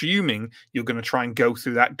 I'm assuming you're going to try and go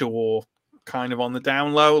through that door kind of on the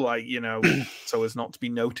down low, like, you know, so as not to be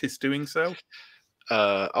noticed doing so.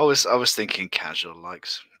 I was thinking casual, like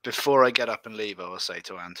before I get up and leave, I will say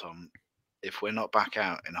to Anton, if we're not back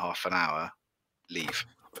out in half an hour, leave.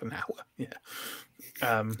 Half an hour, yeah.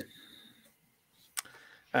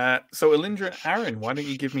 So Elindra and Aaron, why don't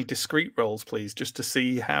you give me discreet rolls, please, just to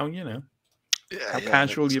see how, you know, how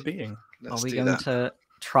casual you're being. Are we going to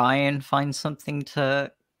try and find something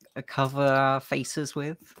to cover our faces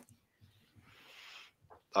with?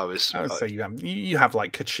 I would say you have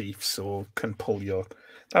like kerchiefs or can pull your...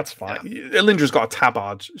 That's fine. Yeah. Elindra's got a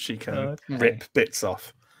tabard. She can rip bits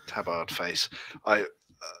off. Tabard face. I'm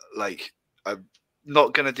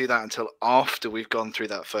not going to do that until after we've gone through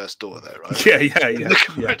that first door there, right? Yeah. The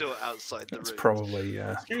corridor outside the room. That's probably,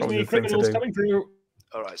 Excuse me, criminals coming through.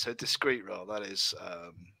 All right, so discreet roll. That is...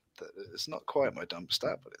 it's not quite my dump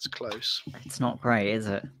stat, but it's close. It's not great, is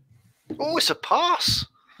it? Oh, it's a pass.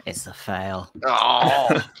 It's a fail.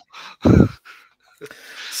 Oh.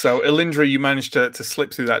 So, Elindra, you managed to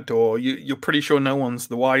slip through that door. You're pretty sure no one's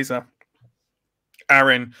the wiser.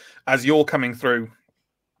 Aaron, as you're coming through,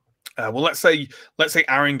 well, let's say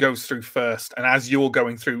Aaron goes through first, and as you're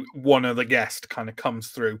going through, one other guest kind of comes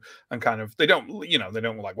through, and kind of they don't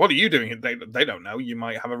like, what are you doing? They don't know. You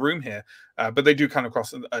might have a room here, but they do kind of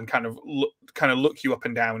cross and kind of look you up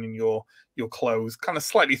and down in your clothes, kind of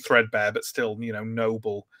slightly threadbare, but still, you know,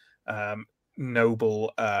 noble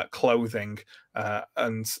clothing,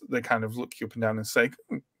 and they kind of look you up and down and say,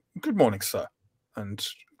 "Good morning, sir," and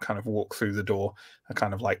kind of walk through the door, a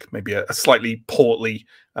kind of like maybe a slightly portly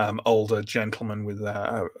older gentleman with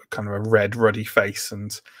a kind of a red ruddy face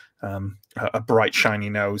and a bright shiny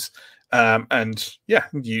nose, and yeah,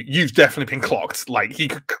 you've definitely been clocked. Like, he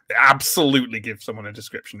could absolutely give someone a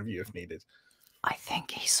description of you if needed. I think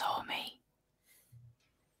he saw me.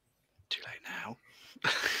 Too late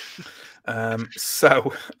now.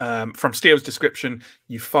 So from Steo's description,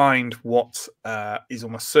 you find what is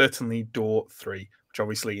almost certainly door 3, which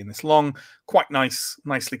obviously in this long, quite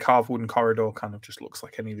nicely carved wooden corridor kind of just looks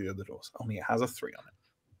like any of the other doors, only it has a 3 on it.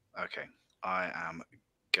 Okay, I am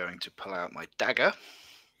going to pull out my dagger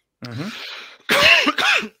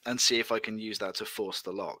and see if I can use that to force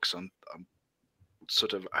the lock. So I'm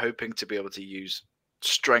sort of hoping to be able to use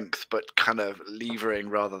strength, but kind of levering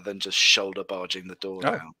rather than just shoulder barging the door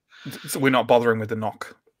down. So we're not bothering with the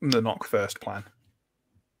knock first plan.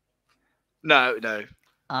 No,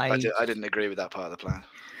 I didn't agree with that part of the plan.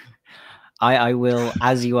 I will,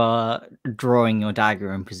 as you are drawing your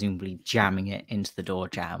dagger and presumably jamming it into the door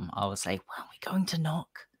jamb, I will say, well, are we going to knock?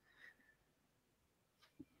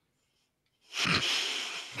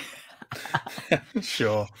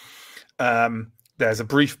 Sure. There's a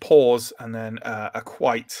brief pause and then a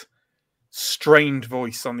quite strained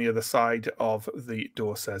voice on the other side of the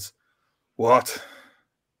door says, "What?"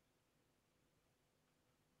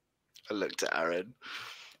 I looked at Aaron.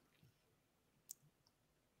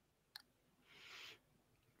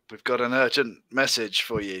 We've got an urgent message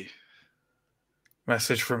for you.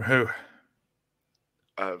 Message from who?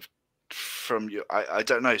 From you. I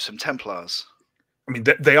don't know, some Templars. I mean,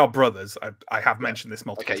 they are brothers. I have mentioned this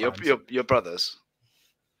multiple times. Okay, your brothers.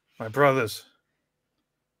 My brothers.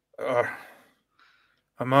 A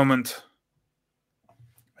moment.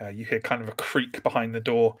 You hear kind of a creak behind the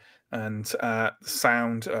door and the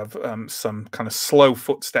sound of some kind of slow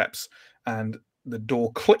footsteps, and the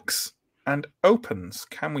door clicks and opens.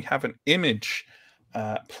 Can we have an image,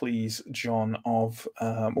 please, John, of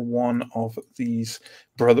one of these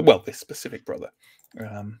brothers? Well, this specific brother,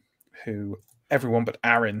 who everyone but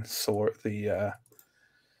Aaron saw at the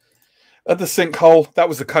sinkhole. That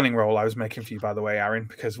was the cunning roll I was making for you, by the way, Aaron,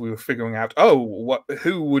 because we were figuring out,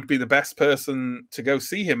 who would be the best person to go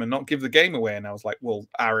see him and not give the game away. And I was like, well,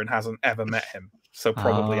 Aaron hasn't ever met him, so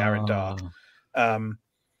probably Aaron Dart.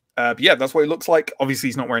 But yeah, that's what he looks like. Obviously,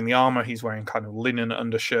 he's not wearing the armor. He's wearing kind of linen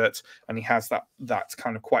undershirt, and he has that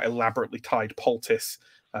kind of quite elaborately tied poultice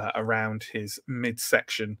around his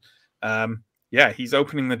midsection. Yeah, he's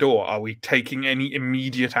opening the door. Are we taking any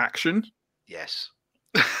immediate action? Yes.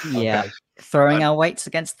 Yeah. Okay. Throwing our weights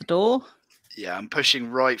against the door? Yeah, I'm pushing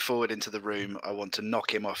right forward into the room. I want to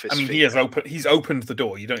knock him off his feet. He's opened the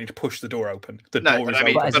door. You don't need to push the door open. The door is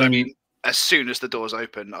open. But I mean, as soon as the door's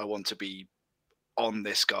open, I want to be on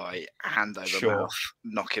this guy, hand over mouth,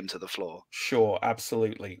 knock him to the floor. Sure,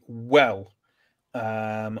 absolutely. Well,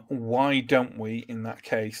 why don't we, in that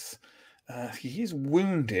case... he is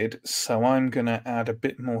wounded, so I'm going to add a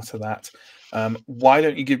bit more to that. Why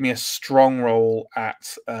don't you give me a strong roll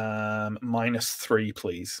at -3,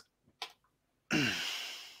 please?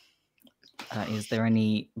 Is there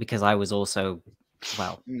any... Because I was also...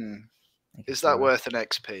 Well... Is that worth an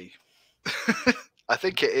XP? I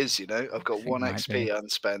think it is, I've got 1 XP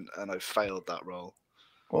unspent, and I've failed that roll.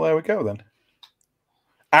 Well, there we go, then.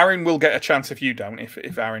 Aaron will get a chance if you don't,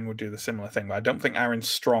 if Aaron would do the similar thing, but I don't think Aaron's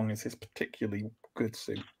strong is his particularly good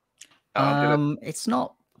suit. It's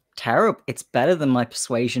not terrible. It's better than my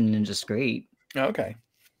persuasion and discreet. Okay.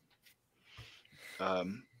 No,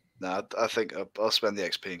 I think I'll spend the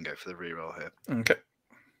XP and go for the reroll here. Okay.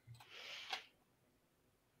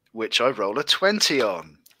 Which I roll a 20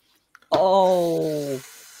 on. Oh.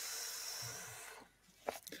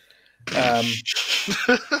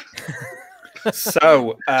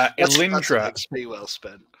 So, Elindra, that's well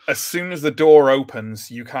spent. As soon as the door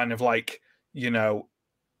opens, you kind of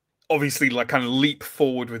obviously kind of leap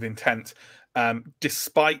forward with intent.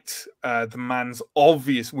 Despite the man's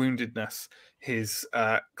obvious woundedness,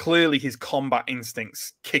 clearly his combat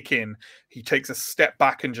instincts kick in. He takes a step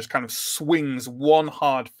back and just kind of swings one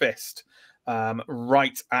hard fist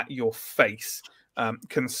right at your face.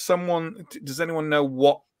 Does anyone know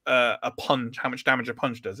what a punch, how much damage a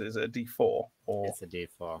punch does? Is it a D4 or it's a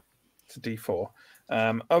D4? It's a D4.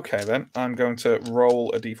 Okay, then I'm going to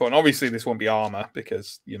roll a D4, and obviously this won't be armor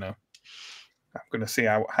because I'm going to see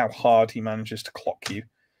how hard he manages to clock you.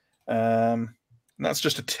 That's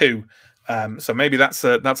just a 2. So maybe that's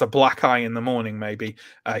a black eye in the morning. Maybe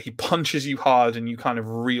he punches you hard and you kind of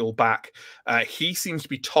reel back. He seems to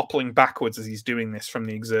be toppling backwards as he's doing this from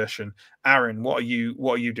the exertion. Aaron, what are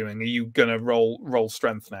you doing? Are you gonna roll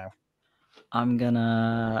strength now? I'm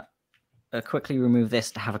gonna quickly remove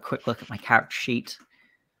this to have a quick look at my character sheet.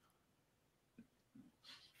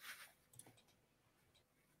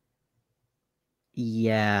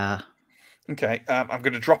 Yeah. Okay, I'm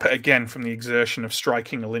going to drop it again from the exertion of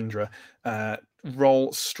striking Elindra.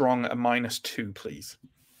 Roll strong at -2, please.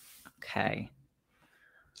 Okay.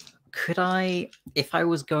 Could I, if I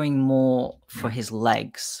was going more for his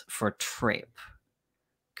legs for a trip,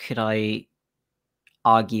 could I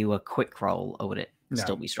argue a quick roll, or would it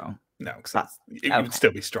still be strong. No, because it would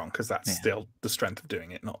still be strong because that's still the strength of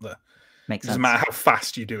doing it, not the. Makes sense. Doesn't matter how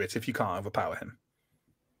fast you do it if you can't overpower him.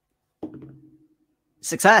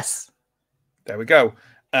 Success. There we go.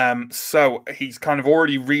 So he's kind of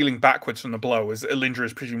already reeling backwards from the blow as Elindra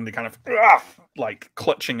is presumably kind of like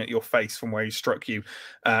clutching at your face from where he struck you.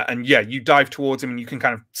 And yeah, you dive towards him and you can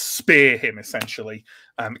kind of spear him essentially,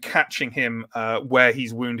 catching him where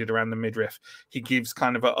he's wounded around the midriff. He gives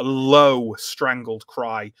kind of a low strangled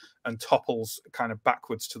cry and topples kind of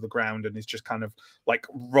backwards to the ground and is just kind of like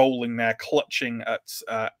rolling there, clutching at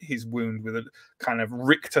his wound with a kind of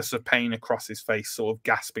rictus of pain across his face, sort of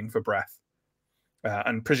gasping for breath.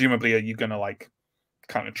 And presumably, are you going to like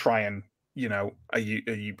kind of try and, you know, are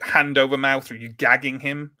you hand over mouth? Are you gagging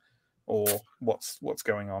him, or what's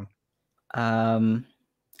going on? I'm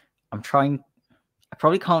trying. I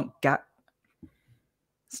probably can't gag.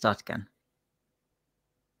 Start again.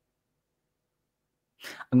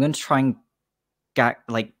 I'm going to try and gag,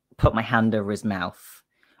 like put my hand over his mouth,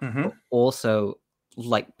 but also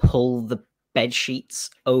like pull the bed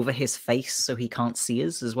sheets over his face so he can't see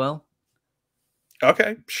us as well.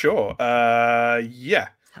 Okay, sure. Yeah.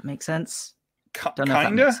 That makes sense.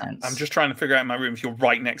 Kinda. I'm just trying to figure out in my room if you're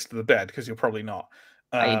right next to the bed, because you're probably not.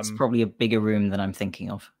 It's probably a bigger room than I'm thinking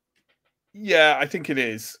of. Yeah, I think it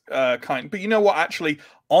is. But you know what? Actually,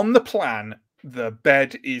 on the plan, the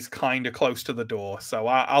bed is kind of close to the door, so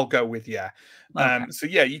I'll go with yeah. Okay. So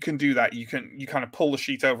yeah, you can do that. You kind of pull the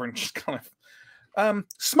sheet over and just kind of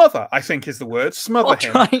smother, I think is the word. Smother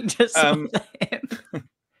him. Trying to smother him.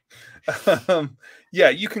 Yeah,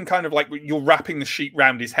 you can kind of like, you're wrapping the sheet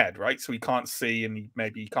round his head, right? So he can't see and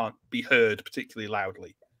maybe he can't be heard particularly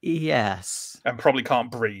loudly. Yes. And probably can't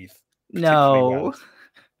breathe. No. Well.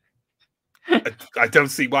 I don't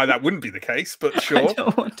see why that wouldn't be the case, but sure. I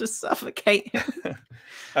don't want to suffocate him.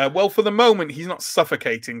 Well, for the moment, he's not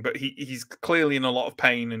suffocating, but he's clearly in a lot of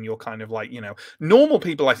pain, and you're kind of like, you know, normal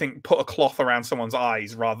people, I think, put a cloth around someone's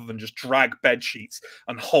eyes rather than just drag bed sheets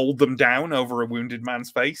and hold them down over a wounded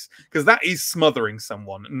man's face, because that is smothering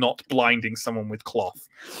someone, not blinding someone with cloth.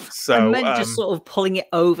 So I meant just sort of pulling it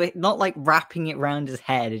over, not like wrapping it around his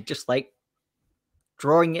head, just like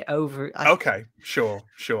drawing it over. Okay, sure.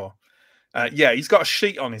 Yeah, he's got a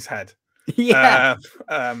sheet on his head. Yeah.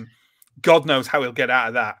 God knows how he'll get out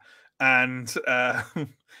of that. And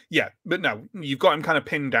yeah, but no, you've got him kind of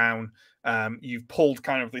pinned down. You've pulled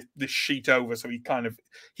kind of this sheet over, so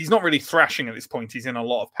he's not really thrashing at this point. He's in a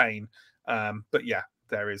lot of pain. But yeah,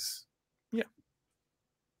 there is, yeah.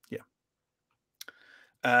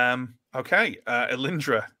 Okay,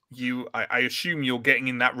 Elindra, I assume you're getting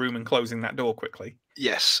in that room and closing that door quickly.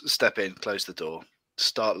 Yes, step in, close the door,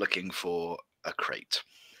 start looking for a crate.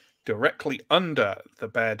 Directly under the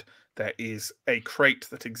bed, there is a crate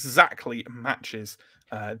that exactly matches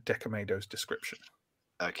Decamedo's description.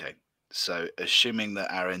 Okay, so assuming that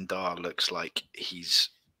Arendar looks like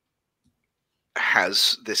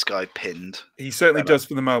has this guy pinned. He certainly does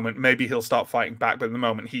for the moment. Maybe he'll start fighting back, but at the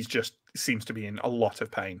moment he's just seems to be in a lot of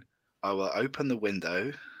pain. I will open the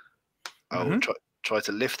window. I will try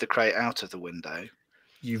to lift the crate out of the window.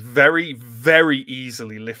 You very, very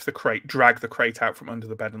easily lift the crate, drag the crate out from under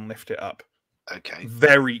the bed and lift it up. Okay.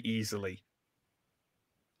 Very easily.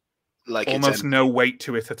 Like almost no weight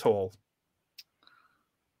to it at all.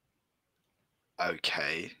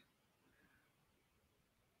 Okay.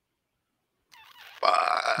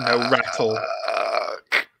 No rattle.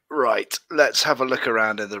 Right. Let's have a look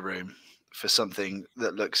around in the room for something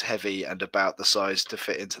that looks heavy and about the size to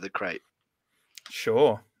fit into the crate.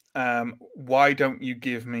 Sure. Why don't you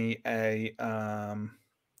give me a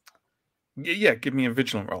give me a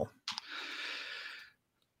vigilant roll.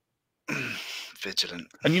 Vigilant.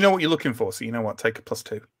 And you know what you're looking for, so you know what, take a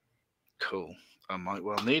 +2. Cool. I might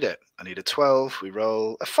well need it. I need a 12. We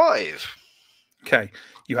roll a 5. Okay.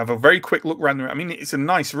 You have a very quick look around the room. I mean, it's a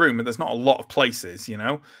nice room, but there's not a lot of places, you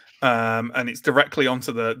know. And it's directly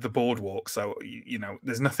onto the boardwalk, so you know,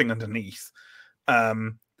 there's nothing underneath.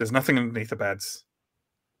 There's nothing underneath the beds.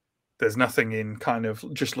 There's nothing in kind of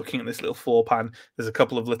just looking at this little floor pan. There's a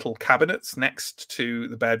couple of little cabinets next to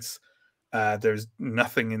the beds. There's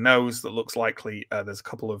nothing in those that looks likely. There's a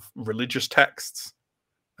couple of religious texts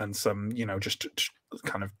and some, you know, just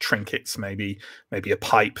kind of trinkets, maybe a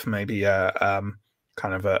pipe, maybe a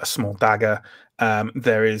kind of a small dagger.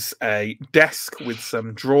 There is a desk with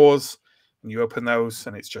some drawers, and you open those,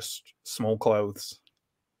 and it's just small clothes,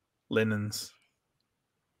 linens.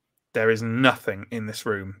 There is nothing in this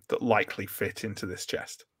room that likely fit into this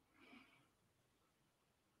chest.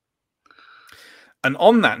 And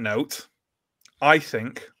on that note, I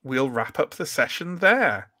think we'll wrap up the session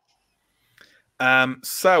there.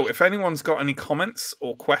 So if anyone's got any comments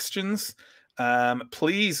or questions,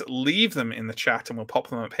 please leave them in the chat and we'll pop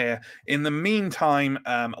them up here. In the meantime,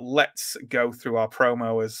 let's go through our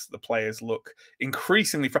promo as the players look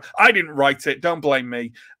increasingly... I didn't write it. Don't blame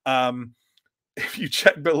me. If you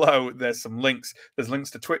check below, there's some links. There's links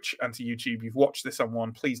to Twitch and to YouTube. You've watched this on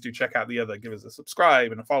one. Please do check out the other. Give us a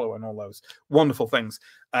subscribe and a follow and all those wonderful things.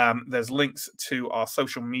 There's links to our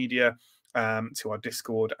social media, to our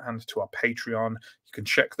Discord, and to our Patreon. You can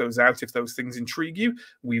check those out if those things intrigue you.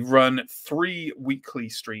 We run 3 weekly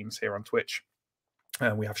streams here on Twitch.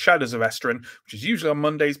 We have Shadows of Estrin, which is usually on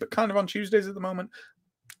Mondays, but kind of on Tuesdays at the moment.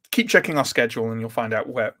 Keep checking our schedule and you'll find out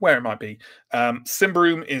where it might be.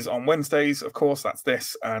 Symbaroum is on Wednesdays, of course, that's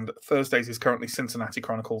this. And Thursdays is currently Cincinnati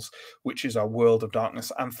Chronicles, which is our World of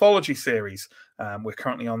Darkness anthology series. We're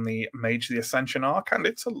currently on the Mage the Ascension arc, and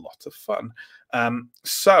it's a lot of fun.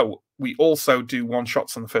 So we also do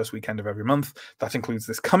one-shots on the first weekend of every month. That includes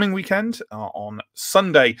this coming weekend on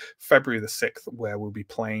Sunday, February the 6th, where we'll be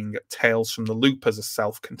playing Tales from the Loop as a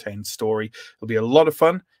self-contained story. It'll be a lot of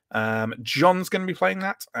fun. John's going to be playing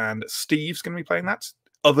that, and Steve's going to be playing that.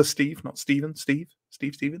 Other Steve, not Steven. Steve.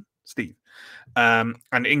 And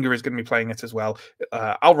Inga is going to be playing it as well.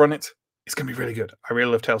 I'll run it. It's going to be really good. I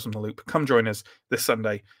really love Tales from the Loop. Come join us this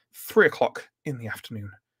Sunday, 3 o'clock in the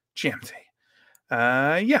afternoon, GMT.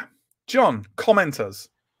 Yeah. John, comment us.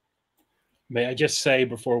 May I just say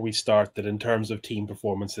before we start that in terms of team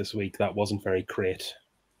performance this week, that wasn't very great.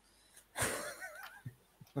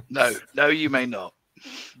 No, you may not.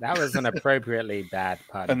 That was an appropriately bad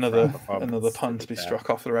pun. Another pun to be struck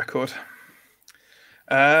off the record.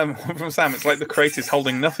 From Sam, it's like the crate is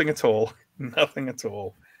holding nothing at all. Nothing at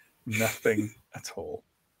all. Nothing at all.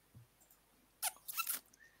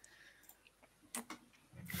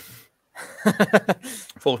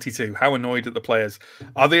 $42. How annoyed at the players?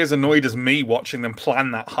 Are they as annoyed as me watching them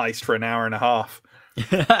plan that heist for an hour and a half?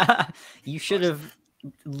 You should have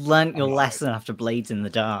learnt your lesson after Blades in the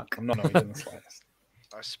Dark. I'm not annoyed in the slightest.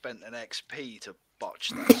 I spent an XP to botch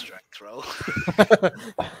that strength roll.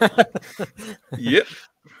 Yep.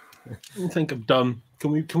 I think I'm done.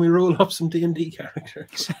 Can we roll up some D&D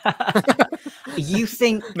characters? You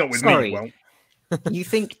think? Not with sorry, me. You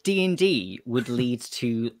think D&D would lead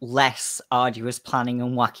to less arduous planning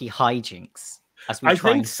and wacky hijinks? As we I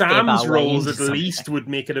try think and stab Sam's our way rolls into at least something. would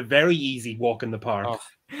make it a very easy walk in the park. Oh,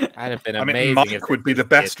 that'd have been I amazing. mean, Mike would be the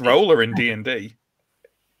best roller in D&D.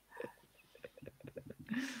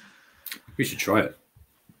 We should try it.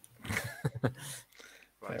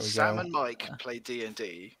 Right, Sam and Mike play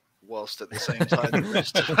D&D whilst at the same time the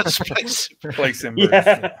rest of us play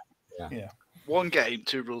Symbaroum. Yeah. 1 game,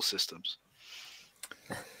 2 rule systems.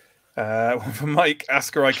 For Mike,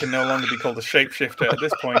 Askarai can no longer be called a shapeshifter at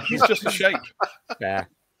this point. He's just a shape. Yeah.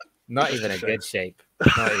 Not even a good shape.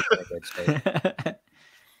 Not even a good shape.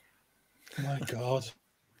 My God.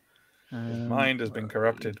 His mind has been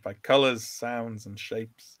corrupted by colors, sounds, and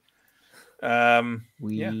shapes.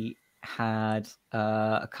 We had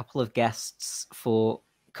a couple of guesses for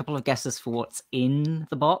what's in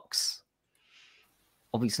the box.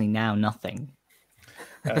 Obviously now nothing.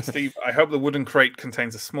 Steve, I hope the wooden crate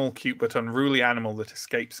contains a small, cute but unruly animal that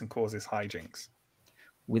escapes and causes hijinks.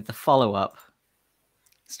 With the follow-up,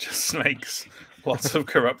 it's just snakes. Lots of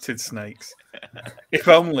corrupted snakes. If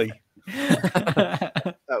only.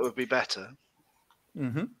 That would be better.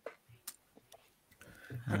 Mm-hmm.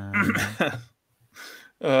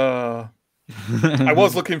 I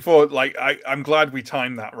was looking forward. I'm glad we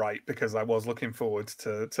timed that right, because I was looking forward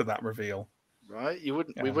to that reveal. Right? We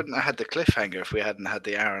wouldn't have had the cliffhanger if we hadn't had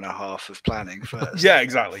the hour and a half of planning first. Yeah,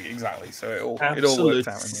 exactly. So it all worked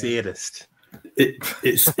out. Sadist. It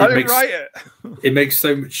makes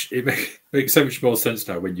so much more sense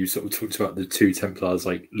now when you sort of talked about the 2 Templars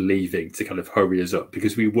leaving to kind of hurry us up,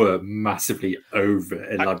 because we were massively over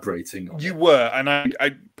elaborating on it. Were, and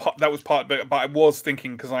that was part of it, but I was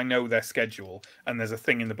thinking, because I know their schedule and there's a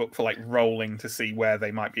thing in the book for rolling to see where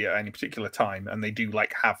they might be at any particular time, and they do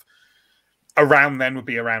have around then would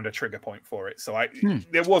be around a trigger point for it. So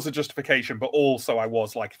there was a justification, but also I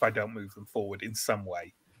was if I don't move them forward in some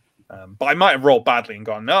way. But I might have rolled badly and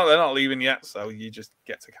gone, no, they're not leaving yet, so you just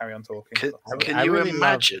get to carry on talking. Can you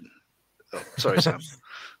imagine? Oh, sorry, Sam.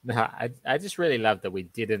 No, I just really love that we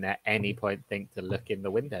didn't at any point think to look in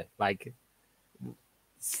the window.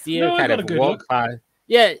 Steer kind of walked by.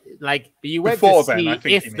 Yeah, but you went to see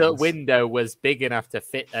if the window was big enough to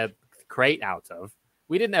fit a crate out of.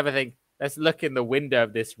 We didn't ever think, let's look in the window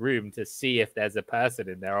of this room to see if there's a person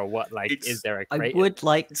in there or what. Is there a crate? I would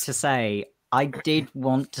like to say, I did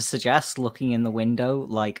want to suggest looking in the window,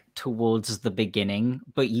 like towards the beginning,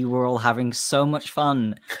 but you were all having so much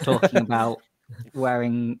fun talking about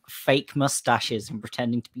wearing fake mustaches and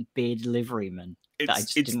pretending to be beer deliverymen that I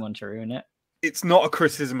just didn't want to ruin it. It's not a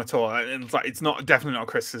criticism at all. It's not definitely not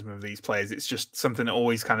a criticism of these players. It's just something that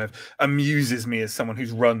always kind of amuses me as someone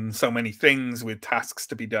who's run so many things with tasks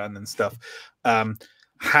to be done and stuff.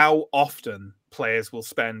 How often players will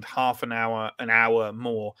spend half an hour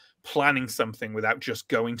more planning something without just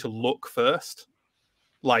going to look first,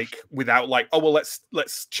 like without like, oh well,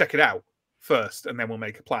 let's check it out first and then we'll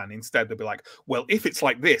make a plan. Instead, they'll be like, well, if it's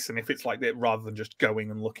like this and if it's like that, rather than just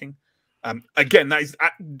going and looking. Again, that is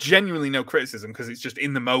genuinely no criticism because it's just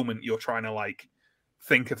in the moment you're trying to like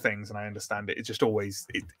think of things, and I understand it. It just always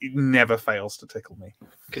it never fails to tickle me.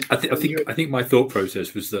 I think my thought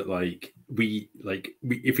process was that we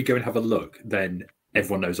if we go and have a look, then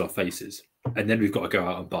everyone knows our faces, and then we've got to go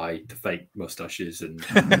out and buy the fake mustaches and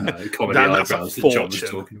comedy eyebrows that John was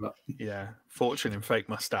talking about. Yeah, fortune in fake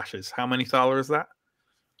mustaches. How many thaler is that?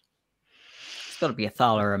 It's got to be a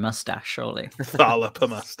thaler a mustache, surely. Thaler per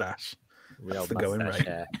mustache. Real the going rate.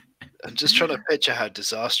 Yeah. I'm just trying to picture how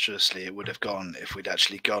disastrously it would have gone if we'd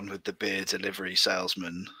actually gone with the beer delivery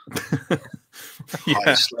salesman.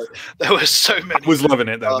 Yeah. There were so many. I was loving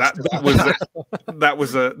it though. That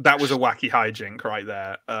was a wacky hijink right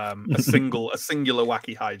there. A singular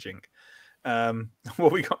wacky hijink.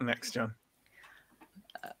 What we got next, John?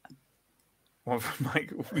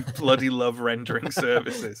 Mike, we bloody love rendering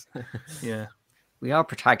services. Yeah, we are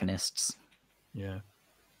protagonists. Yeah.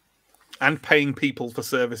 And paying people for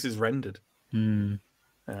services rendered. Like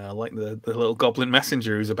the little goblin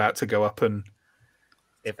messenger who's about to go up and...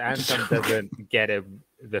 If Anton doesn't get him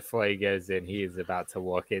before he goes in, he is about to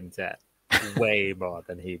walk into way more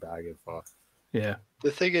than he bargained for. Yeah.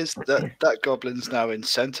 The thing is that goblin's now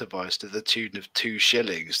incentivized to the tune of 2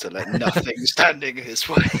 shillings to let nothing standing in his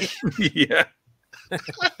way. Yeah.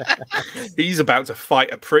 He's about to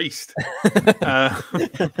fight a priest. For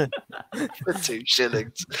 2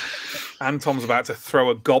 shillings. Antom's about to throw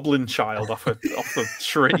a goblin child off a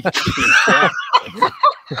tree.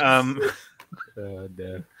 Oh,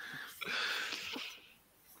 no.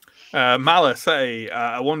 Malice, hey,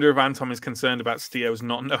 I wonder if Anton is concerned about Steo's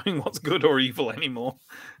not knowing what's good or evil anymore.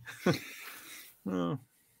 Oh,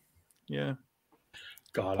 yeah.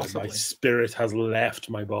 God, possibly. My spirit has left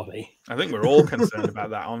my body. I think we're all concerned about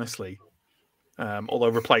that, honestly. Although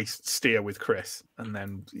replaced Steo with Chris, and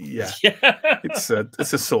then it's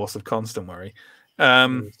a source of constant worry.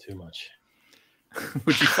 Too much.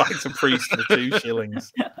 Would you fight a priest for 2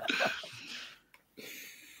 shillings?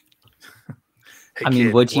 Hey, I mean,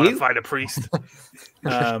 kid, would you fight a priest?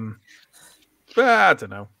 But I don't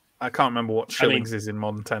know. I can't remember what shillings is in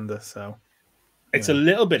modern tender, so it's a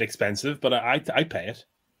little bit expensive, but I pay it.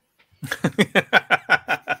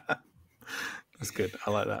 That's good.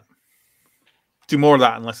 I like that. Do more of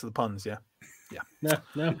that and less of the puns, yeah? Yeah.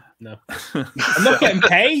 No. I'm not getting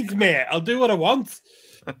paid, mate. I'll do what I want.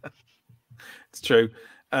 It's true.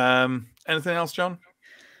 Anything else, John?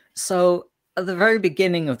 So at the very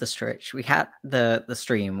beginning of the stretch, we had the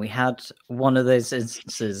stream. We had one of those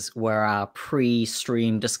instances where our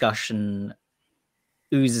pre-stream discussion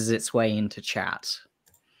oozes its way into chat.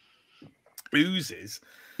 Oozes?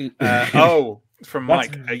 From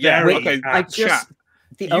Mike. Okay. I just chat.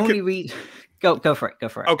 The only read. Go for it. Go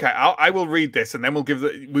for it. Okay, I will read this, and then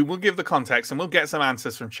we will give the context, and we'll get some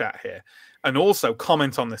answers from chat here, and also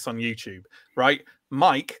comment on this on YouTube. Right,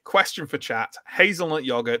 Mike? Question for chat: hazelnut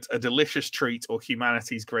yogurt, a delicious treat, or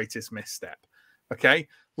humanity's greatest misstep? Okay,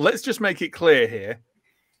 let's just make it clear here.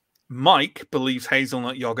 Mike believes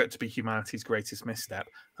hazelnut yogurt to be humanity's greatest misstep,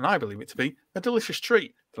 and I believe it to be a delicious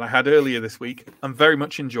treat that I had earlier this week and very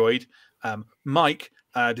much enjoyed. Mike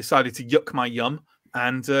decided to yuck my yum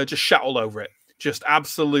and just shat all over it. Just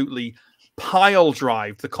absolutely pile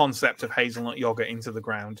drive the concept of hazelnut yogurt into the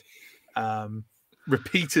ground.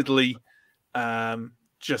 Repeatedly,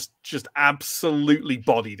 just absolutely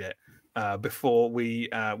bodied it before we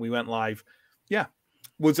went live. Yeah.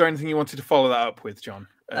 Was there anything you wanted to follow that up with, John?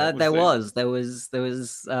 There was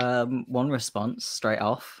one response straight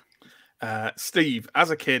off. Steve, as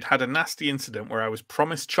a kid, had a nasty incident where I was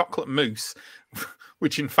promised chocolate mousse,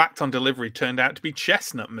 which in fact on delivery turned out to be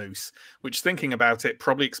chestnut mousse, which thinking about it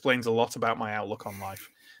probably explains a lot about my outlook on life.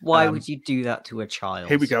 Why would you do that to a child?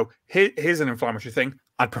 Here we go. Here's an inflammatory thing.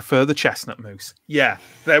 I'd prefer the chestnut mousse. Yeah,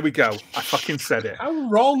 there we go. I fucking said it. How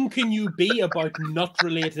wrong can you be about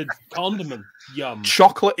nut-related condiment? Yum.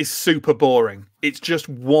 Chocolate is super boring. It's just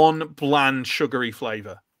one bland, sugary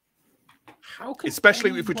flavor.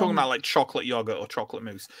 Especially if we're talking about like chocolate yogurt or chocolate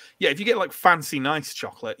mousse. Yeah, if you get like fancy nice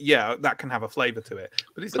chocolate, yeah, that can have a flavor to it.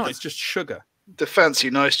 But it's not. It's just sugar. The fancy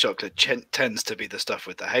nice chocolate tends to be the stuff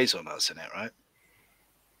with the hazelnuts in it, right?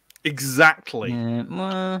 Exactly.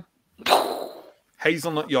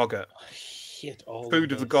 Hazelnut yogurt.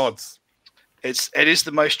 Food of the gods. It is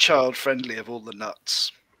the most child friendly of all the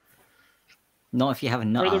nuts. Not if you have a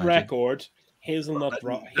nut. For the allergy. record, hazelnut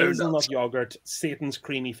yogurt, Satan's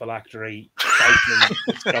creamy phylactery, frightening,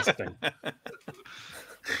 disgusting.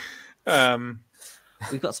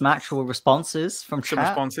 We've got some actual responses from chat.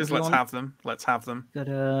 Responses. Let's have them.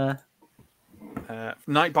 Got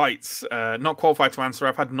Night Bites. Not qualified to answer.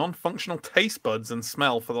 I've had non-functional taste buds and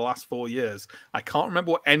smell for the last 4 years. I can't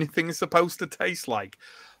remember what anything is supposed to taste like.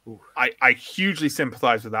 I hugely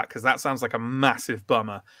sympathize with that because that sounds like a massive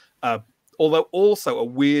bummer. Although also a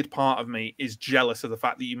weird part of me is jealous of the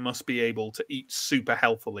fact that you must be able to eat super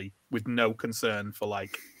healthily with no concern for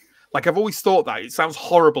like I've always thought that it sounds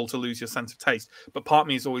horrible to lose your sense of taste, but part of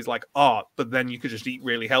me is always like, but then you could just eat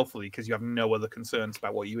really healthily because you have no other concerns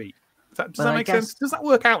about what you eat. Does that make sense? Does that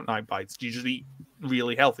work out, Night Bites? Do you just eat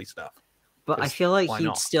really healthy stuff? But I feel like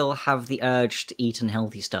you'd still have the urge to eat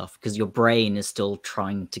unhealthy stuff because your brain is still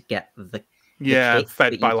trying to get the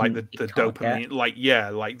fed by like the dopamine,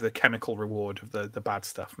 like the chemical reward of the bad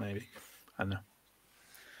stuff, maybe. I don't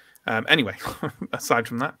know. Anyway, aside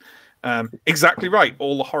from that, exactly right.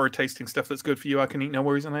 All the horror tasting stuff that's good for you, I can eat, no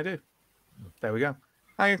worries, and I do. There we go.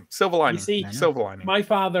 Silver lining. You see, silver lining. My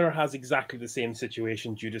father has exactly the same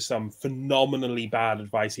situation due to some phenomenally bad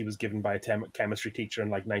advice he was given by a chemistry teacher in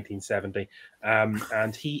like 1970,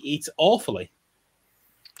 and he eats awfully.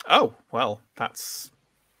 Oh well, that's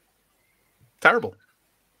terrible.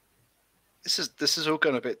 This is all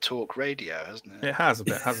gone a bit talk radio, hasn't it? It has a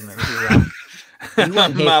bit, hasn't it? You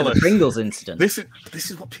weren't here for the Pringles incident. This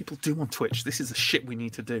is what people do on Twitch. This is the shit we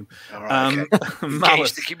need to do. All right, okay.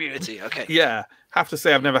 Engage the community. Okay. Yeah, have to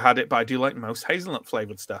say I've never had it, but I do like most hazelnut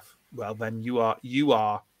flavored stuff. Well, then you are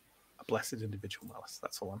a blessed individual, Malice.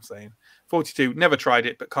 That's all I'm saying. 42, never tried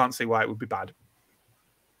it, but can't see why it would be bad.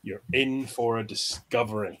 You're in for a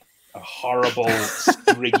discovery. A horrible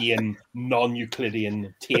Stygian,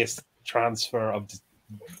 non-Euclidean taste transfer of.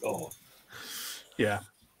 Yeah.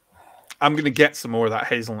 I'm going to get some more of that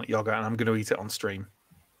hazelnut yogurt and I'm going to eat it on stream.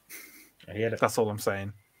 I hear it. That's all I'm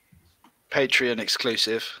saying. Patreon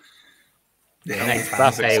exclusive. The next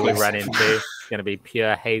buffet we run into is going to be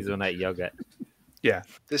pure hazelnut yogurt. Yeah.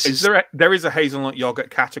 There is a hazelnut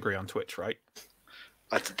yogurt category on Twitch, right?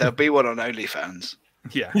 There'll be one on OnlyFans.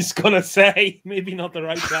 Yeah. He's going to say, maybe not the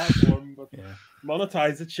right platform, but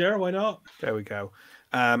monetize it, sure, why not? There we go.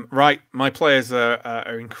 Right, my players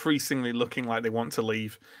are increasingly looking like they want to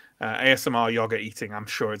leave. ASMR yogurt eating, I'm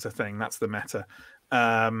sure it's a thing. That's the meta.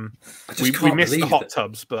 We missed the hot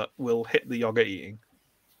tubs, but we'll hit the yogurt eating.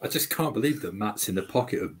 I just can't believe that Matt's in the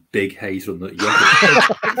pocket of big hazelnut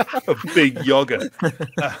yogurt. A big yogurt.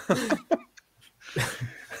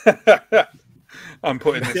 I'm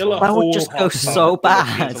putting this one. That would just go so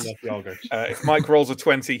bad. If Mike rolls a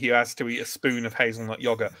 20, he has to eat a spoon of hazelnut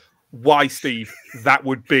yogurt. Why, Steve? That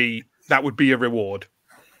would be a reward.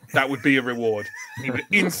 That would be a reward. He would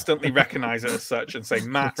instantly recognize it as such and say,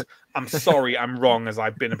 Matt, I'm sorry, I'm wrong, as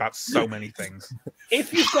I've been about so many things.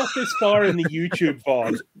 If you've got this far in the YouTube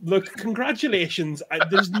VOD, look, congratulations.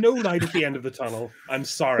 There's no light at the end of the tunnel. I'm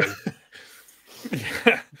sorry.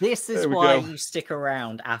 This is why you stick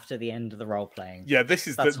around after the end of the role playing. Yeah, this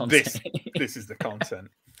is the content.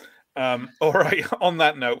 All right, on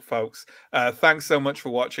that note, folks, thanks so much for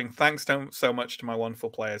watching. Thanks so much to my wonderful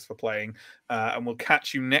players for playing, and we'll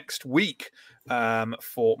catch you next week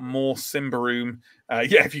for more Symbaroum.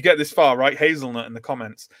 If you get this far, right, hazelnut in the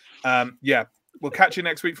comments. We'll catch you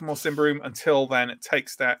next week for more Symbaroum. Until then,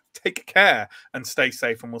 take care and stay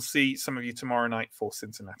safe, and we'll see some of you tomorrow night for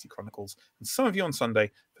Cincinnati Chronicles and some of you on Sunday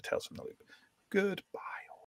for Tales from the Loop. Goodbye.